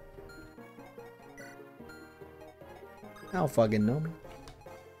 Makiwa? I don't fucking know, man.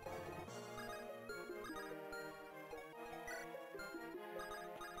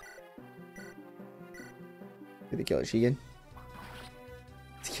 Did they kill it, Shigen?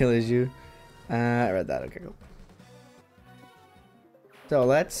 Kill is you. I read that. Okay, cool. So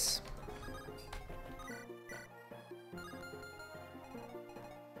let's.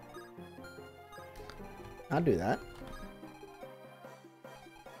 I'll do that.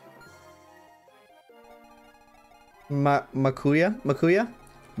 Makuya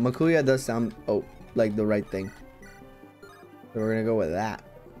does sound like the right thing. So we're gonna go with that.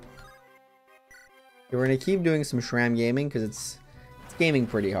 So we're gonna keep doing some Shram gaming because it's gaming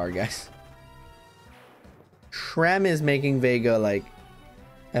pretty hard, guys. Shram is making Vega like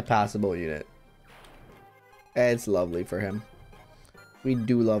a passable unit. It's lovely for him. We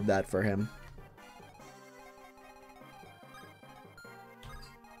do love that for him.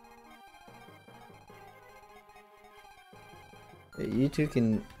 You two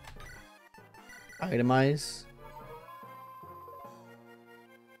can itemize.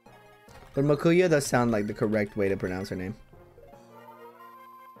 But Makuya does sound like the correct way to pronounce her name.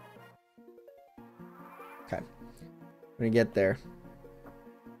 Okay. We're gonna get there.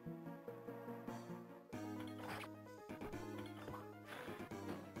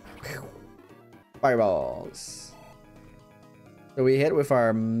 Fireballs. So we hit with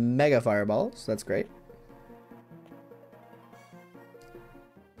our mega fireballs. That's great.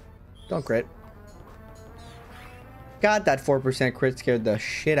 Don't crit. God, that 4% crit scared the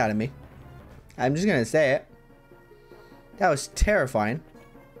shit out of me. I'm just gonna say it. That was terrifying.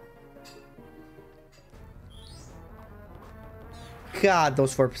 God,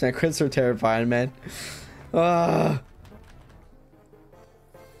 those 4% crits are terrifying, man.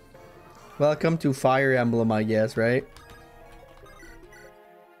 Welcome to Fire Emblem, I guess, right?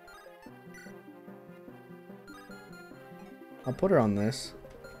 I'll put her on this.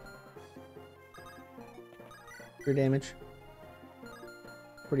 Your damage.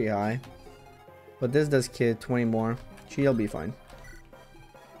 Pretty high. But this does kid 20 more. She'll be fine.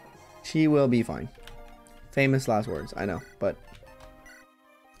 She will be fine. Famous last words, I know, but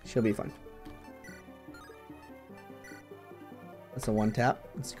she'll be fine. That's a one tap.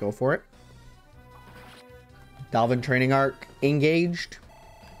 Let's go for it. Dalvin training arc engaged.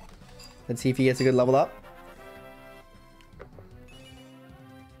 Let's see if he gets a good level up.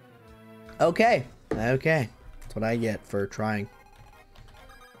 Okay. Okay. That's what I get for trying.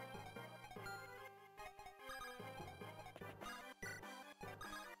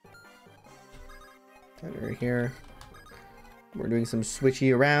 Right here. We're doing some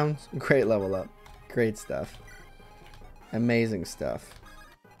switchy around. Great level up. Great stuff. Amazing stuff.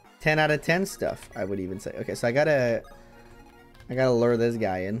 10 out of 10 stuff, I would even say. Okay, so I gotta lure this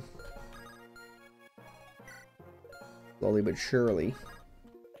guy in. Slowly but surely.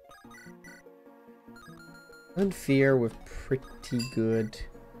 And Fear with pretty good.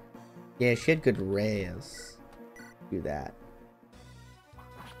 Yeah, she had good res. Do that.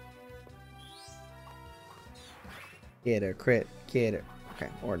 Get a crit. Get it. Okay,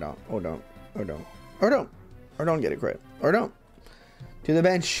 or don't. Or don't. Or don't. Or don't. Or don't get a crit. Or don't. To the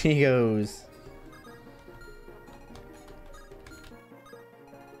bench she goes.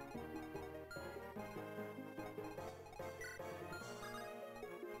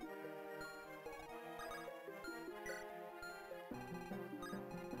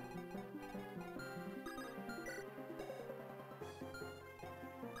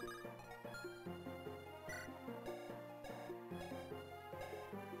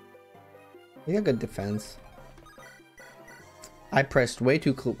 You got good defense. I pressed way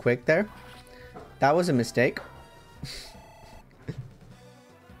too quick there. That was a mistake.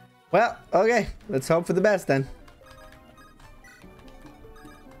 Well, okay. Let's hope for the best then.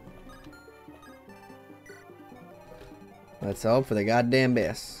 Let's hope for the goddamn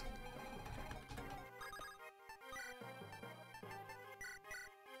best.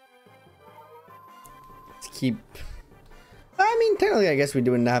 Let's keep... I mean, technically, I guess we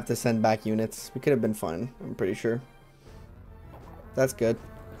didn't have to send back units. We could have been fine, I'm pretty sure. That's good.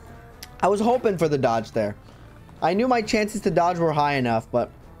 I was hoping for the dodge there. I knew my chances to dodge were high enough,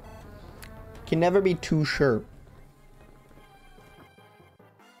 but can never be too sure.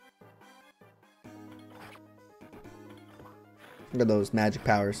 Look at those magic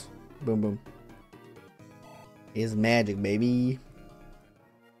powers. Boom, boom. Is magic, baby.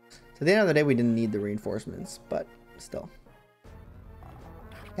 So at the end of the day, we didn't need the reinforcements, but still.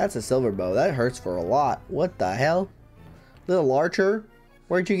 That's a silver bow. That hurts for a lot. What the hell? Little archer?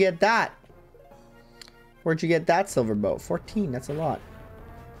 Where'd you get that? Where'd you get that silver bow? 14, that's a lot.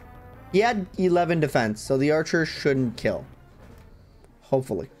 He had 11 defense, so the archer shouldn't kill.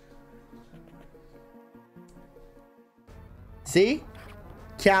 Hopefully. See?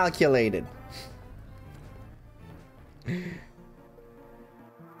 Calculated.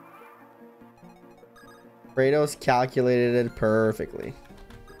 Kratos calculated it perfectly.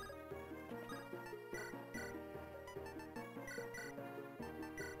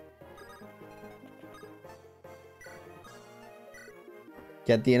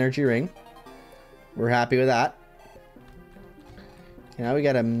 Get the energy ring. We're happy with that. Okay, now we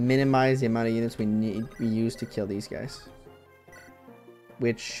gotta minimize the amount of units we use to kill these guys.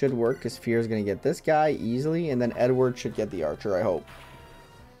 Which should work, because Fear is gonna get this guy easily, and then Edward should get the archer, I hope.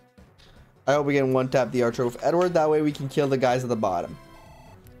 I hope we can one-tap the archer with Edward, that way we can kill the guys at the bottom.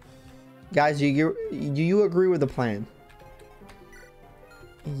 Guys, do you agree with the plan?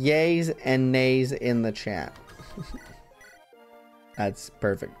 Yays and nays in the chat. That's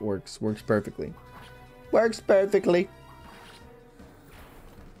perfect. Works perfectly. Works perfectly.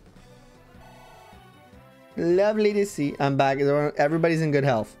 Lovely to see. I'm back. Everybody's in good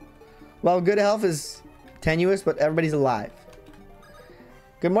health. Well, good health is tenuous, but everybody's alive.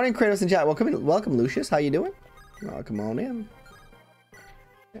 Good morning, Kratos in chat. Welcome, Lucius. How you doing? Oh, come on in.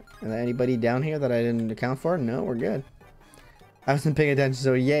 Is there anybody down here that I didn't account for? No, we're good. I wasn't paying attention,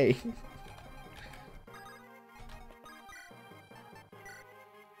 so yay.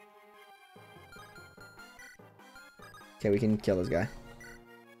 Okay, we can kill this guy.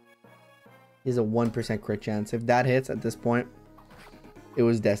 He has a 1% crit chance. If that hits at this point, it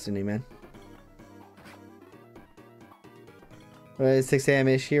was destiny, man. It's 6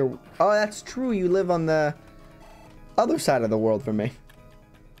 a.m.-ish here. Oh, that's true. You live on the other side of the world from me.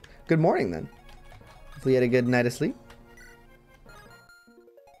 Good morning, then. Hopefully you had a good night of sleep.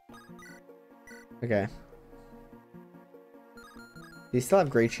 Okay. Do you still have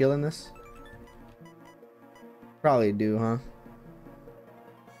Great Shield in this? Probably do, huh?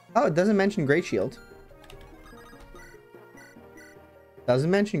 Oh, it doesn't mention Great Shield. Doesn't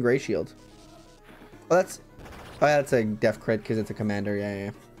mention Great Shield. Oh, that's... Oh, yeah, that's a def crit because it's a commander. Yeah,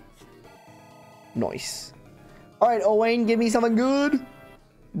 yeah. Nice. Alright, Owain, give me something good.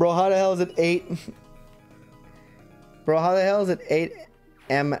 Bro, how the hell is it 8? Bro, how the hell is it 8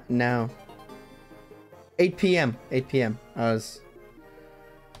 m now? 8 p.m. 8 p.m. I was...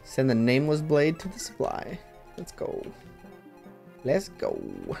 Send the nameless blade to the supply. Let's go. Let's go.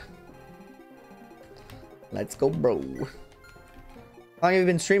 Let's go, bro. How long have you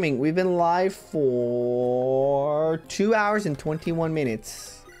been streaming? We've been live for 2 hours and 21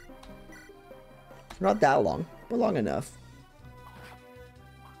 minutes. Not that long, but long enough.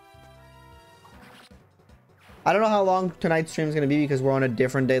 I don't know how long tonight's stream is going to be because we're on a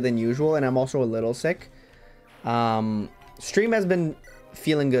different day than usual, and I'm also a little sick. Stream has been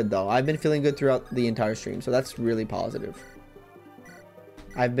feeling good, though. I've been feeling good throughout the entire stream, so that's really positive.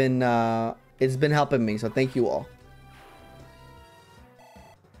 I've been, it's been helping me, so thank you all.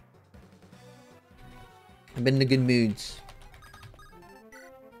 I've been in the good moods.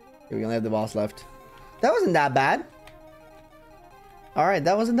 Here, we only have the boss left. That wasn't that bad. Alright,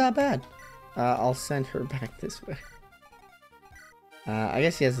 that wasn't that bad. I'll send her back this way. I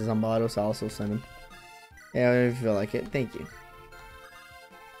guess he has his Zambado, so I'll also send him. Yeah, if you feel like it. Thank you.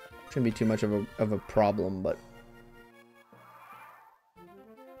 Shouldn't be too much of a problem, but...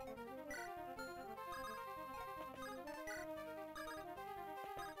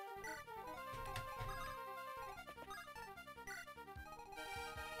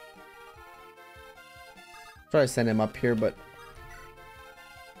 Try to send him up here, but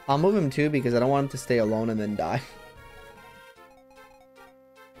I'll move him too because I don't want him to stay alone and then die.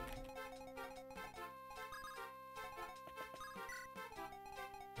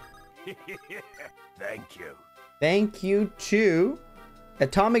 Thank you. Thank you to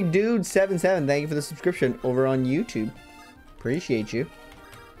Atomic Dude 77. Thank you for the subscription over on YouTube. Appreciate you.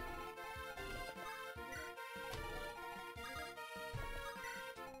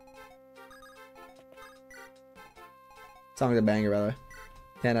 Song's a banger, by the way.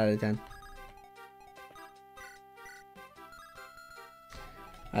 10 out of 10.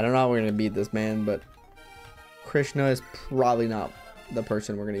 I don't know how we're gonna beat this man, but Krishna is probably not the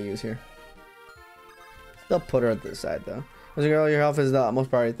person we're gonna use here. Still put her at this side though. As a girl, your health is the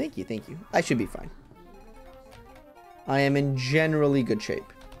utmost priority. Thank you, thank you. I should be fine. I am in generally good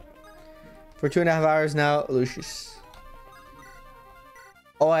shape. For 2.5 hours now, Lucius.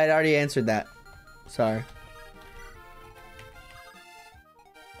 Oh, I had already answered that. Sorry.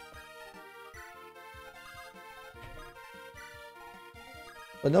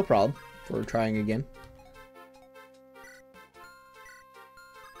 But no problem. We're trying again.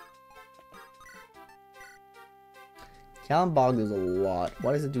 Kallenbog does a lot.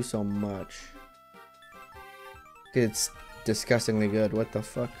 Why does it do so much? It's disgustingly good. What the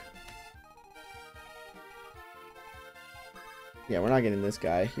fuck? Yeah, we're not getting this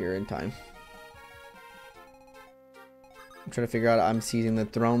guy here in time. I'm trying to figure out I'm seizing the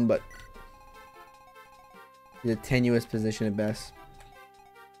throne, but it's a tenuous position at best.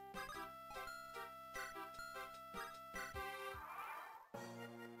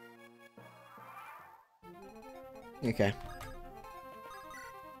 Okay.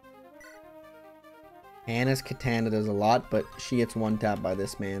 Hannah's katana does a lot, but she gets one tap by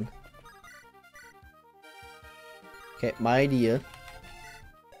this man. Okay, my idea.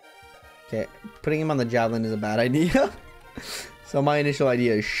 Okay, putting him on the javelin is a bad idea. So my initial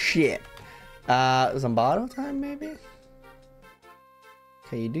idea is shit. Zambado time, maybe?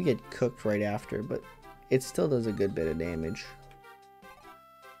 Okay, you do get cooked right after, but it still does a good bit of damage.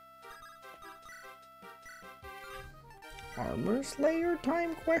 Armor Slayer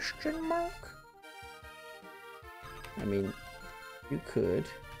time, question mark? I mean, you could.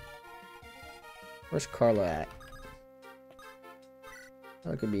 Where's Carla at?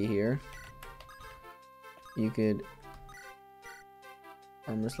 That could be here. You could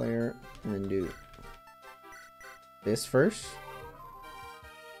Armor Slayer and then do this first.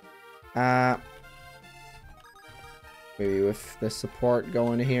 Maybe with the support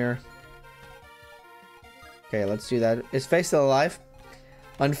going here. Okay, let's do that. Is Faye still alive?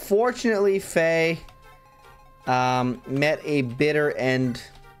 Unfortunately, Faye met a bitter end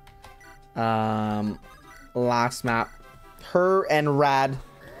last map. Her and Rad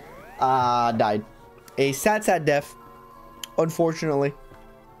died. A sad death, unfortunately.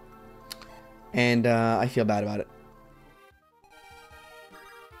 And I feel bad about it.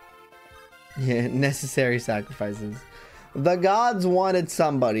 Yeah, necessary sacrifices. The gods wanted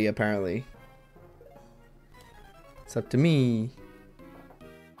somebody, apparently. It's up to me.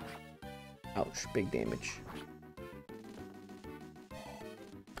 Ouch, big damage.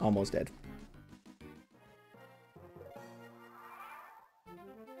 Almost dead.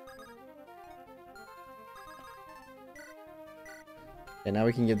 And now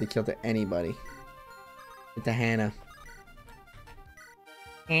we can give the kill to anybody. Get to Hannah.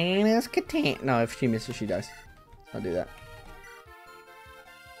 Hannah's katana. No, if she misses, she dies. I'll do that.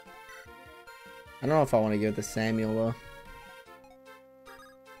 I don't know if I want to give it to Samuel, though.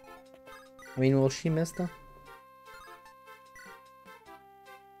 I mean, will she miss, though?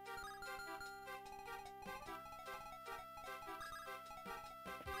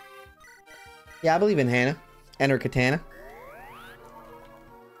 Yeah, I believe in Hannah. And her katana.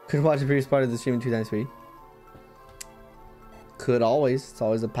 Could watch the previous part of the stream in 2x speed. Could always. It's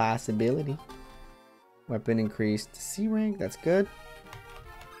always a possibility. Weapon increased to C rank. That's good.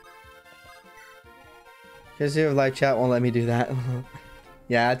 Because your live chat won't let me do that.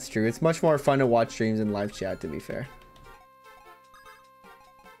 Yeah, that's true. It's much more fun to watch streams in live chat, to be fair.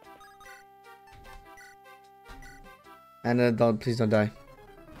 And please don't die.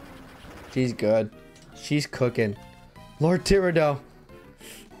 She's good. She's cooking. Lord Tirado.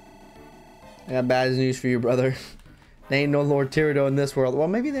 I got bad news for you, brother. There ain't no Lord Tirado in this world. Well,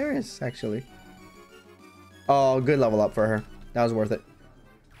 maybe there is, actually. Oh, good level up for her. That was worth it.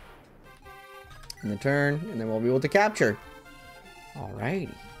 In the turn, and then we'll be able to capture. Alrighty.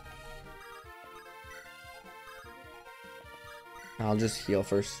 I'll just heal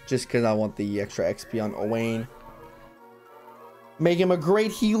first, just because I want the extra XP on Owain. Make him a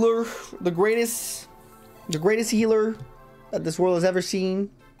great healer, the greatest healer that this world has ever seen.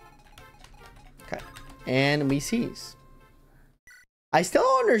 Okay, and we seize. I still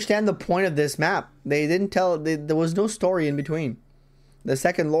don't understand the point of this map. They didn't tell. There was no story in between. The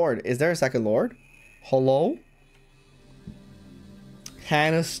second lord. Is there a second lord? Hello?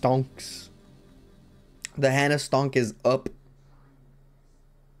 Hannah stonks. The Hannah stonk is up.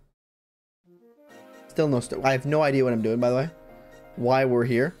 Still no story. I have no idea what I'm doing, by the way. Why we're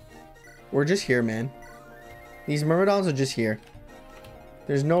here. We're just here, man. These Myrmidons are just here.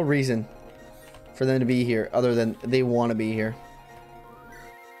 There's no reason for them to be here other than they want to be here.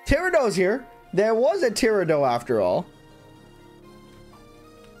 Tirado's here. There was a Tirado after all.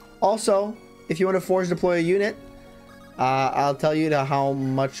 Also, if you want to force deploy a unit, I'll tell you how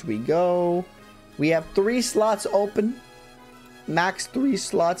much we go. We have 3 slots open. Max 3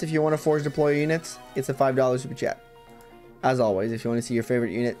 slots if you want to force deploy units. It's a $5 super chat. As always, if you want to see your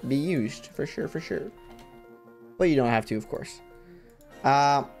favorite unit be used, for sure, for sure. But you don't have to, of course.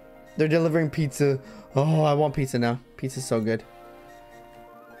 They're delivering pizza. Oh, I want pizza now. Pizza's so good.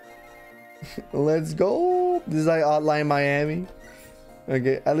 Let's go. This is like Outline Miami.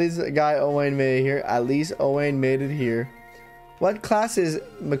 Okay, at least guy Owain made it here. At least Owain made it here. What class is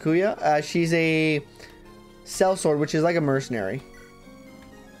Makuya? She's a sellsword, which is like a mercenary.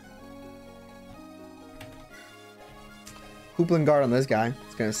 Hoopling guard on this guy.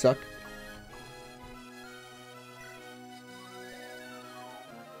 It's gonna suck.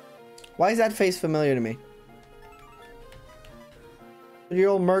 Why is that face familiar to me? Your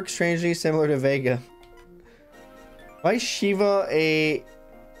old Merc strangely similar to Vega. Why is Shiva a...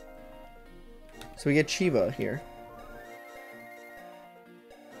 So we get Shiva here.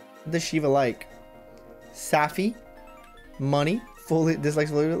 What does Shiva like? Safi. Money. Fully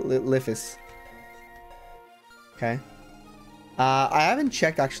dislikes Lifis. Okay. I haven't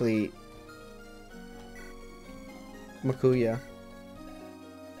checked actually Makuya.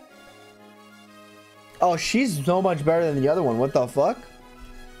 Oh, she's so much better than the other one. What the fuck?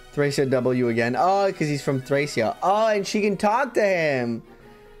 Thracia W again. Oh, because he's from Thracia. Oh, and she can talk to him.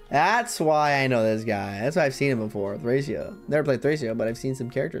 That's why I know this guy. That's why I've seen him before. Thracia. Never played Thracia, but I've seen some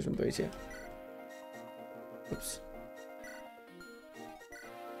characters from Thracia. Oops.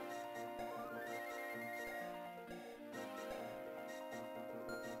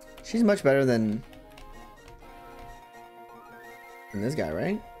 She's much better than this guy,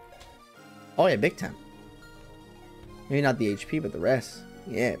 right? Oh yeah, big time. Maybe not the HP, but the rest.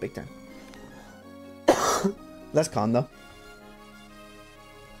 Yeah, big time. Less con though.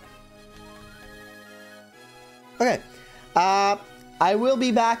 I will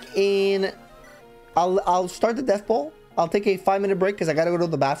be back in... I'll start the death poll. I'll take a 5-minute break because I gotta go to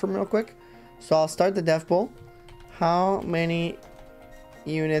the bathroom real quick. So I'll start the death poll. How many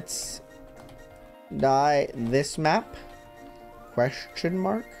units die this map? Question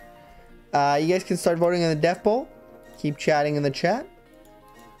mark. You guys can start voting in the death poll. Keep chatting in the chat.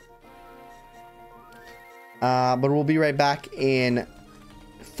 But we'll be right back in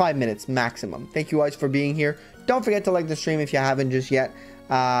 5 minutes maximum. Thank you guys for being here. Don't forget to like the stream if you haven't just yet.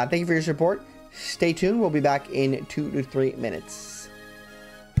 Thank you for your support. Stay tuned. We'll be back in 2 to 3 minutes.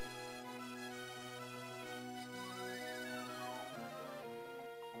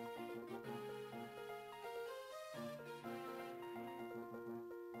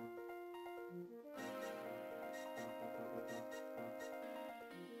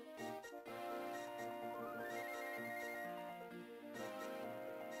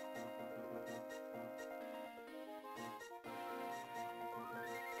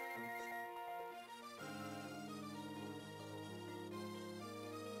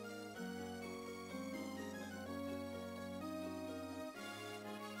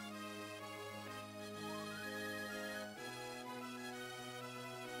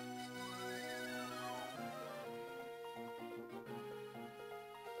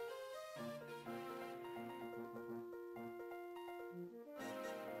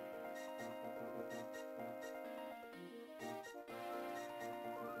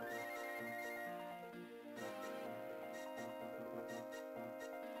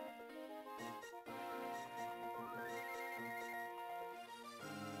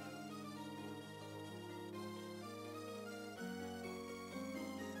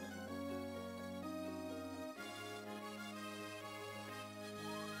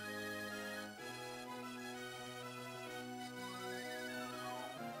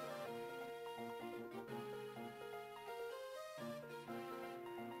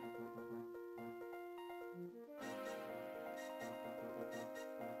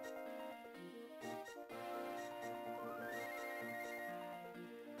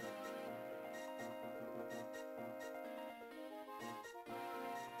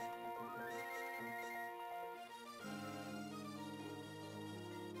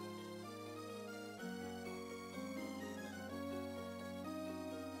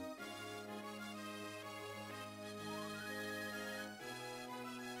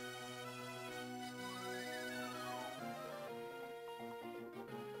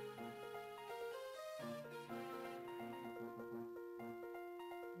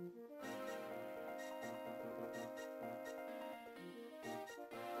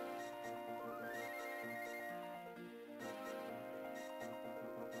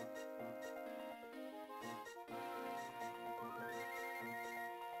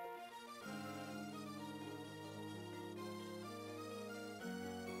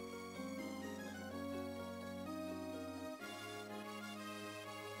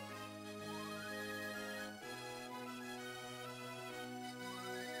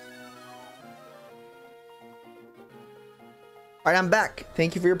 All right, I'm back.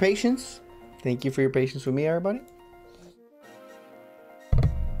 Thank you for your patience. Thank you for your patience with me, everybody.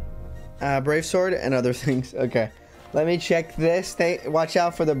 Brave sword and other things. Okay, let me check this. Watch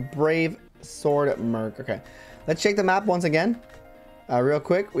out for the brave sword merc. Okay, let's check the map once again. Real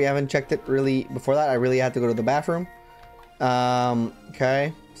quick. We haven't checked it really before that. I really had to go to the bathroom.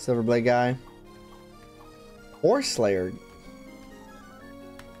 Okay, silver blade guy. Horse slayer.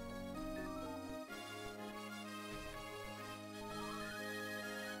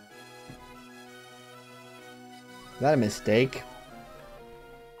 Is that a mistake?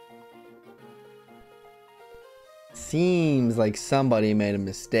 Seems like somebody made a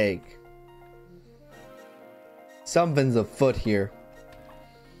mistake. Something's afoot here.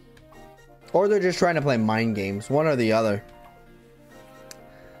 Or they're just trying to play mind games. One or the other.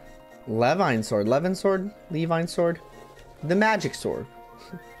 Levine sword. Levin sword? Levine sword? The magic sword.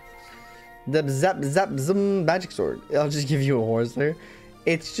 The zap zap zoom magic sword. I'll just give you a horse there.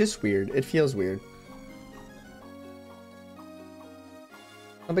 It's just weird. It feels weird.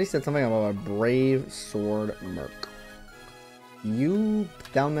 Somebody said something about a brave sword merc. You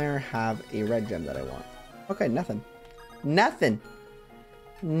down there have a red gem that I want. Okay, nothing. Nothing.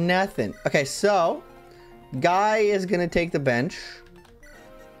 Nothing. Okay, so Guy is gonna take the bench.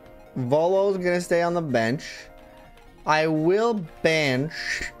 Volo's gonna stay on the bench. I will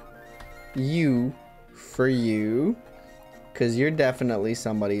bench you for you. Because you're definitely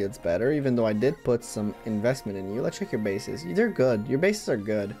somebody that's better, even though I did put some investment in you. Let's check your bases. They're good. Your bases are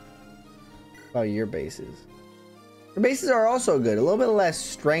good. Oh, your bases. Your bases are also good. A little bit less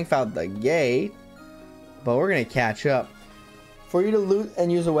strength out the gate. But we're going to catch up. For you to loot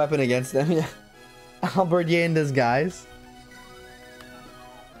and use a weapon against them. Yeah. Halberdier in disguise.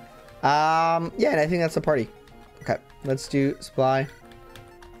 Yeah, and I think that's the party. Okay, let's do supply.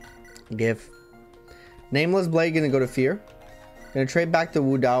 Give. Nameless Blade gonna go to Fear. Gonna trade back the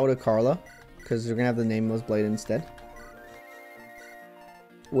Wudao to Carla. Because we're gonna have the Nameless Blade instead.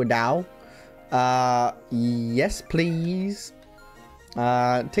 Wudao. Yes, please.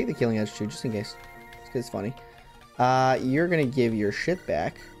 Take the Killing Edge too, just in case. It's funny. You're gonna give your shit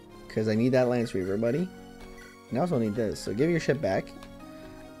back. Because I need that Lance Reaver, buddy. And I also need this. So give your shit back.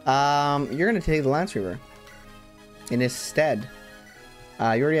 You're gonna take the Lance Reaver. In his stead. You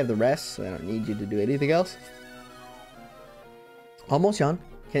already have the rest, so I don't need you to do anything else. Almost Jan.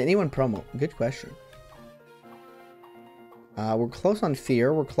 Can anyone promo? Good question. We're close on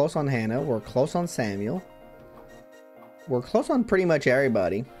Fear. We're close on Hannah. We're close on Samuel. We're close on pretty much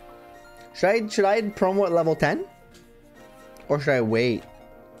everybody. Should I promo at level 10? Or should I wait?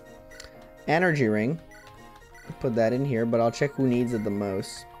 Energy Ring. Put that in here, but I'll check who needs it the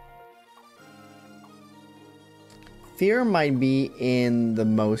most. Fear might be in the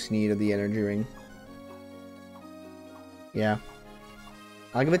most need of the Energy Ring. Yeah.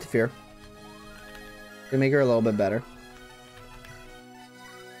 I'll give it to Fear. To make her a little bit better.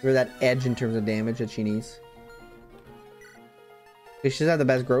 Give her that edge in terms of damage that she needs. Because she's had the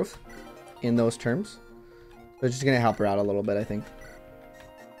best growth in those terms. So it's just going to help her out a little bit, I think.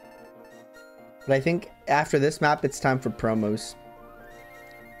 But I think after this map, it's time for promos.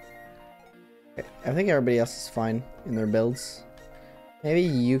 Okay, I think everybody else is fine in their builds. Maybe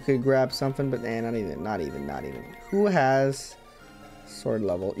you could grab something, but nah, not even. Who has sword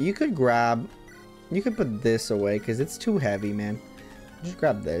level? You could grab, you could put this away because it's too heavy, man. Just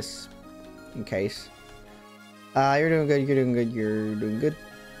grab this in case. You're doing good, you're doing good, you're doing good.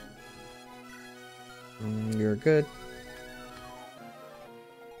 You're good.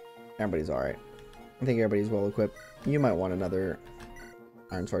 Everybody's alright. I think everybody's well equipped. You might want another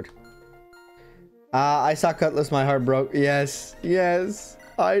iron sword. I saw Cutlass, my heart broke. Yes, yes,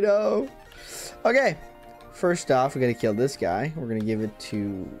 I know. Okay, first off, we gotta kill this guy. We're gonna give it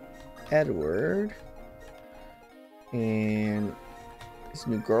to Edward. And his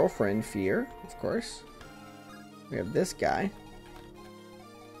new girlfriend, Fear, of course. We have this guy.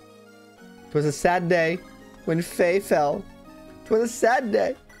 It was a sad day when Faye fell. It was a sad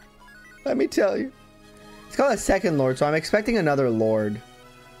day. Let me tell you. It's called a second lord, so I'm expecting another lord.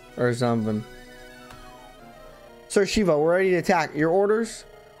 Or something. Sir Shiva, we're ready to attack. Your orders?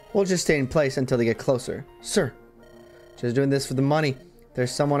 We'll just stay in place until they get closer. Sir. Just doing this for the money.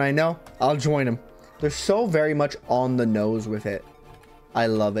 There's someone I know. I'll join him. They're so very much on the nose with it. I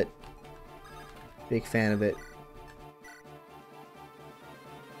love it. Big fan of it.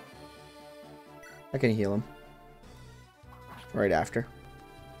 I can heal him. Right after.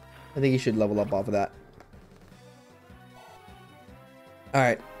 I think he should level up off of that.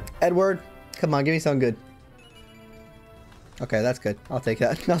 Alright. Edward, come on, give me something good. Okay, that's good. I'll take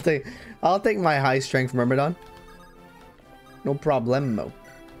that. I'll take my high strength Myrmidon. No problemo.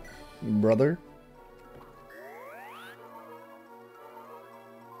 Brother.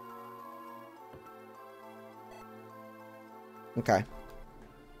 Okay.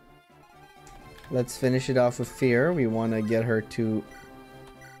 Let's finish it off with Fear. We want to get her to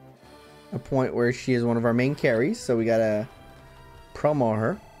a point where she is one of our main carries. So we gotta promo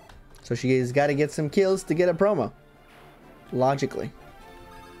her. So she's got to get some kills to get a promo. Logically.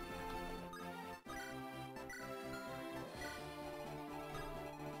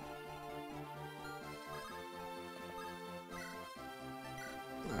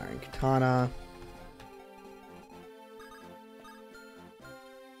 Alright, Katana.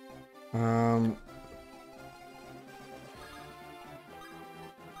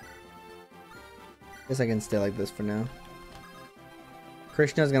 Guess I can stay like this for now.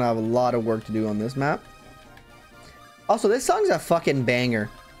 Krishna's gonna have a lot of work to do on this map. Also, this song's a fucking banger.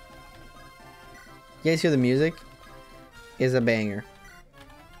 You guys hear the music? It's a banger.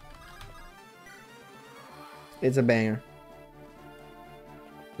 It's a banger.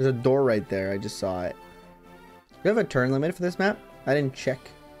 There's a door right there. I just saw it. Do you have a turn limit for this map? I didn't check.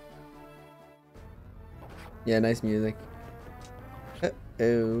 Yeah, nice music.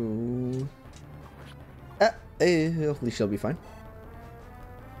 Uh-oh. Hopefully she'll be fine.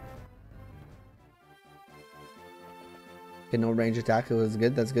 Okay, no range attack. It was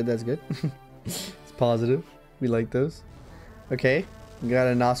good. That's good. That's good. It's positive. We like those. Okay. We got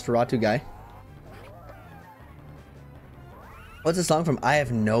a Nosferatu guy. What's the song from? I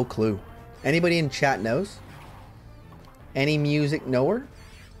have no clue. Anybody in chat knows? Any music knower?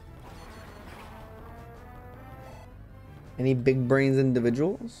 Any big brains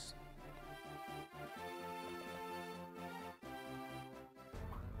individuals?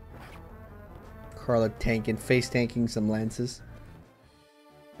 Carla tanking, face tanking some lances.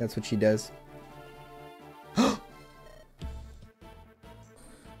 That's what she does. Let's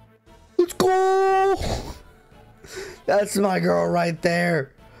go! That's my girl right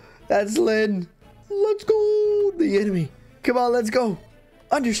there. That's Lynn. Let's go! The enemy. Come on, let's go.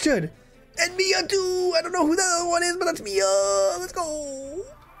 Understood. And Mia too. I don't know who the other one is, but that's Mia. Let's go.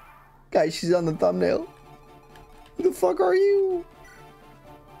 Guys, she's on the thumbnail. Who the fuck are you?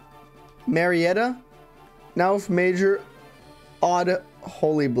 Marietta? Now for Major Odd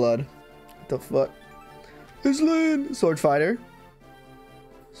Holy Blood. What the fuck? It's Lynn. Sword Fighter.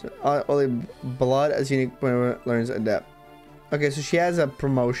 So, Holy Blood as unique when learns Adept. Okay, so she has a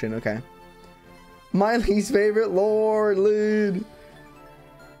promotion. Okay. My least favorite Lord Lynn.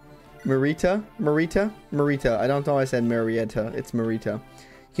 Marita? I don't know why I said Marietta. It's Marita. You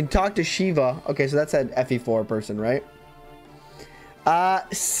can talk to Shiva. Okay, so that's an FE4 person, right?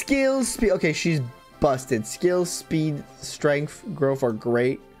 Skill, speed. Okay, she's busted. Skill, speed, strength, growth are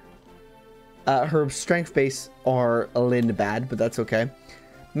great. Her strength base are a little bad, but that's okay.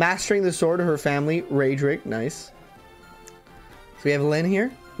 Mastering the sword of her family, Raedric. Nice. So we have Lynn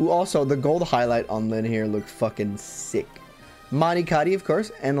here. Who also, the gold highlight on Lynn here looked fucking sick. Monikati, of course,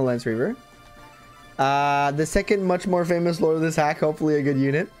 and the Lance Reaver. The second much more famous lord of this hack, hopefully a good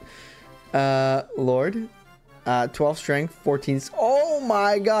unit. Lord. 12 strength, 14. Oh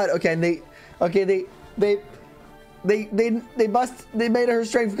my god. Okay, and they made her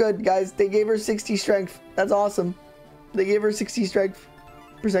strength good, guys. They gave her 60 strength. That's awesome. They gave her 60 strength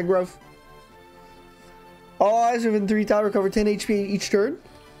percent growth. All eyes within 3 tile recover 10 HP each turn.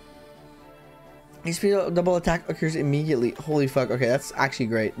 HP double attack occurs immediately. Holy fuck. Okay, that's actually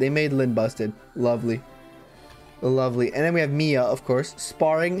great. They made Lynn busted. Lovely. Lovely. And then we have Mia, of course.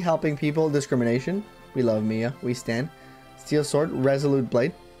 Sparring, helping people, discrimination. We love Mia. We stand. Steel sword, resolute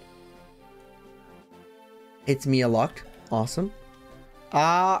blade. It's Mia locked. Awesome.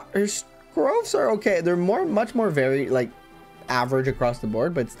 Her growths are okay. They're much more very, like, average across the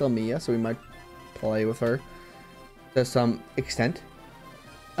board, but it's still Mia, so we might play with her to some extent.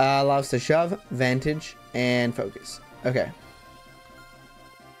 Allows to shove, vantage, and focus. Okay.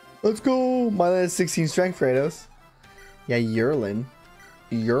 Let's go. My last 16 strength, Kratos. Yeah, Yerlin.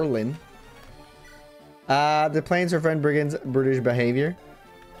 The planes are friend brigands brutish behavior.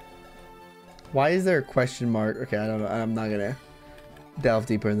 Why is there a question mark? Okay, I don't know. I'm not gonna delve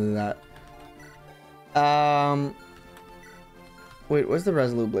deeper into that. Wait, what's the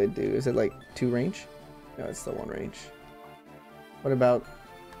resolute blade do? Is it like 2 range? No, it's still 1 range. What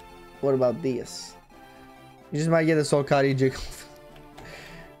about this? You just might get a Solkati jiggle.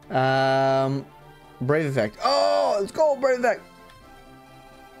 Brave effect. Oh, let's go, brave effect.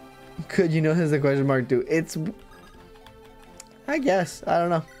 Could you know has the question mark do? It's, I guess. I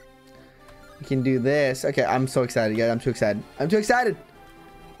don't know. We can do this. Okay, I'm so excited, guys. I'm too excited.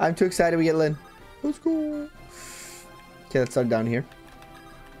 I'm too excited we get Lynn. Let's go. Okay, let's start down here.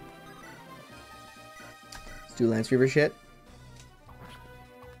 Let's do Lance Reaver shit.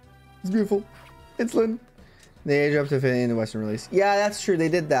 It's beautiful. It's Lynn. They age up to fit in the Western release. Yeah, that's true. They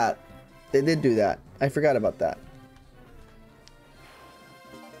did that. They did do that. I forgot about that.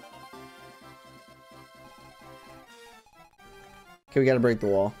 Okay, we gotta break the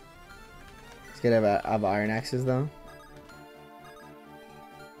wall. Let's get have iron axes though.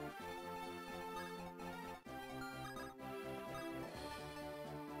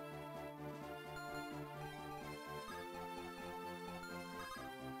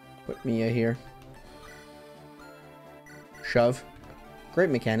 Put Mia here. Shove. Great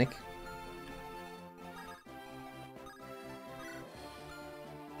mechanic.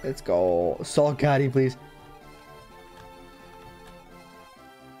 Let's go. Saul Gotti, please.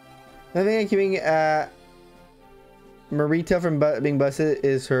 I think keeping Marita from being busted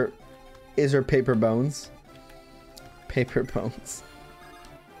is her paper bones. Paper bones.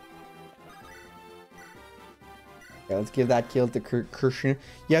 Yeah, let's give that kill to Christian.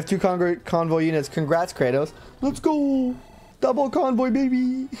 You have 2 convoy units. Congrats, Kratos. Let's go. Double convoy,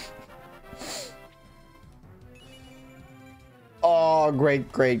 baby. Oh, great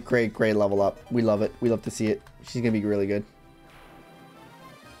level up. We love it. We love to see it. She's gonna be really good.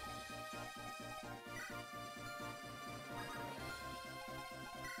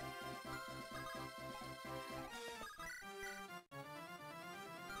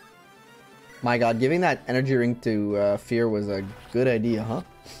 My god, giving that energy ring to Fear was a good idea, huh?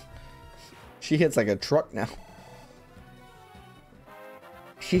 She hits like a truck now.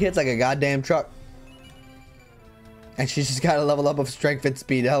 She hits like a goddamn truck. And she's just got a level up of strength and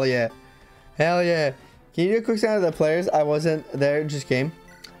speed. Hell yeah. Hell yeah. Can you do a quick scan of the players? I wasn't there, just came.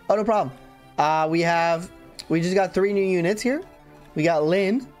 Oh, no problem. We just got 3 new units here. We got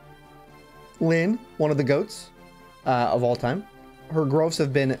Lynn, one of the goats of all time. Her growths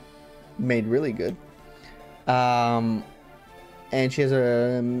have been made really good. And she has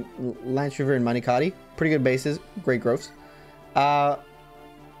a Lance River and Manicati. Pretty good bases, great growths.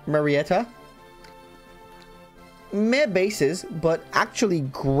 Marietta. Meh bases, but actually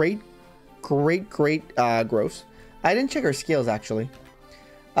great growths. I didn't check her skills actually.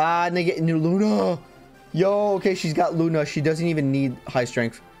 And they get new Luna. Yo, okay, she's got Luna. She doesn't even need high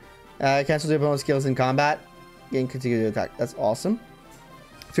strength. Cancels the opponent's skills in combat. Gain consecutive attack. That's awesome.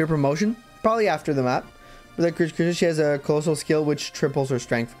 Fear promotion. Probably after the map. With that creature, she has a colossal skill which triples her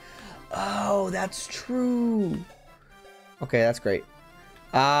strength. Oh, that's true. Okay, that's great.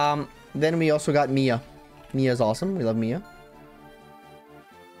 Then we also got Mia. Mia's awesome. We love Mia.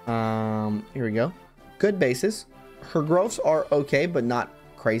 Here we go. Good bases. Her growths are okay, but not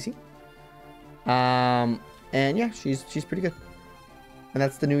crazy. And yeah, she's pretty good. And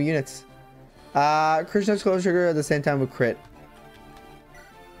that's the new units. Krishna's close trigger at the same time with crit.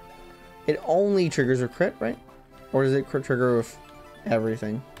 It only triggers a crit, right? Or does it crit trigger with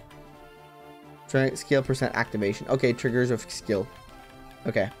everything? Skill percent activation. Okay, triggers with skill.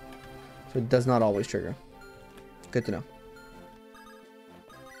 Okay. So it does not always trigger. Good to know.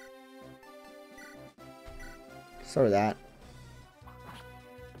 Start with that.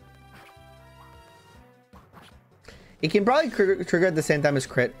 It can probably trigger at the same time as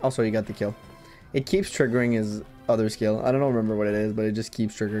crit. Also, you got the kill. It keeps triggering his other skill. I don't remember what it is, but it just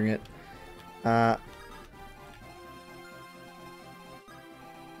keeps triggering it.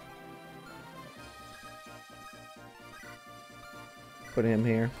 Put him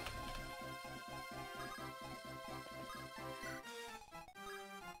here.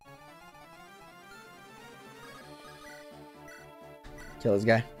 Kill this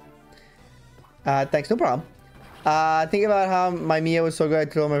guy. Thanks, no problem. Think about how my Mia was so good. I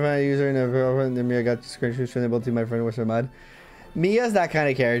told my friend I use her and then Mia got screenshots from able to my friend was so mad. Mia's that kind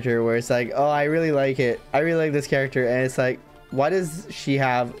of character where it's like, oh, I really like it. I really like this character. And it's like, why does she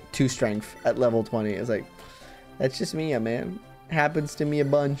have 2 strength at level 20? It's like, that's just Mia, man. Happens to me a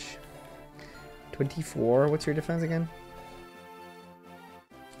bunch. 24. What's your defense again?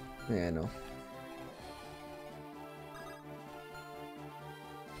 Yeah, I know.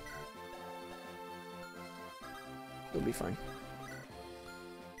 It'll be fine.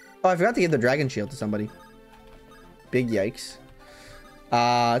 Oh, I forgot to give the dragon shield to somebody. Big yikes.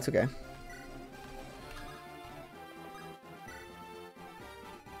 It's okay.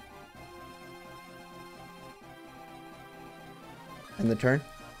 And the turn?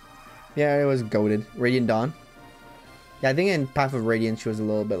 Yeah, it was goated. Radiant Dawn. Yeah, I think in Path of Radiance she was a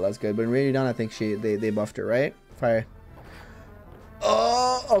little bit less good, but in Radiant Dawn I think they buffed her, right? Fire.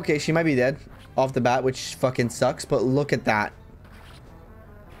 Oh, okay, she might be dead off the bat, which fucking sucks, but look at that.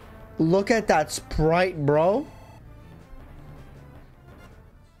 Look at that sprite, bro.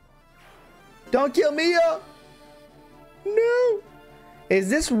 Don't kill Mia. No. Is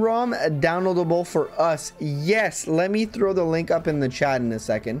this ROM downloadable for us? Yes. Let me throw the link up in the chat in a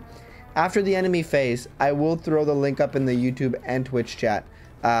second. After the enemy phase, I will throw the link up in the YouTube and Twitch chat.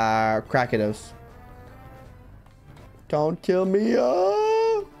 Krakidos. Don't kill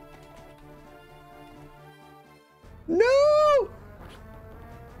Mia. No!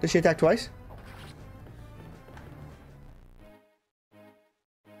 Does she attack twice?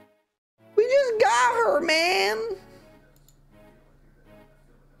 We just got her, man!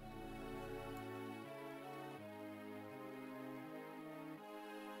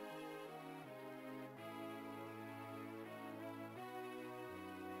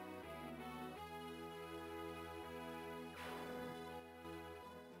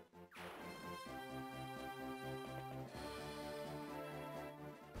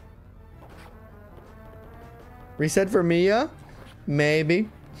 Reset for Mia? Maybe.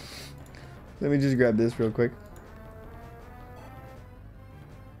 Let me just grab this real quick.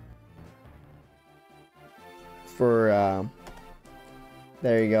 For,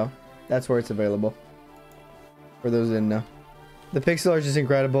 there you go. That's where it's available. For those who didn't know. The pixel art is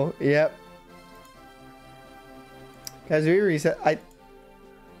incredible. Yep. Guys, we reset. Hey,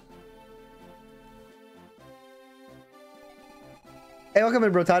 welcome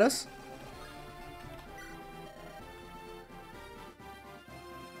in, Brotados.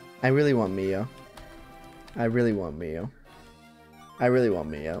 I really want Mio. I really want Mio. I really want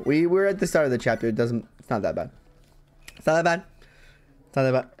Mio. We're at the start of the chapter. It's not that bad. It's not that bad. It's not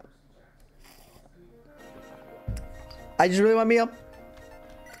that bad. I just really want Mio.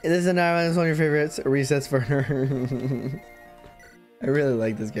 This is one of your favorites. Resets for her. I really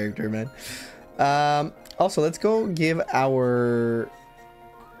like this character, man. Also, let's go give our...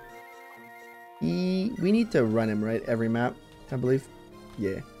 We need to run him, right? Every map, I believe.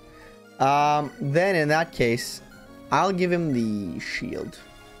 Yeah. Then in that case, I'll give him the shield.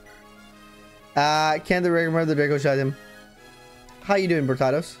 Can the remember the Draco shot him? How you doing,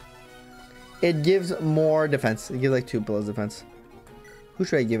 Bertados? It gives more defense. It gives like 2 plus defense. Who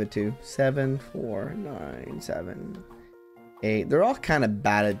should I give it to? 7, 4, 9, 7, 8. They're all kind of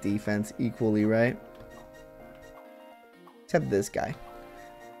bad at defense equally, right? Except this guy.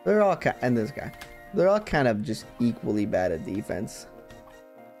 They're all and this guy. They're all kind of just equally bad at defense.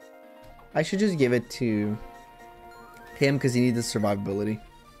 I should just give it to him because he needs the survivability.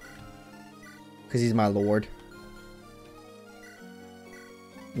 Because he's my lord.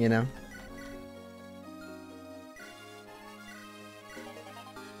 You know?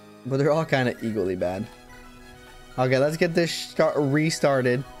 But they're all kind of equally bad. Okay, let's get this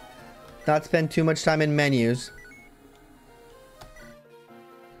restarted. Not spend too much time in menus.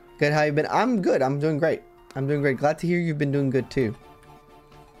 Good, how you been? I'm good. I'm doing great. I'm doing great. Glad to hear you've been doing good too.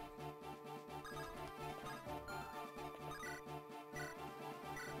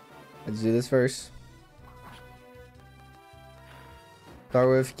 Let's do this first. Start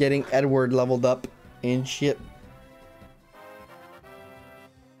with getting Edward leveled up and shit.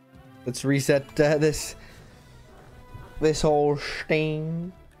 Let's reset this whole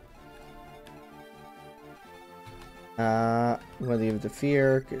thing. I'm gonna give it to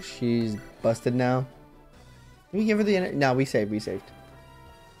Fear because she's busted now. Can we give her the no, we saved.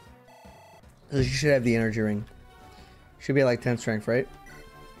 So she should have the energy ring. Should be like 10 strength, right?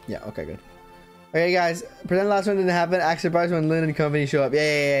 Yeah, okay, good. Okay, guys, pretend last one didn't happen. Act surprised when Lynn and company show up.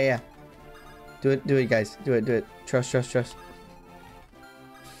 Yeah. Do it, guys. Do it. Trust.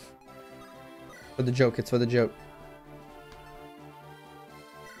 For the joke, it's for the joke.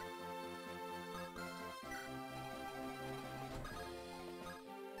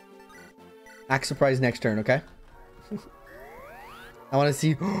 Act surprised next turn, okay? I want to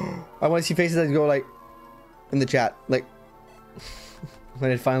see faces that go like in the chat, like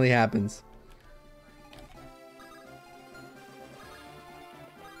when it finally happens.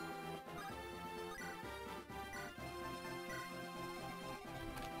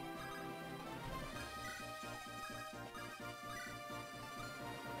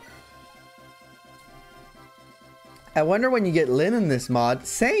 I wonder when you get Lynn in this mod.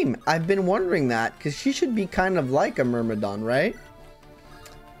 Same. I've been wondering that because she should be kind of like a Myrmidon, right?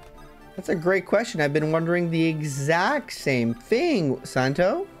 That's a great question. I've been wondering the exact same thing,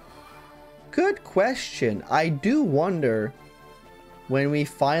 Santo. Good question. I do wonder when we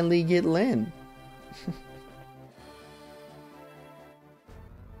finally get Lynn.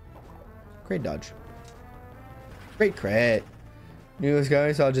 Great dodge. Great crit. Knew it was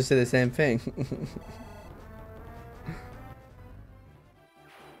going, so I'll just say the same thing.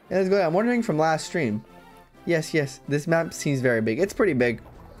 Yeah, let's go. I'm wondering from last stream. Yes. This map seems very big. It's pretty big.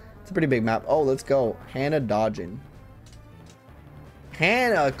 It's a pretty big map. Oh, let's go. Hannah dodging.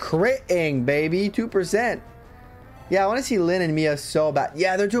 Hannah critting, baby. 2%. Yeah, I want to see Lynn and Mia so bad.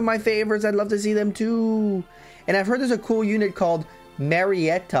 Yeah, they're two of my favorites. I'd love to see them too. And I've heard there's a cool unit called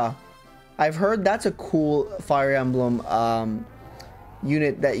Marietta. I've heard that's a cool Fire Emblem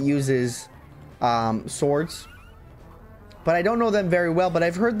unit that uses swords. But I don't know them very well, but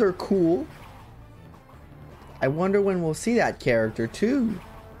I've heard they're cool. I wonder when we'll see that character too.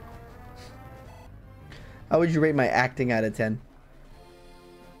 How would you rate my acting out of 10?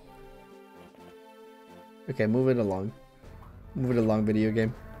 Okay, move it along. Move it along, video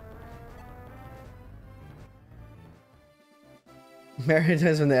game. Marriage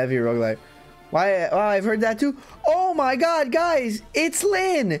from the heavy roguelike. Why? Oh, I've heard that too. Oh my god, guys! It's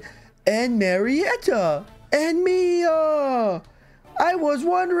Lynn! And Marietta! And Mia! I was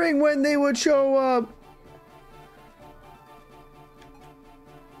wondering when they would show up.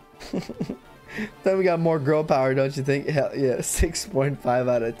 Then we got more girl power, don't you think? Hell yeah, 6.5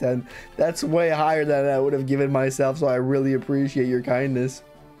 out of 10. That's way higher than I would have given myself, so I really appreciate your kindness.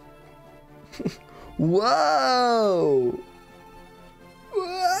 Whoa!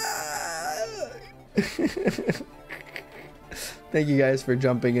 Thank you guys for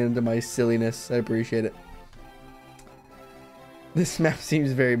jumping into my silliness. I appreciate it. This map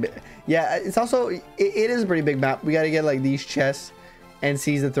seems very big. Yeah, it's also, it is a pretty big map. We got to get like these chests and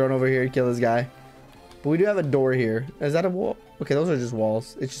seize the throne over here and kill this guy. But we do have a door here. Is that a wall? Okay, those are just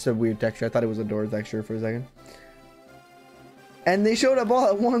walls. It's just a weird texture. I thought it was a door texture for a second. And they showed up all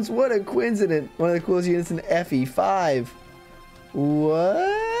at once. What a coincidence. One of the coolest units in FE5.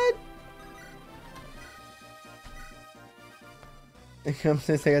 What? It comes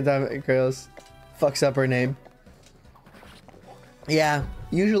to second time girls fucks up her name. Yeah,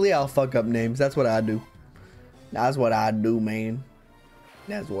 usually I'll fuck up names. That's what I do. That's what I do, man.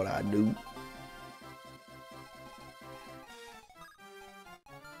 That's what I do.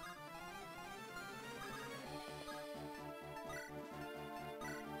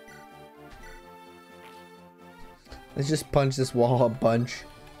 Let's just punch this wall a bunch.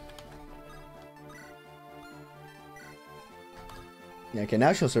 Yeah, okay,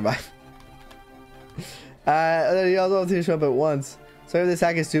 now she'll survive. You also have to show up at once. So if this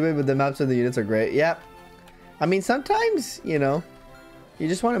hack is stupid, but the maps of the units are great. Yep. I mean, sometimes, you know, you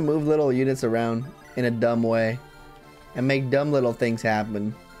just want to move little units around in a dumb way and make dumb little things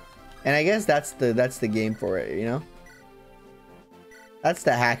happen. And I guess that's the game for it, you know? That's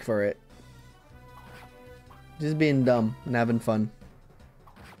the hack for it. Just being dumb and having fun.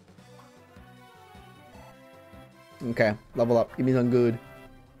 Okay, level up. Give me some good.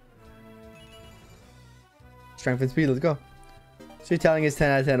 Strength and speed, let's go. So you're telling us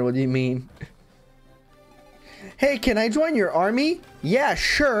 10 out of 10, what do you mean? Hey, can I join your army? Yeah,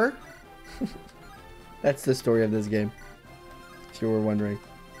 sure. That's the story of this game. If you were wondering.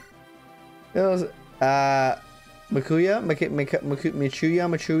 It was, Machuya?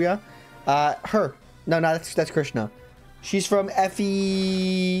 Her. No, that's Krishna. She's from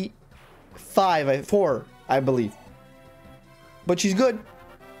FE 4, I believe. But she's good.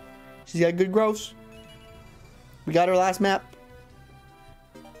 She's got good growth. We got her last map.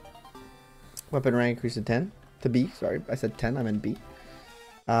 Weapon rank increased to 10. To B, sorry. I said 10, I meant B.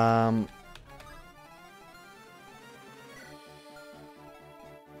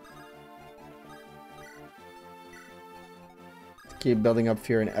 Keep building up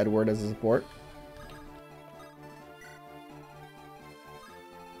Fear and Edward as a support.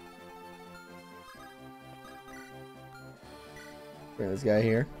 Bring this guy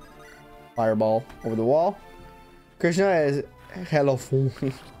here. Fireball over the wall. Krishna is hello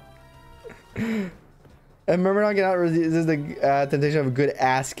phony. And Myrmidon get out. This is the temptation of a good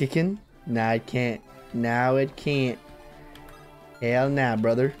ass kicking. Nah, it can't. Now it can't. Hell nah,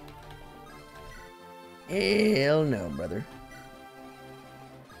 brother. Hell no, brother.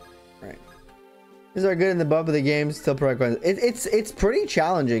 Right. These are good in the buff of the game. Still prequel. It's pretty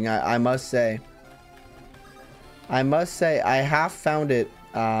challenging. I must say. I must say I have found it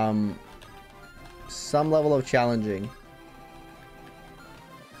some level of challenging.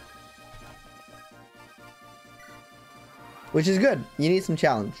 Which is good. You need some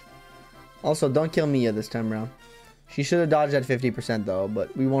challenge. Also, don't kill Mia this time around. She should have dodged at 50% though,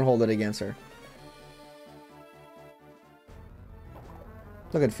 but we won't hold it against her.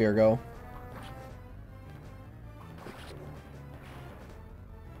 Look at Fear go.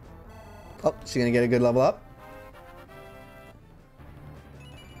 Oh, she's gonna get a good level up.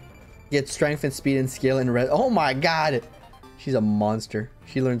 Get strength and speed and skill and red. Oh my god! She's a monster.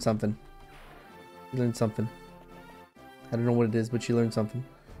 She learned something. She learned something. I don't know what it is, but she learned something.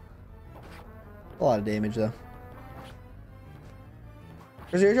 A lot of damage though.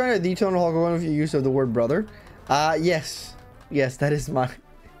 So you're trying to detone Hulk Hogan with your use of the word brother? Yes. Yes, that is my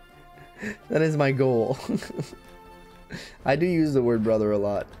goal. I do use the word brother a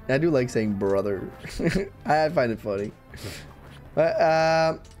lot. I do like saying brother. I find it funny.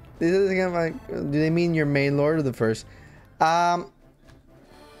 But this is kind of like, do they mean your main lord or the first? I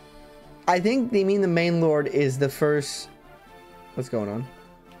think they mean the main lord is the first. What's going on?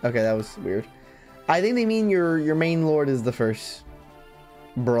 Okay, that was weird. I think they mean your main lord is the first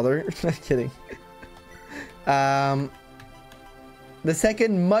brother. Not kidding. The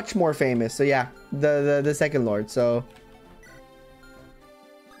second much more famous. So yeah, the second lord. So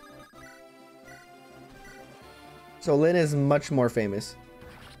Lyn is much more famous.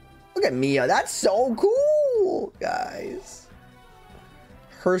 Look at Mia. That's so cool, guys.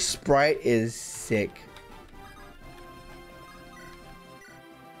 Her sprite is sick.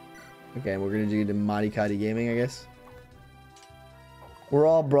 Okay, we're gonna do the Marikati gaming, I guess. We're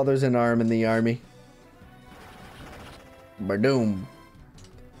all brothers in arm in the army. Badoom.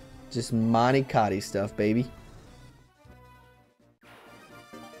 Just Marikati stuff, baby.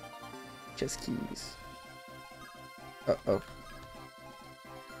 Chess keys. Uh-oh.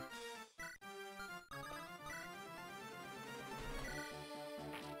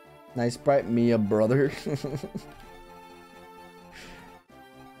 Nice bright Mia, brother.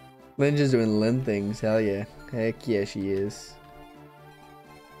 Lynn just doing Lynn things. Hell yeah. Heck yeah, she is.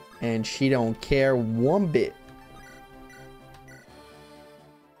 And she don't care one bit.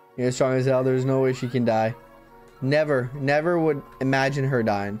 You're as strong as hell. There's no way she can die. Never would imagine her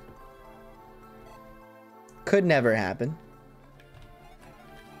dying. Could never happen.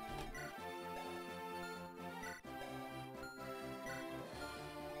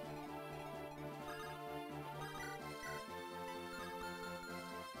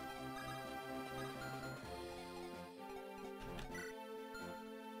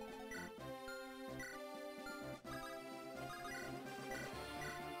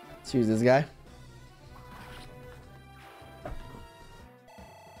 Let's use this guy.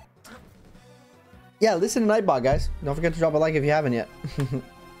 Yeah, listen to Nightbot, guys. Don't forget to drop a like if you haven't yet.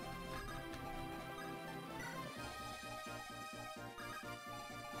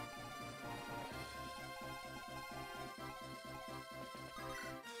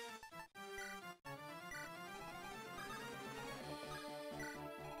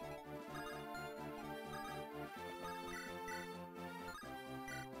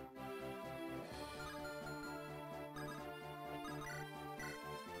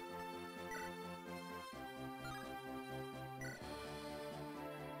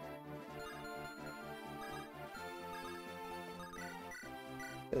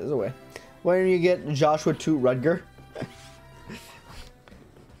 There's a way. Why don't you get Joshua 2 Rudger?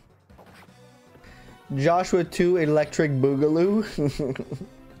 Joshua 2 Electric Boogaloo.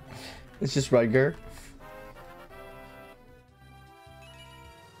 It's just Rudger.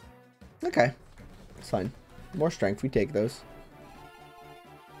 Okay. It's fine. More strength. We take those.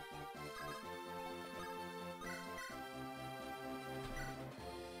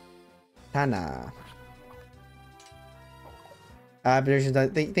 Tana.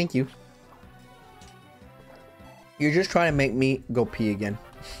 Thank you. You're just trying to make me go pee again.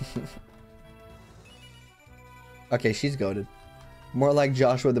 Okay, she's goated. More like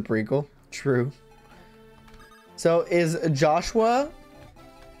Joshua the prequel. True. So is Joshua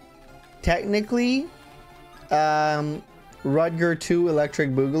technically Rudger 2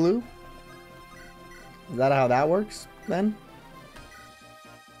 Electric Boogaloo? Is that how that works then?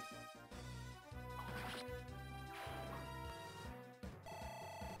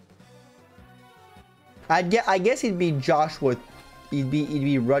 I guess he'd be Joshua. He'd be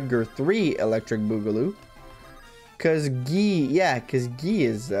Rudger 3 Electric Boogaloo. Cause Guy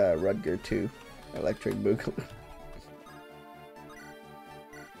is Rudger 2 Electric Boogaloo.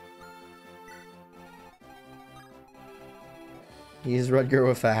 He's Rudger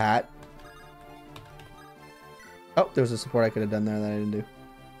with a hat. Oh, there was a support I could have done there that I didn't do.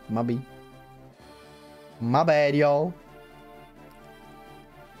 My bad, y'all.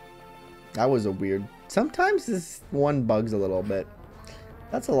 That was a weird. Sometimes this one bugs a little bit.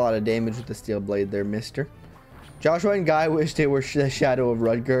 That's a lot of damage with the steel blade there, mister. Joshua and Guy wish they were the shadow of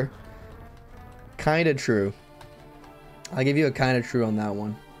Rudger. Kinda true. I'll give you a kinda true on that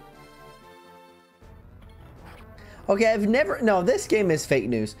one. Okay, no, this game is fake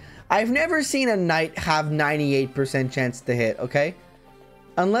news. I've never seen a knight have 98% chance to hit, okay?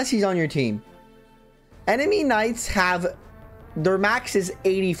 Unless he's on your team. Enemy knights have, their max is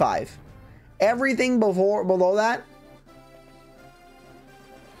 85. Everything below that,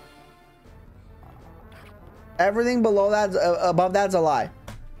 above that's a lie.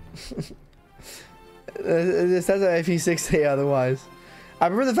 It says if he's 6A otherwise. I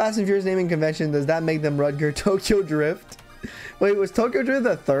remember the Fast and Furious naming convention. Does that make them Rudger Tokyo Drift? Wait, was Tokyo Drift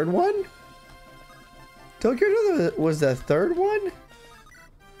the third one? Tokyo Drift was the third one?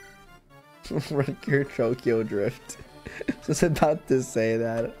 Rudger Tokyo Drift. Just about to say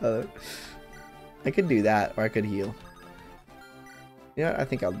that. I could do that, or I could heal. Yeah, I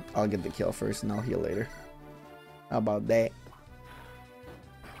think I'll get the kill first, and I'll heal later. How about that?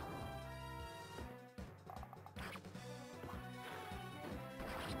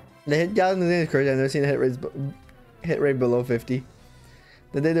 The hit guys in the thing is crazy. I've never seen a hit rate below 50.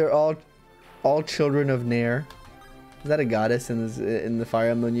 They're all children of Nair. Is that a goddess in the Fire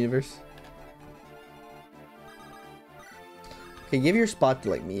Emblem universe? Okay, give your spot to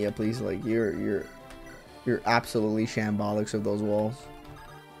like Mia, please. Like you're absolutely shambolics of those walls.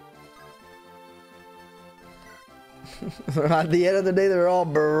 At the end of the day, they're all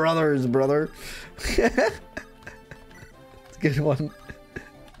brothers, brother. It's a good one.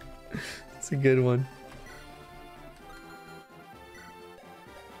 It's a good one.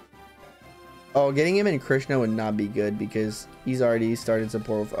 Oh, getting him in Krishna would not be good because he's already started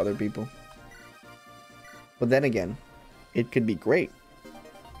support with other people. But then again, it could be great.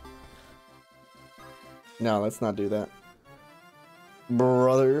 No, let's not do that.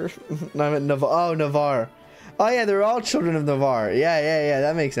 Brother. I'm at Navarre. Oh, Navarre. Oh, yeah, they're all children of Navarre. Yeah,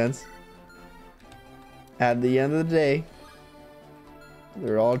 that makes sense. At the end of the day.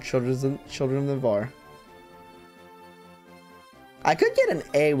 They're all children of Navarre. I could get an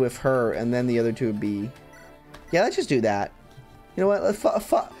A with her, and then the other two would be... Yeah, let's just do that. You know what?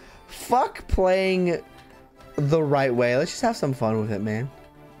 Fuck playing the right way. Let's just have some fun with it, man.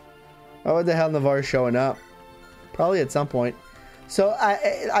 Oh, what the hell Navarre's showing up? Probably at some point. So,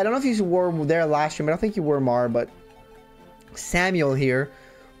 I don't know if you were there last year, but I don't think you were, Mar, but... Samuel here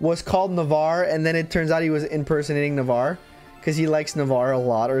was called Navarre, and then it turns out he was impersonating Navarre. Because he likes Navarre a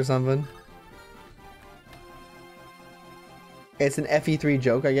lot or something. It's an FE3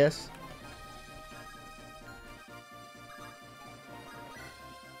 joke, I guess.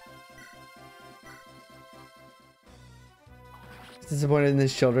 Disappointed in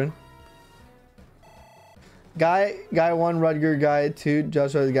his children. Guy 1, Rudger, guy 2,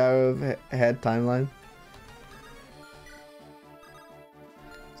 Joshua, the guy with head timeline.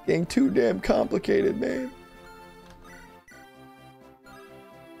 It's getting too damn complicated, man.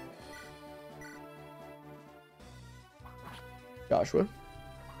 Joshua.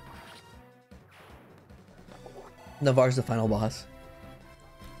 Navarre's the final boss.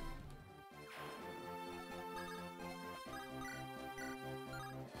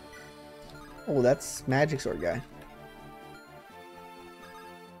 Oh, that's Magic Sword guy.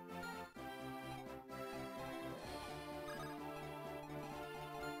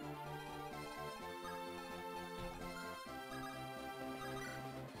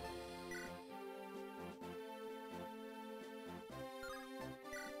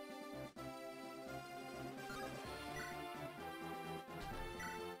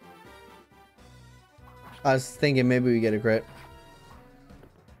 I was thinking maybe we get a crit.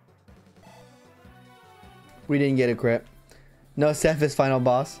 We didn't get a crit. No, Seth is final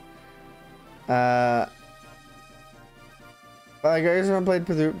boss. I guess I played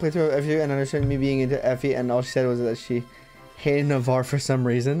through FE and understood me being into FE, and all she said was that she hated Navarre for some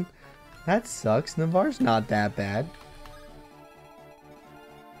reason. That sucks. Navarre's not that bad.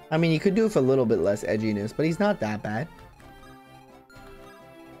 I mean, you could do it for a little bit less edginess, but he's not that bad.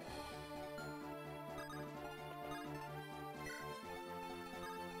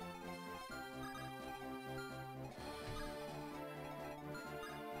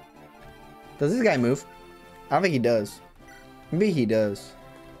 Does this guy move? I don't think he does. Maybe he does.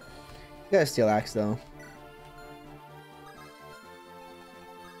 He got a steel axe though.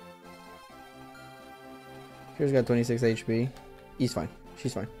 Here's got 26 HP. He's fine.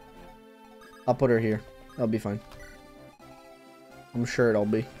 She's fine. I'll put her here. That'll be fine. I'm sure it'll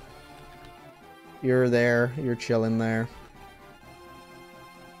be. You're there. You're chilling there.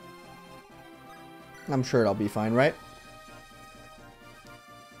 I'm sure it'll be fine, right?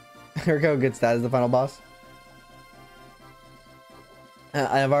 Eirika gets that as the final boss.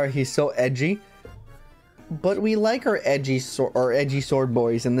 He's so edgy, but we like our edgy sword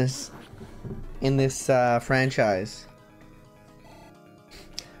boys in this franchise.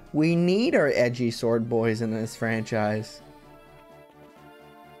 We need our edgy sword boys in this franchise.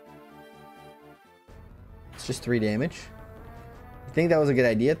 It's just 3 damage. You think that was a good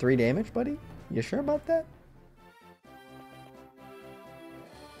idea? 3 damage, buddy? You sure about that?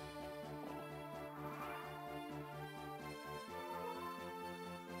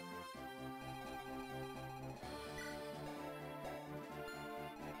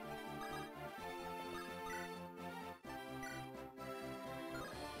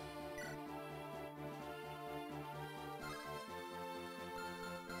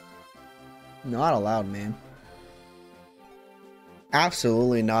 Not allowed, man.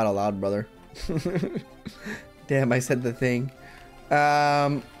 Absolutely not allowed, brother. Damn, I said the thing.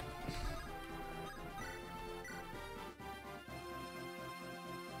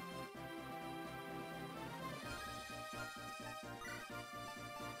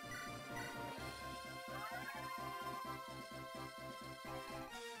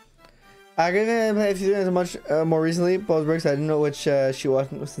 I didn't play a few games much more recently. Both breaks, I didn't know which she was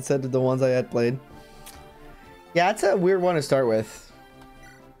instead of the ones I had played. Yeah, it's a weird one to start with.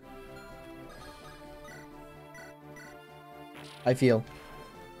 I feel.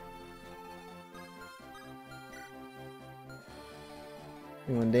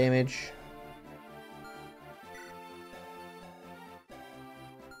 One damage.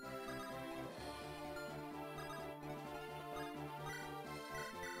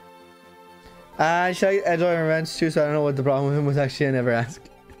 I shot Edward and Revenge too, so I don't know what the problem with him was. Actually, I never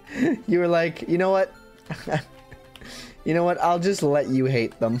asked. You were like, you know what? You know what? I'll just let you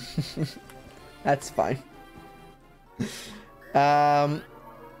hate them. That's fine.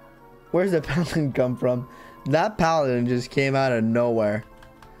 Where's the paladin come from? That paladin just came out of nowhere.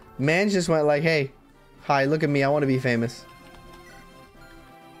 Man just went like, hey, hi, look at me. I want to be famous.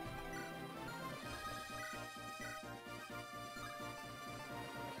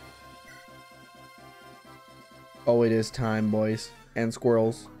 Oh, it is time, boys and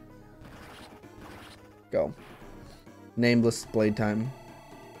squirrels. Go. Nameless blade time.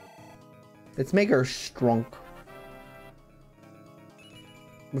 Let's make her strong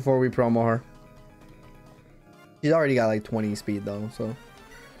before we promo her. She's already got like 20 speed though, so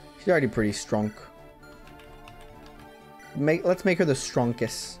she's already pretty strong. Let's make her the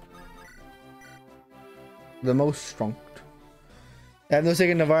strongest. The most strong. I have no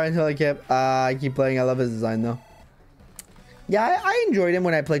second Navarre until I keep playing. I love his design though. Yeah, I enjoyed him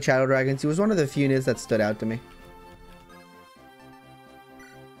when I played Shadow Dragons. He was one of the few units that stood out to me.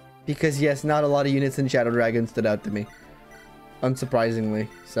 Because yes, not a lot of units in Shadow Dragons stood out to me. Unsurprisingly,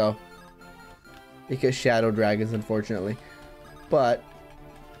 so. Because Shadow Dragons, unfortunately. But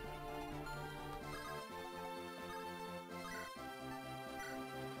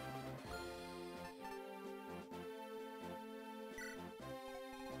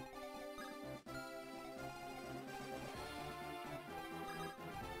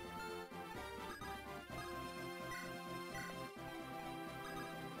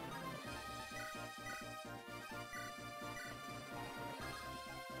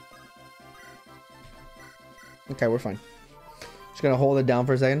okay, we're fine. Just gonna hold it down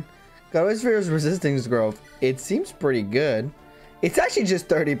for a second. Grado Emphire's resistance growth. It seems pretty good. It's actually just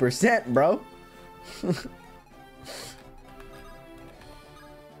 30%, bro.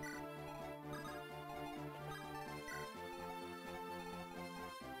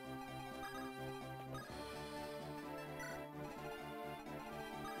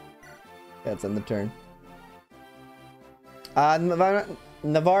 That's on the turn.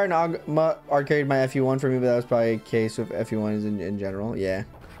 Navarre and are carried my FE1 for me, but that was probably a case with FE1s in general. Yeah.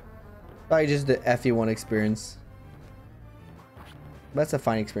 Probably just the FE1 experience. That's a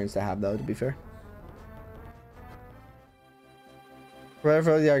fine experience to have, though, to be fair. Right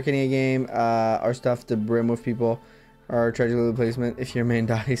for the Arcania game, our stuff to brim with people, our treasure replacement if your main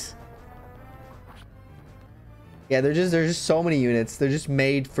dies. Yeah, there's just so many units. They're just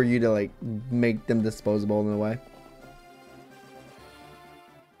made for you to like make them disposable in a way.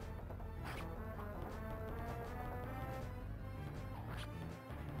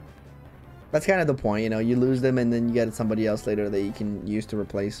 That's kind of the point, you know, you lose them and then you get somebody else later that you can use to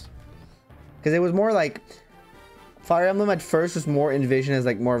replace. Because it was more like Fire Emblem at first was more envisioned as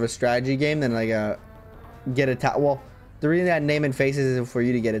like more of a strategy game than like a get attached. Well, the reason that name and faces is for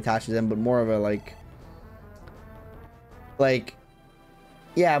you to get attached to them, but more of a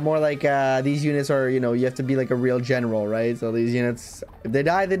yeah, more like these units are, you know, you have to be like a real general, right? So these units, if they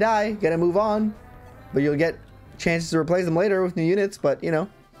die, they die. Gotta move on. But you'll get chances to replace them later with new units, but you know.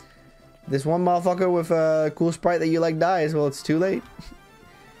 This one motherfucker with a cool sprite that you like dies. Well, it's too late.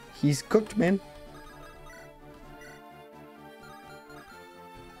 He's cooked, man.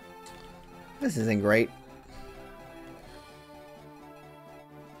 This isn't great.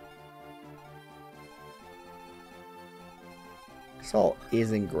 This all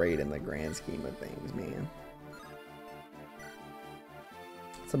isn't great in the grand scheme of things, man.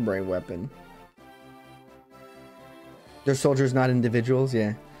 It's a brave weapon. They're soldiers, not individuals,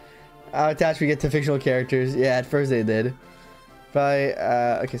 yeah. Attached we get to fictional characters. Yeah, at first they did. Probably,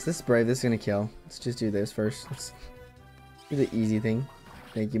 okay, so this is brave. This is gonna kill. Let's just do this first. Let's do the easy thing.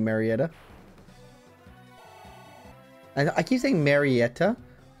 Thank you, Marietta. I keep saying Marietta,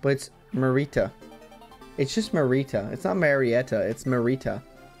 but it's Marita. It's just Marita. It's not Marietta. It's Marita.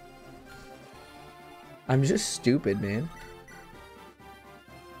 I'm just stupid, man.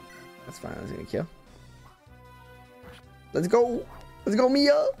 That's fine. I was gonna kill. Let's go. Let's go,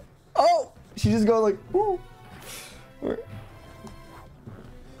 Mia. Oh, she just go like, woo.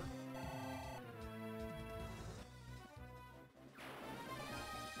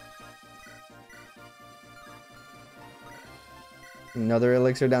 Another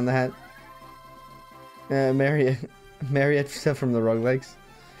elixir down the hat. Marriott stuff from the roguelikes.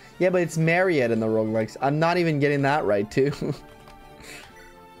 Yeah, but it's Marriott in the roguelikes. I'm not even getting that right, too.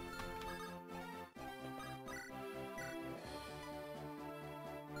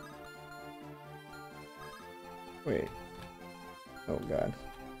 Wait. Oh, God.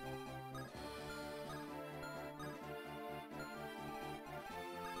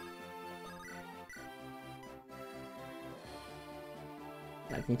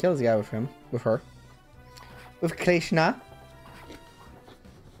 I can kill this guy with him. With her. With Krishna.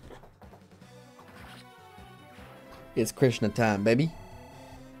 It's Krishna time, baby.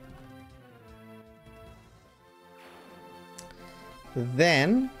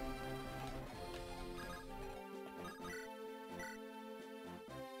 Then...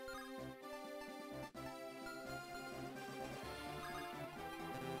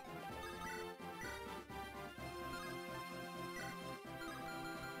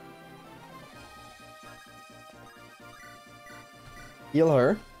 Heal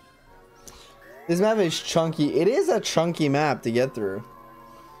her. This map is chunky. It is a chunky map to get through.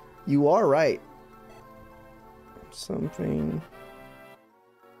 You are right. Something.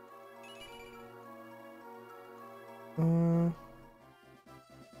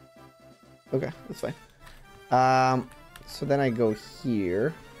 Okay, that's fine. So then I go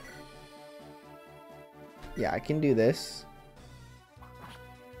here. Yeah, I can do this.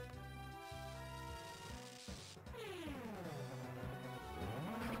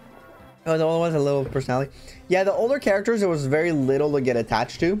 Oh, the older one's a little personality. Yeah, the older characters, there was very little to get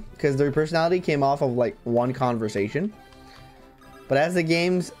attached to because their personality came off of like one conversation. But as the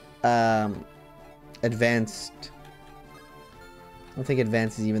games advanced, I don't think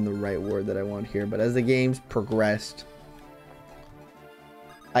advanced is even the right word that I want here, but as the games progressed,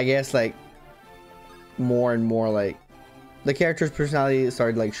 I guess like more and more like the character's personality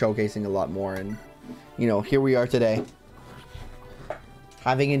started like showcasing a lot more, and you know, here we are today.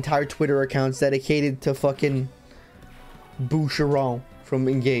 Having entire Twitter accounts dedicated to fucking Boucheron from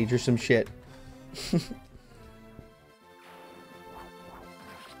Engage or some shit.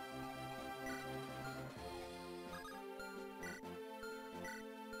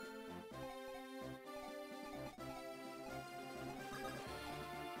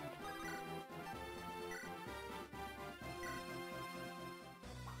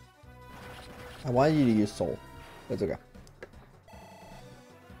 I wanted you to use Soul. That's okay.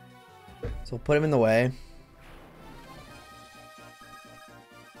 So put him in the way.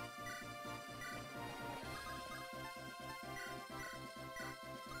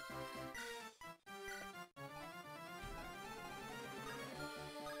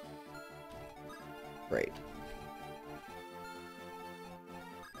 Great.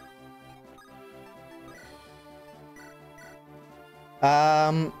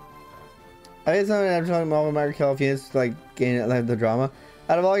 I guess I'm talking about American Californians like gaining like the drama.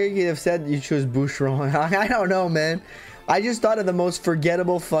 Out of all you could have said, you chose Boucheron. I don't know, man. I just thought of the most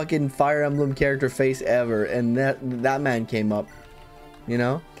forgettable fucking Fire Emblem character face ever, and that man came up. You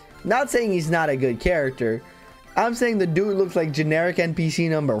know? Not saying he's not a good character. I'm saying the dude looks like generic NPC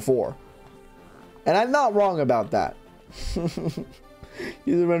number 4. And I'm not wrong about that.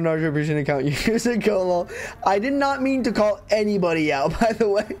 Use a random attribution account years ago, lol. I did not mean to call anybody out, by the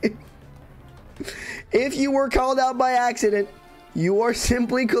way. If you were called out by accident, you are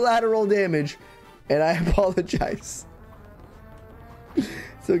simply collateral damage, and I apologize.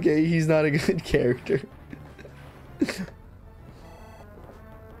 It's okay, he's not a good character.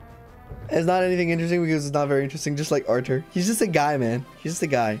 It's not anything interesting because it's not very interesting, just like Arthur. He's just a guy, man. He's just a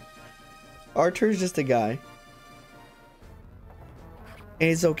guy. Arthur's just a guy. And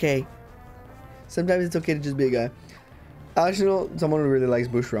it's okay. Sometimes it's okay to just be a guy. I actually know someone who really likes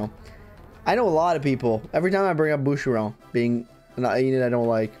Boucheron. I know a lot of people. Every time I bring up Boucheron being a unit I don't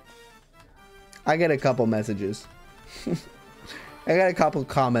like, I get a couple messages. I got a couple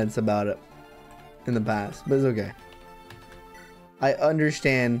comments about it in the past, but it's okay. I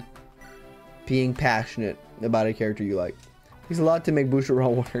understand being passionate about a character you like. There's a lot to make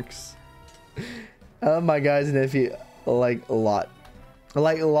Boucheron works. I love my guys and Effie like a lot. I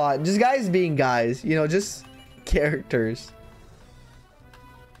like a lot. Just guys being guys, you know, just characters.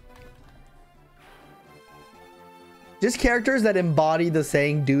 Just characters that embody the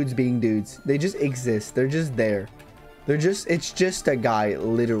saying dudes being dudes. They just exist. They're just there. It's just a guy,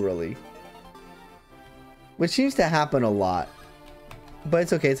 literally. Which seems to happen a lot. But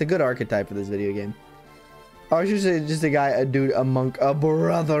it's okay. It's a good archetype for this video game. Or I should say just a guy, a dude, a monk, a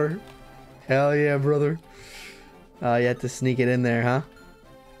brother. Hell yeah, brother. You had to sneak it in there, huh?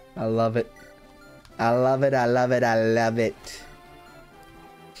 I love it. I love it. I love it. I love it.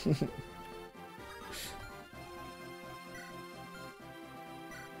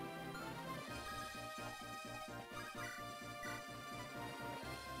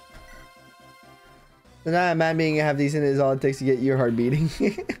 But not a man being half decent is all it takes to get your heart beating.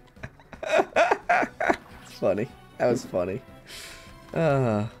 It's funny. That was funny.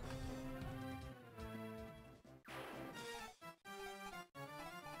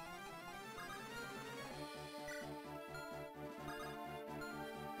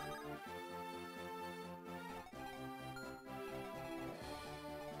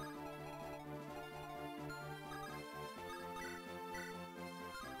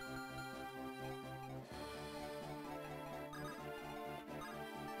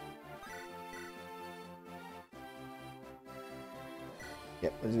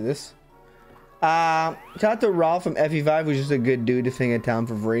 Yep, let's do this. Shout out to Ralph from FE5, who's just a good dude defending a town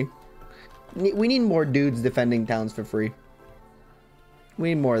for free. We need more dudes defending towns for free.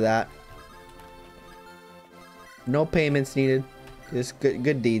 We need more of that. No payments needed. Just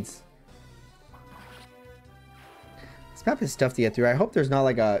good deeds. This map is tough to get through. I hope there's not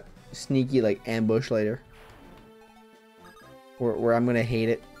like a sneaky like ambush later. Where I'm gonna hate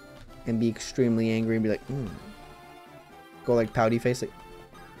it and be extremely angry and be like, go like pouty face like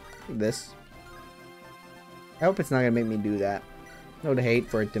this. I hope it's not gonna make me do that. I would hate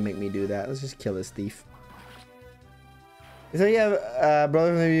for it to make me do that. Let's just kill this thief. So yeah,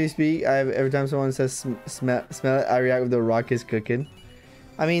 brother from the USP, every time someone says smell it, I react with the rock is cooking.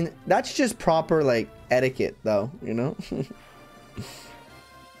 I mean, that's just proper like etiquette though, you know?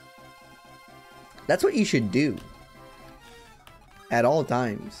 That's what you should do. At all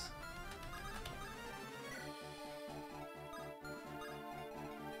times.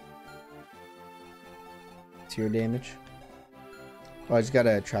 Tier damage. Oh, I just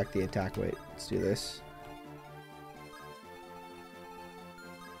gotta attract the attack weight. Let's do this.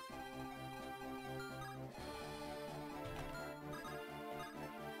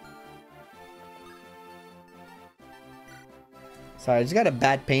 Sorry, I just got a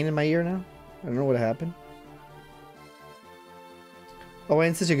bad pain in my ear now. I don't know what happened. Oh,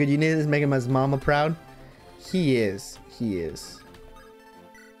 Wayne's such a good unit. Is making his mama proud. He is. He is.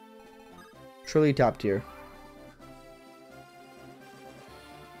 Truly top tier.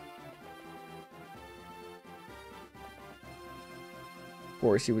 Of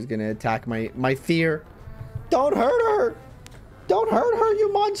course, he was gonna attack my fear. Don't hurt her! Don't hurt her,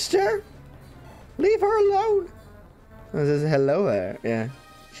 you monster! Leave her alone! It says hello there. Yeah.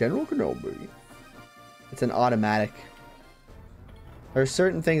 General Kenobi. It's an automatic. There are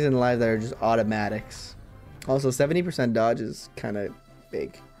certain things in life that are just automatics. Also, 70% dodge is kind of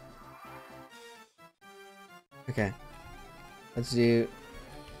big. Okay. Let's do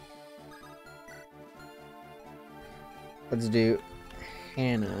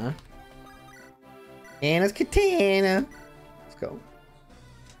Hannah. Hannah's katana. Let's go.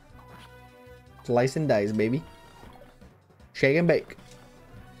 Slice and dice, baby. Shake and bake.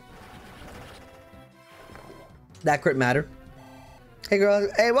 That crit matter. Hey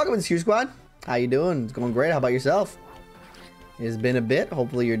girls, hey, welcome to the Q Squad. How you doing? It's going great. How about yourself? It's been a bit.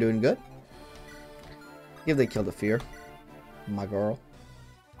 Hopefully you're doing good. Give the kill to fear, my girl.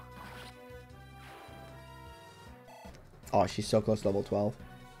 Oh, she's so close to level 12.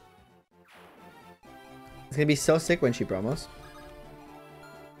 It's gonna be so sick when she promos.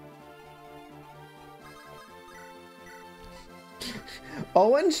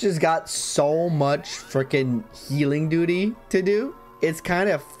 Owen's just got so much freaking healing duty to do. It's kind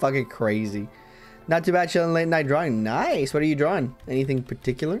of fucking crazy. Not too bad chilling late night drawing. Nice. What are you drawing? Anything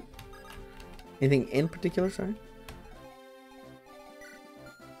particular? Anything in particular? Sorry.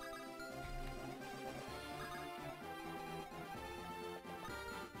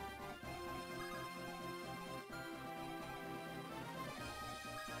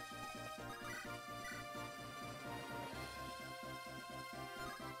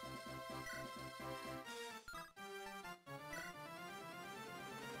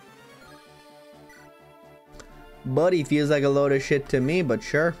 Buddy feels like a load of shit to me, but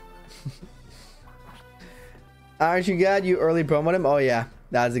sure. Aren't you glad you early promoted him? Oh yeah,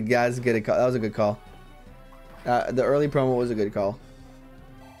 that was a good call. That was a good call. The early promo was a good call.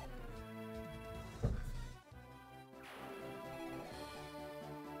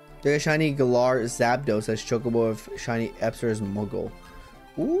 The shiny Galar Zapdos as Chocobo of shiny Epsir's Muggle.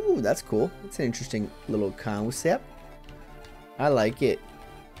 Ooh, that's cool. That's an interesting little concept. I like it.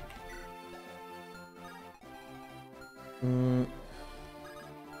 A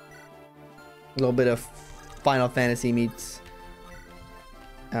little bit of Final Fantasy meets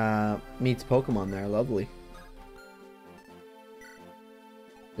Pokemon there. Lovely.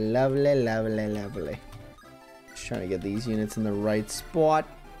 Lovely, lovely, lovely. Just trying to get these units in the right spot.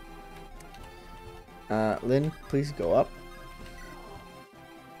 Lynn, please go up.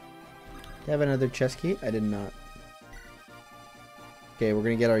 Do you have another chest key? I did not. Okay, we're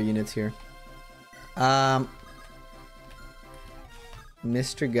gonna get our units here.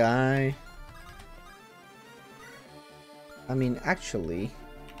 Mr. Guy. I mean, actually,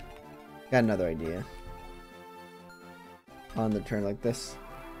 got another idea. On the turn like this.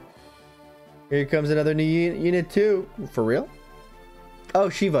 Here comes another new unit too. For real? Oh,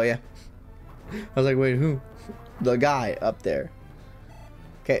 Shiva, yeah. I was like, wait, who? The guy up there.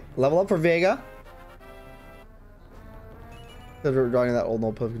 Okay, level up for Vega. We're drawing that old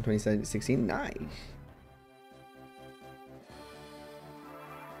notebook in 2016. Nice.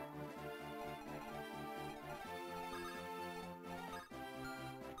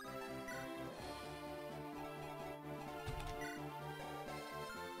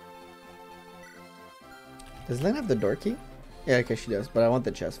 Does Lynn have the door key? Yeah, okay, she does. But I want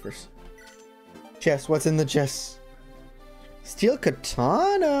the chest first. Chest, what's in the chest? Steel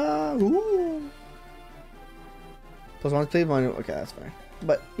katana. Ooh. Plus one to play one. Okay, that's fine.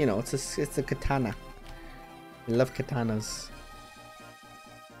 But you know, it's a katana. I love katanas.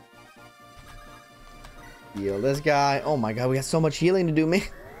 Heal this guy. Oh my god, we got so much healing to do, man.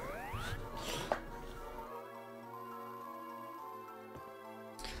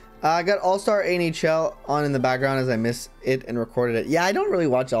 I got All-Star NHL on in the background as I miss it and recorded it. Yeah, I don't really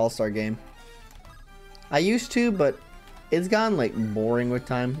watch All-Star game. I used to, but it's gone like boring with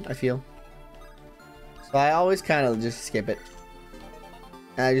time, I feel. So I always kind of just skip it.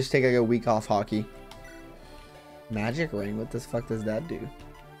 And I just take like a week off hockey. Magic ring? What the fuck does that do?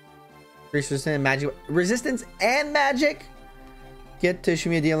 Resistance and magic. Resistance and magic? Get to shoot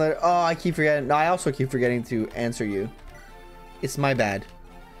me a deal later. Oh, I keep forgetting. No, I also keep forgetting to answer you. It's my bad.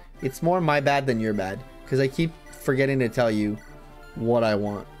 It's more my bad than your bad. Because I keep forgetting to tell you what I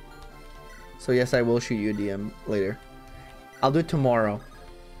want. So yes, I will shoot you a DM later. I'll do it tomorrow.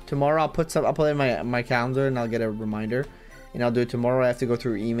 Tomorrow I'll put it in my calendar and I'll get a reminder. And I'll do it tomorrow. I have to go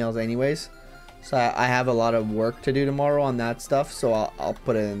through emails anyways. So I have a lot of work to do tomorrow on that stuff. So I'll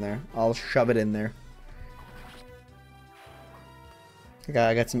put it in there. I'll shove it in there.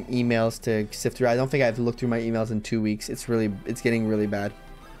 I got some emails to sift through. I don't think I've looked through my emails in 2 weeks. It's getting really bad.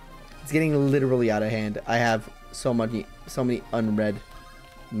 It's getting literally out of hand. I have so many unread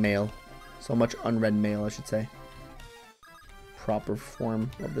mail. So much unread mail, I should say. Proper form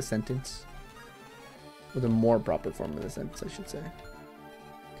of the sentence. Or the more proper form of the sentence, I should say.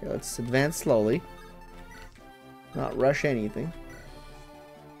 Okay, let's advance slowly. Not rush anything.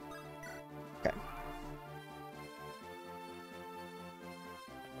 Okay.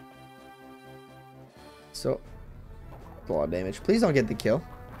 So, a lot of damage. Please don't get the kill.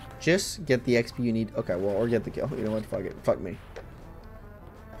 Just get the XP you need. Okay, well, or get the kill. You know what? Fuck it. Fuck me.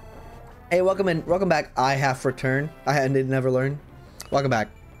 Hey, welcome in. Welcome back. I have returned. I did never learn. Welcome back.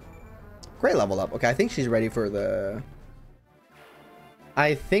 Great level up. Okay, I think she's ready for the...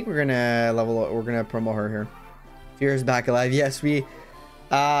 I think we're gonna level up. We're gonna promo her here. Fear's back alive. Yes,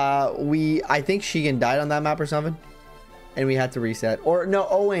 I think Sheegan died on that map or something. And we had to reset. Or, no,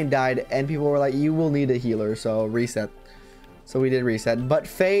 Owain died. And people were like, you will need a healer. So, reset. So, we did reset. But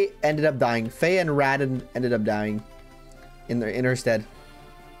Faye ended up dying. Faye and Radin ended up dying in her stead.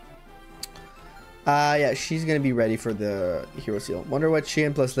 Yeah, she's gonna be ready for the hero seal. Wonder what she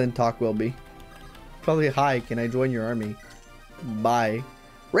and plus Lynn talk will be. Probably, hi, can I join your army? Bye.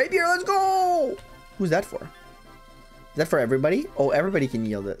 Rapier, let's go! Who's that for? Is that for everybody? Oh, everybody can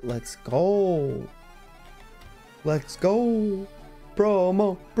yield it. Let's go. Let's go.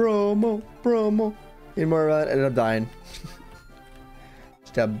 Promo, promo, promo. Immoral ended up dying.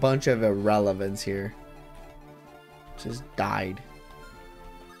 Just a bunch of irrelevance here. Just died.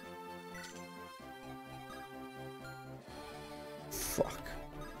 Fuck.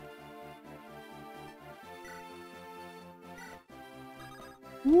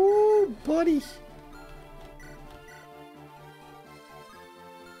 Woo, buddy.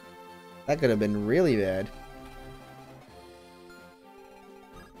 That could have been really bad.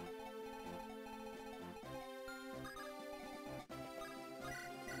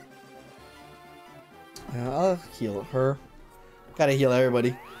 I'll heal her. Gotta heal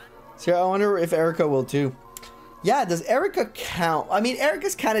everybody. So I wonder if Eirika will too. Yeah, does Eirika count? I mean,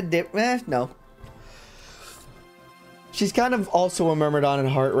 Eirika's kind of no. She's kind of also a Myrmidon in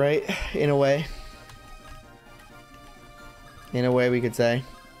heart, right? In a way. In a way, we could say.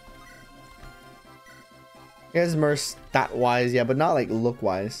 Here's Myr stat-wise, yeah, but not like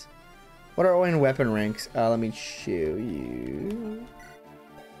look-wise. What are Owen weapon ranks? Let me show you.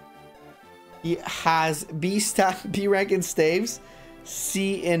 He has B stat, B rank in staves,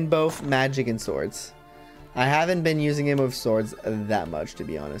 C in both magic and swords. I haven't been using him with swords that much, to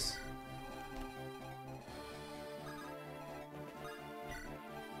be honest.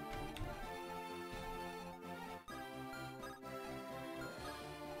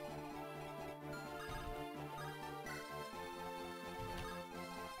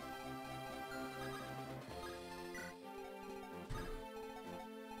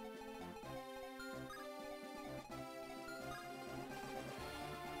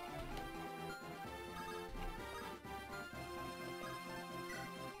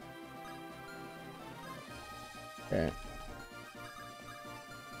 Okay.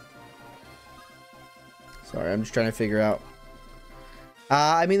 Sorry, I'm just trying to figure out.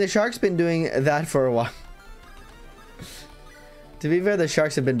 I mean, the Shark's been doing that for a while. To be fair, the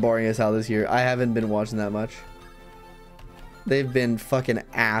Sharks have been boring as hell this year. I haven't been watching that much. They've been fucking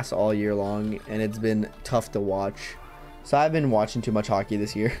ass all year long, and it's been tough to watch. So I've been watching too much hockey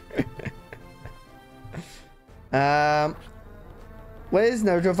this year. What is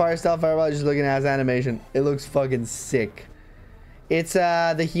Naruto Fire Style Fireball? Just looking at his animation. It looks fucking sick. It's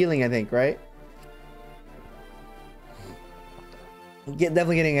the healing, I think, right?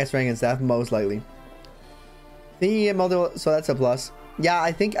 Definitely getting S rank and stuff, most likely. Think you get multiple, so that's a plus. Yeah,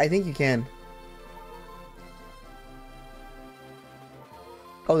 I think you can.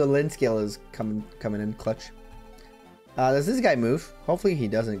 Oh, the Lin scale is coming in clutch. Does this guy move? Hopefully he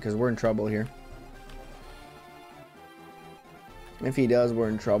doesn't, because we're in trouble here. If he does, we're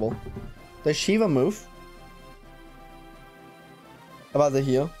in trouble. Does Shiva move? How about the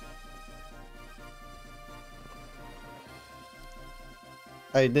heal?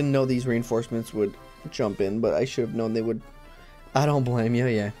 I didn't know these reinforcements would jump in, but I should have known they would. I don't blame you,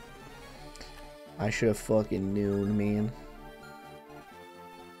 yeah. I should have fucking known, man.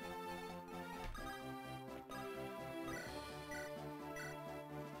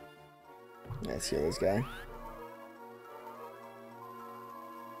 Let's heal this guy.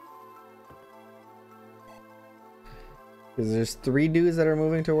 Because there's 3 dudes that are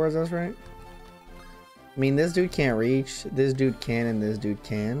moving towards us, right? I mean, this dude can't reach, this dude can, and this dude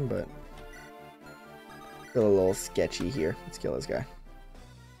can, but feel a little sketchy here. Let's kill this guy.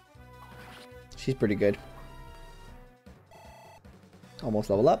 She's pretty good. Almost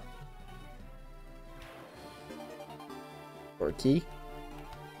level up. For a key.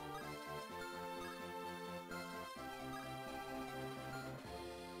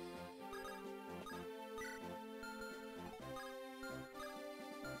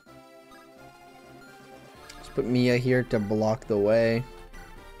 Put Mia here to block the way.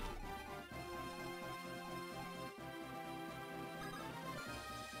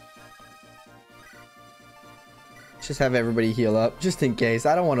 Just have everybody heal up, just in case.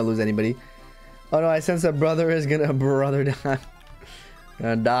 I don't want to lose anybody. Oh no, I sense a brother is gonna die.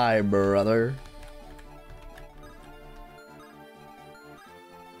 Gonna die, brother.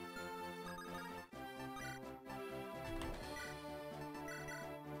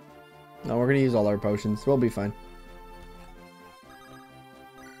 No, we're gonna use all our potions. We'll be fine.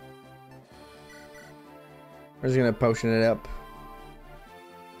 We're just gonna potion it up.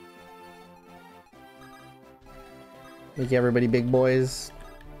 Make everybody big boys.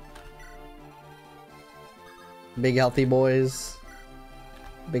 Big healthy boys.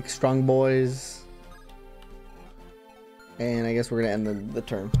 Big strong boys. And I guess we're gonna end the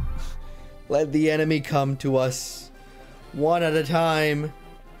turn. Let the enemy come to us. One at a time.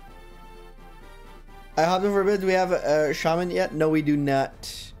 I hopped over a bit. Do we have a shaman yet? No, we do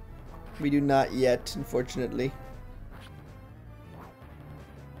not. We do not yet, unfortunately.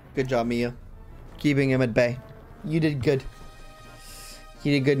 Good job, Mia. Keeping him at bay. You did good.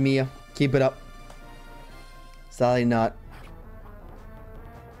 You did good, Mia. Keep it up. Sally not.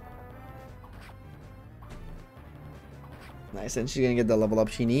 Nice, and she's gonna get the level up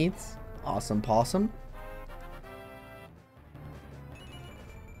she needs. Awesome possum.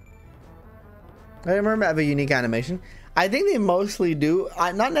 I remember have a unique animation. I think they mostly do.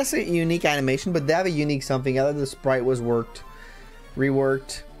 Not necessarily a unique animation, but they have a unique something. Either the sprite was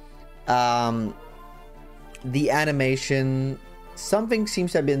reworked. The animation, something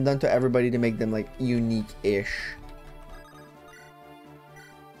seems to have been done to everybody to make them like unique-ish.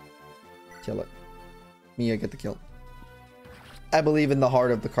 Kill it. Mia, get the kill. I believe in the heart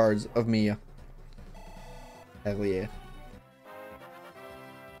of the cards of Mia. Hell yeah.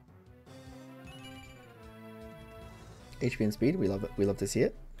 HP and speed, we love it. We love to see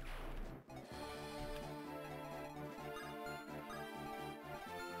it.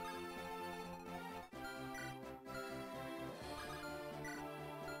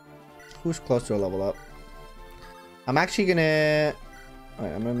 Who's close to a level up? I'm actually gonna...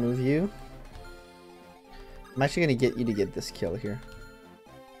 Alright, I'm gonna move you. I'm actually gonna get you to get this kill here.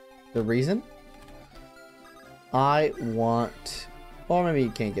 The reason? I want... Or maybe you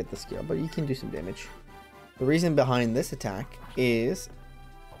can't get this kill, but you can do some damage. The reason behind this attack is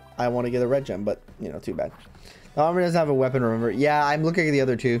I want to get a red gem, but you know, too bad. The armor doesn't have a weapon, remember? Yeah, I'm looking at the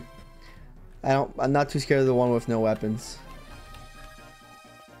other two. I'm not too scared of the one with no weapons.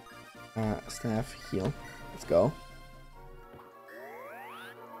 Staff, heal. Let's go.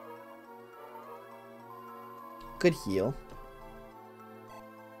 Good heal.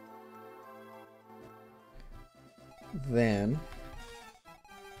 Then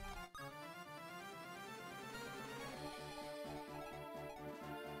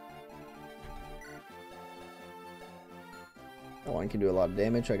that one can do a lot of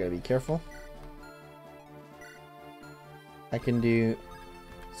damage. I gotta be careful. I can do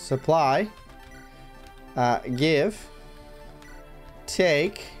supply, give,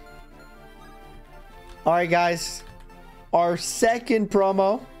 take. All right, guys. Our second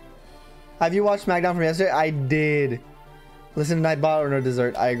promo. Have you watched SmackDown from yesterday? I did. Listen to Nightbot or no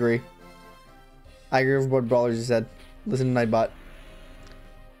dessert. I agree. I agree with what Brawlers just said. Listen to Nightbot.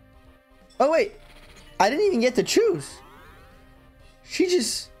 Oh, wait. I didn't even get to choose. She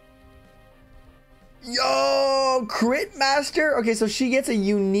just... Yo, Crit Master. Okay, so she gets a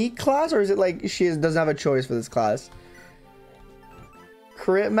unique class, or is it like she doesn't have a choice for this class?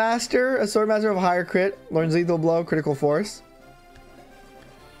 Crit Master, a Sword Master of higher crit, learns lethal blow, critical force.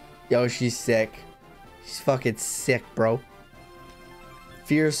 Yo, she's sick. She's fucking sick, bro.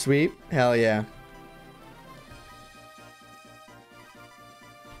 Fear Sweep, hell yeah.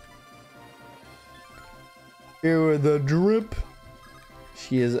 Here with the drip.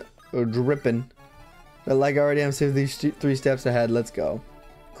 She is dripping. But like I already am, save these 3 steps ahead. Let's go.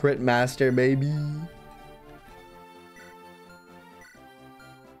 Crit Master, baby.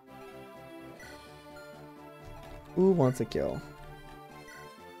 Who wants a kill?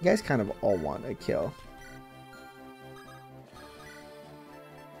 You guys kind of all want a kill.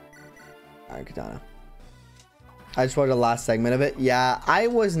 Alright, Katana. I just watched the last segment of it. Yeah, I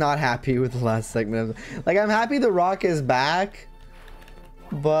was not happy with the last segment of it. Like, I'm happy The Rock is back,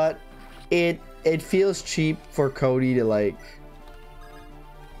 but it feels cheap for Cody to, like,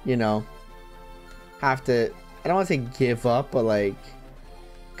 you know, have to, I don't want to say give up, but like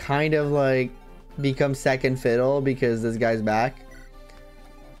kind of like become second fiddle because this guy's back,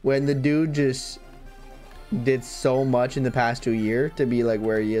 when the dude just did so much in the past 2 years to be like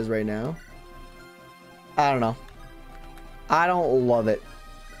where he is right now. I don't know. I don't love it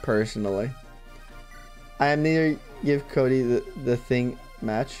personally. I am neither give Cody the thing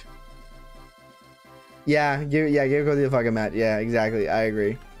match. Yeah, give Cody the fucking match. Yeah, exactly. I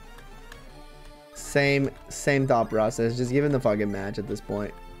agree. Same thought process. Just give him the fucking match at this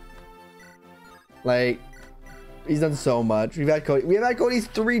point. Like, he's done so much. We have had Cody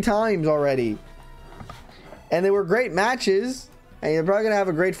 3 times already, and they were great matches. And you're probably gonna have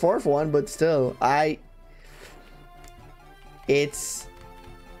a great 4th one, but still, it's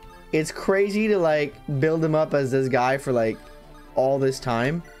crazy to like build him up as this guy for like all this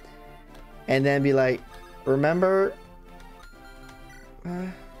time, and then be like, remember?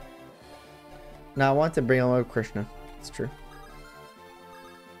 No, I want to bring him up Krishna. It's true.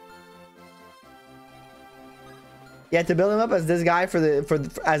 Yeah, to build him up as this guy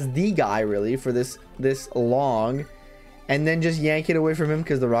as the guy really for this long, and then just yank it away from him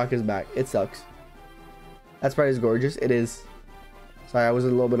because The Rock is back. It sucks. That's part is gorgeous. It is. Sorry, I was a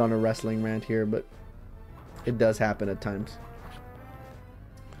little bit on a wrestling rant here, but it does happen at times.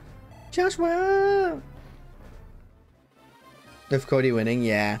 Joshua! With Cody winning,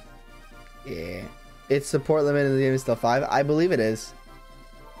 yeah. Yeah. Its support limit in the game is still 5. I believe it is.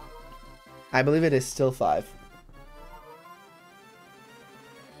 I believe it is still 5.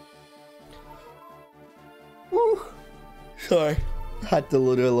 Woo. Sorry. Had to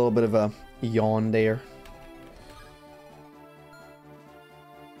do a little bit of a yawn there.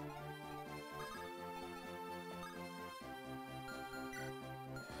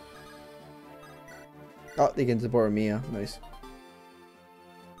 Oh, they can support Mia. Nice.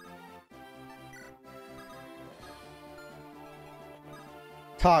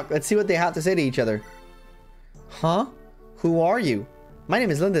 Talk. Let's see what they have to say to each other. Huh? Who are you? My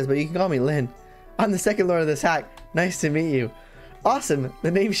name is Lindis, but you can call me Lynn. I'm the second lord of this hack. Nice to meet you. Awesome. The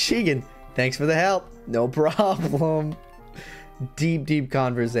name's Shigen. Thanks for the help. No problem. Deep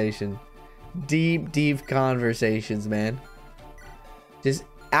conversation. Deep conversations, man. Just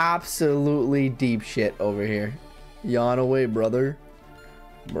absolutely deep shit over here. Yawn away, brother.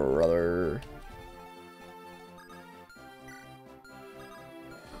 Brother.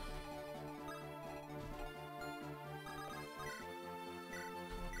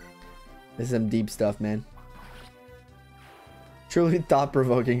 This is some deep stuff, man. Truly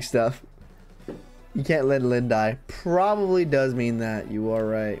thought-provoking stuff. You can't let Lynn die. Probably does mean that. You are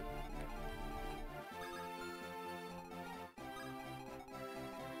right.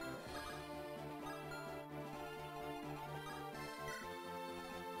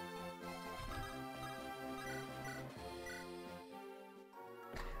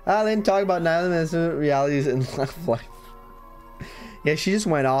 Lynn talk about nihilist realities in life. Yeah, she just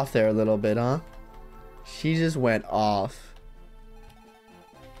went off there a little bit, huh? She just went off.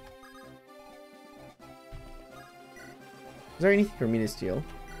 Is there anything for me to steal?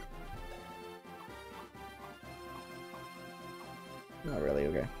 Not really,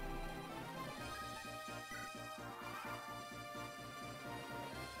 okay.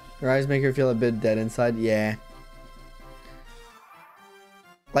 Her eyes make her feel a bit dead inside, yeah.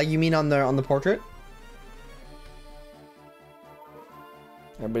 Like you mean on the portrait?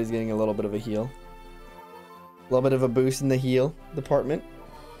 Everybody's getting a little bit of a heal. A little bit of a boost in the heal department.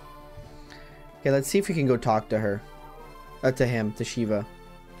 Okay, let's see if we can go talk to her. To him, to Shiva.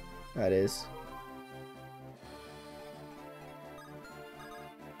 That is.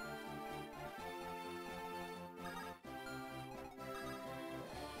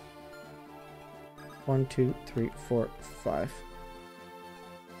 One, two, three, four, five.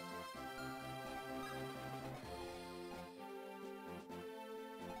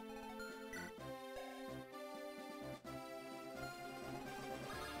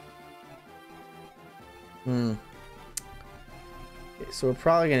 Okay, so we're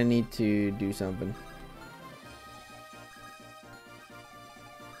probably gonna need to do something.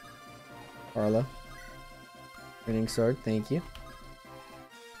 Carla. Winning sword, thank you.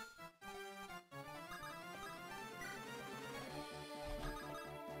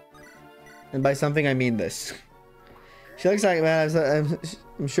 And by something I mean this. She looks like, man,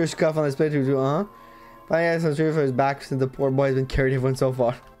 I'm sure scuff on this picture too, huh? But I guess I'm sure for his back since the poor boy has been carried everyone so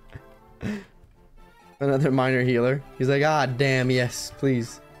far. Another minor healer. He's like, ah, damn, yes,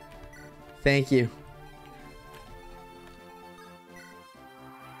 please. Thank you.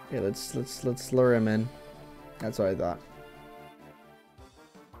 Yeah, let's lure him in. That's what I thought.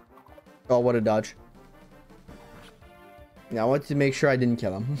 Oh, what a dodge. Yeah, I wanted to make sure I didn't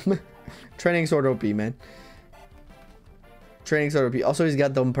kill him. Training sword OP, man. Training sword OP. Also, he's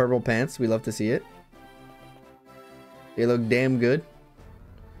got them purple pants. We love to see it. They look damn good.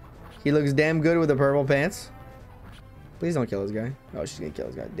 He looks damn good with the purple pants. Please don't kill this guy. Oh, she's gonna kill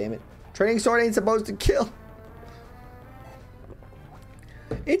this guy. Damn it. Training sword ain't supposed to kill.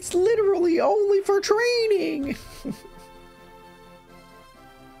 It's literally only for training.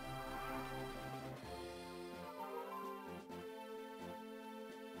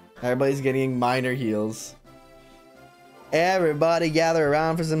 Everybody's getting minor heals. Everybody gather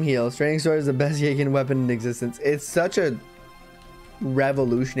around for some heals. Training sword is the best Yakin weapon in existence. It's such a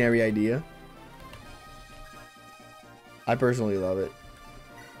revolutionary idea. I personally love it.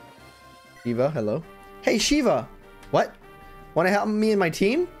 Shiva, hello. Hey Shiva! What? Want to help me and my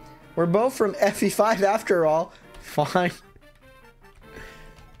team? We're both from FE5 after all. Fine.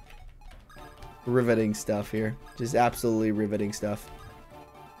 Riveting stuff here. Just absolutely riveting stuff.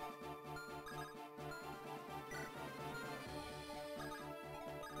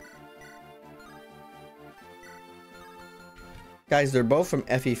 Guys, they're both from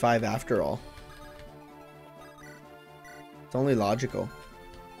FE5 after all. It's only logical.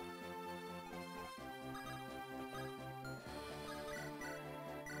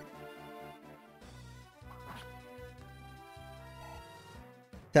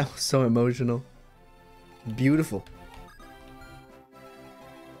 That was so emotional. Beautiful.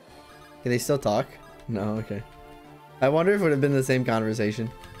 Can they still talk? No, okay. I wonder if it would have been the same conversation.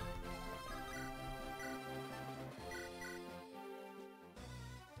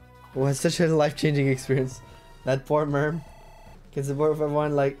 Well, it's such a life-changing experience. That poor Myrm can support with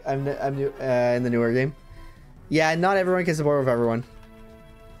everyone. Like I'm new in the newer game. Yeah, not everyone can support with everyone.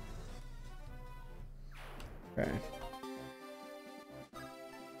 Okay.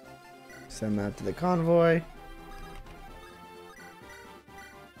 Send that to the convoy.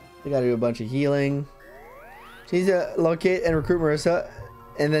 They gotta do a bunch of healing. She's to locate and recruit Marissa,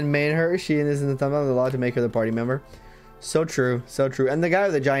 and then main her. She is in the thumbnail. There's a lot to make her the party member. So true, so true. And the guy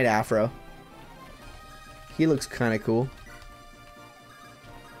with the giant afro. He looks kind of cool.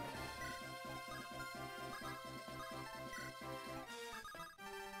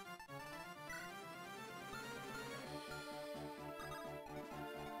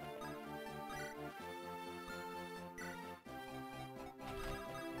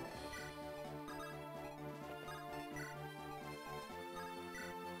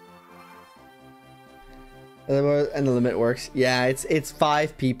 And the limit works. Yeah, it's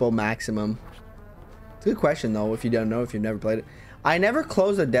 5 people maximum. It's a good question though, if you don't know, if you've never played it. I never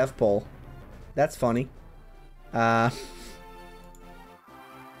closed a dev poll. That's funny. Here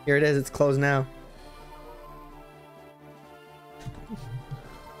it is, it's closed now.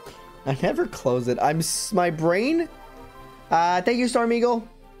 I never close it. My brain. Thank you, Storm Eagle.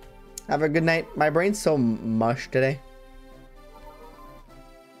 Have a good night. My brain's so mush today.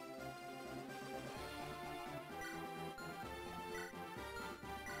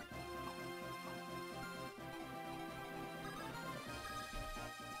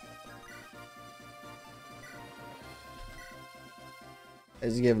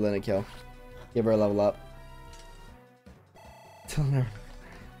 Let's give Lynn a kill. Give her a level up. Tell her.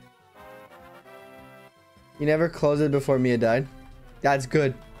 You never closed it before Mia died? That's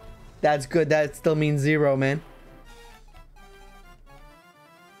good. That's good. That still means 0, man.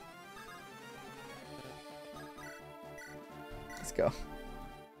 Let's go.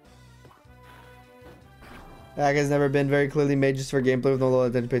 That has never been very clearly made just for gameplay with no low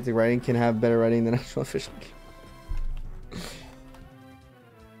attention paid to writing. Can have better writing than actual official game.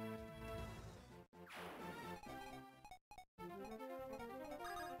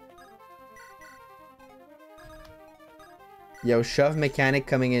 Yo, shove mechanic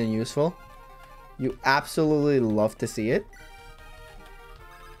coming in useful. You absolutely love to see it.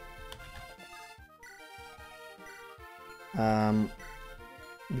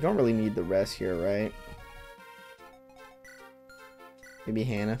 You don't really need the rest here, right? Maybe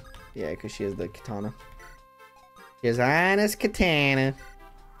Hannah. Yeah, because she has the katana. She has Hannah's katana.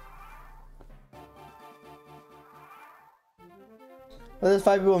 What does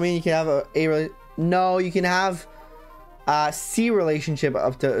 5 people mean? You can have no, you can have C relationship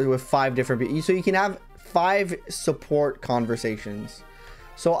up to with 5 different people. So you can have 5 support conversations.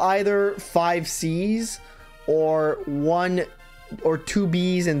 So either 5 C's or 1 or 2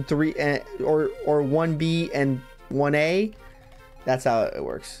 B's and 3 or 1 B and 1 A. That's how it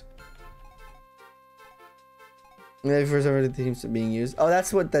works. Maybe for some of the themes being used. Oh,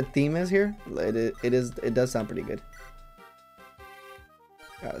 that's what the theme is here. It does sound pretty good.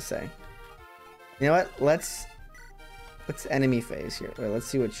 Gotta say. You know what? Let's enemy phase here. Wait, let's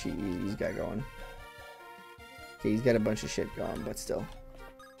see what he's got going. Okay, he's got a bunch of shit going, but still.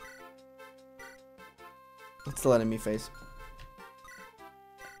 Let's still enemy phase.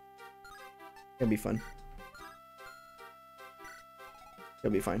 It'll be fun.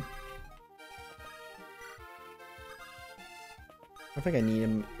 It'll be fine. I think I need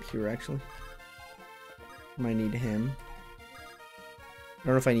him here actually. Might need him. I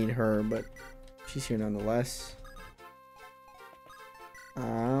don't know if I need her, but she's here nonetheless.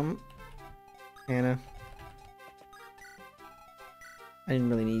 Hannah. I didn't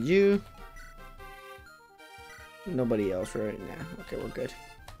really need you. Nobody else right now. Okay, we're good.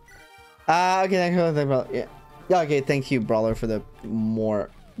 Okay, yeah. Yeah, okay, thank you, Brawler, for the more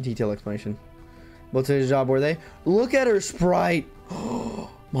detailed explanation. What's his job were they? Look at her sprite!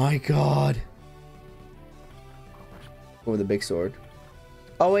 Oh my god. With a big sword.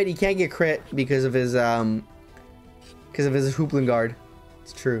 Oh wait, he can't get crit because of his Hooplan guard.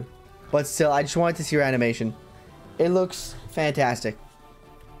 It's true. But still, I just wanted to see her animation. It looks fantastic.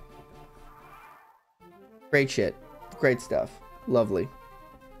 Great shit. Great stuff. Lovely.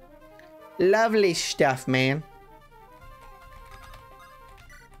 Lovely stuff, man.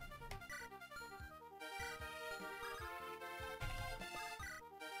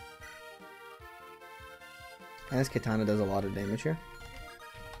 And this katana does a lot of damage here.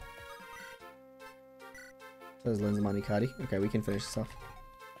 So does Lynn's Manikati. Okay, we can finish this off.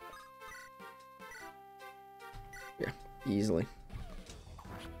 Yeah, easily.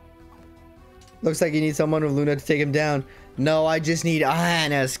 Looks like you need someone with Luna to take him down. No, I just need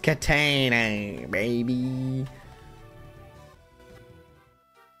Anna's katana, baby.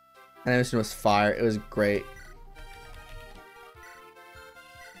 Animation was fire. It was great.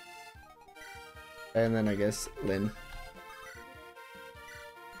 And then I guess Lynn.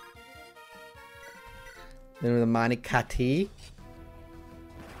 Then with the Manikati.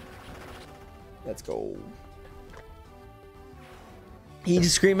 Let's go. He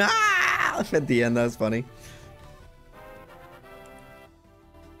just screamed ah! At the end. That was funny.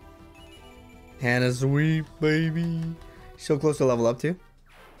 Hannah sweep, baby. So close to level up too.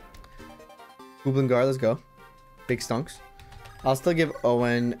 Hooplan guard, let's go. Big stunks. I'll still give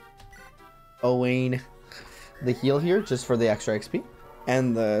Owen the heal here just for the extra XP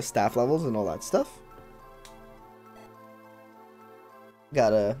and the staff levels and all that stuff.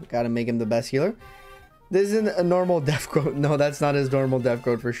 Gotta make him the best healer. This isn't a normal death quote. No, that's not his normal death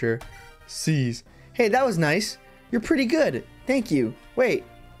quote for sure. C's. Hey, that was nice. You're pretty good. Thank you. Wait,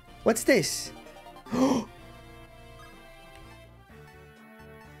 what's this?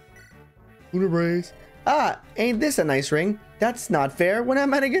 Lunar brace. Ah, ain't this a nice ring? That's not fair. When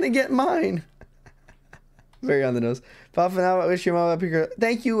am I gonna get mine? Very on the nose. Puff and I wish you all up here.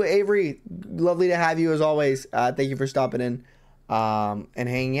 Thank you, Avery. Lovely to have you as always. Thank you for stopping in and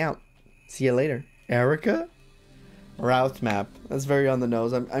hanging out. See you later. Eirika? Route map. That's very on the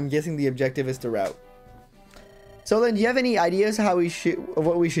nose. I'm guessing the objective is to route. So then, do you have any ideas how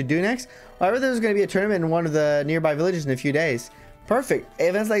what we should do next? I heard there's going to be a tournament in one of the nearby villages in a few days. Perfect.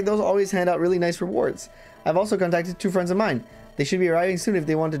 Events like those always hand out really nice rewards. I've also contacted 2 friends of mine. They should be arriving soon if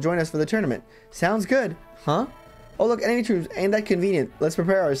they want to join us for the tournament. Sounds good. Huh? Oh look, enemy troops. Ain't that convenient. Let's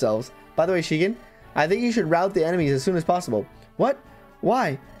prepare ourselves. By the way, Shigen, I think you should rout the enemies as soon as possible. What?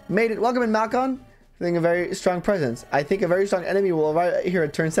 Why? Made it. Welcome in, Malcon. I think a very strong presence. I think a very strong enemy will arrive here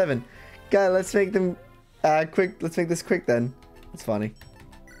at turn 7. God, let's make them quick. Let's make this quick then. It's funny.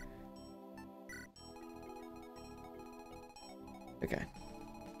 Okay.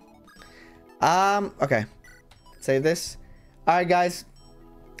 Okay. Save this. Alright, guys.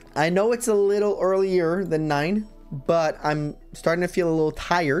 I know it's a little earlier than 9, but I'm starting to feel a little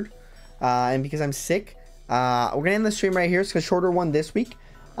tired. And because I'm sick, we're gonna end the stream right here. It's a shorter one this week.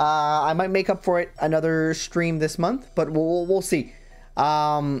 I might make up for it another stream this month, but we'll see.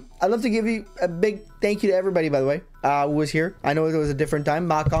 I'd love to give you a big thank you to everybody, by the way, who was here. I know it was a different time.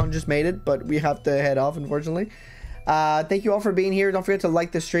 Makon just made it, but we have to head off, unfortunately. Thank you all for being here. Don't forget to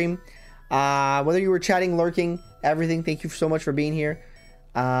like the stream. Whether you were chatting, lurking, everything, thank you so much for being here.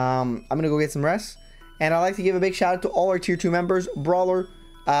 I'm gonna go get some rest, and I'd like to give a big shout out to all our tier 2 members: Brawler,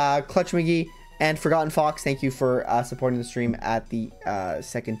 Clutch McGee, and Forgotten Fox. Thank you for supporting the stream at the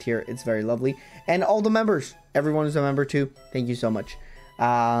 2nd tier. It's very lovely. And all the members, everyone who's a member too, thank you so much.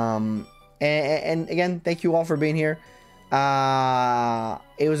 And again, thank you all for being here.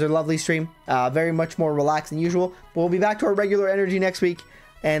 It was a lovely stream, very much more relaxed than usual, but we'll be back to our regular energy next week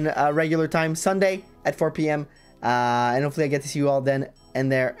and regular time Sunday at 4 p.m. And hopefully I get to see you all then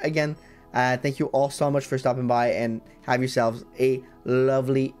and there again. Thank you all so much for stopping by, and have yourselves a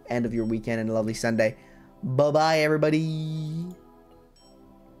lovely end of your weekend and a lovely Sunday. Bye bye, everybody.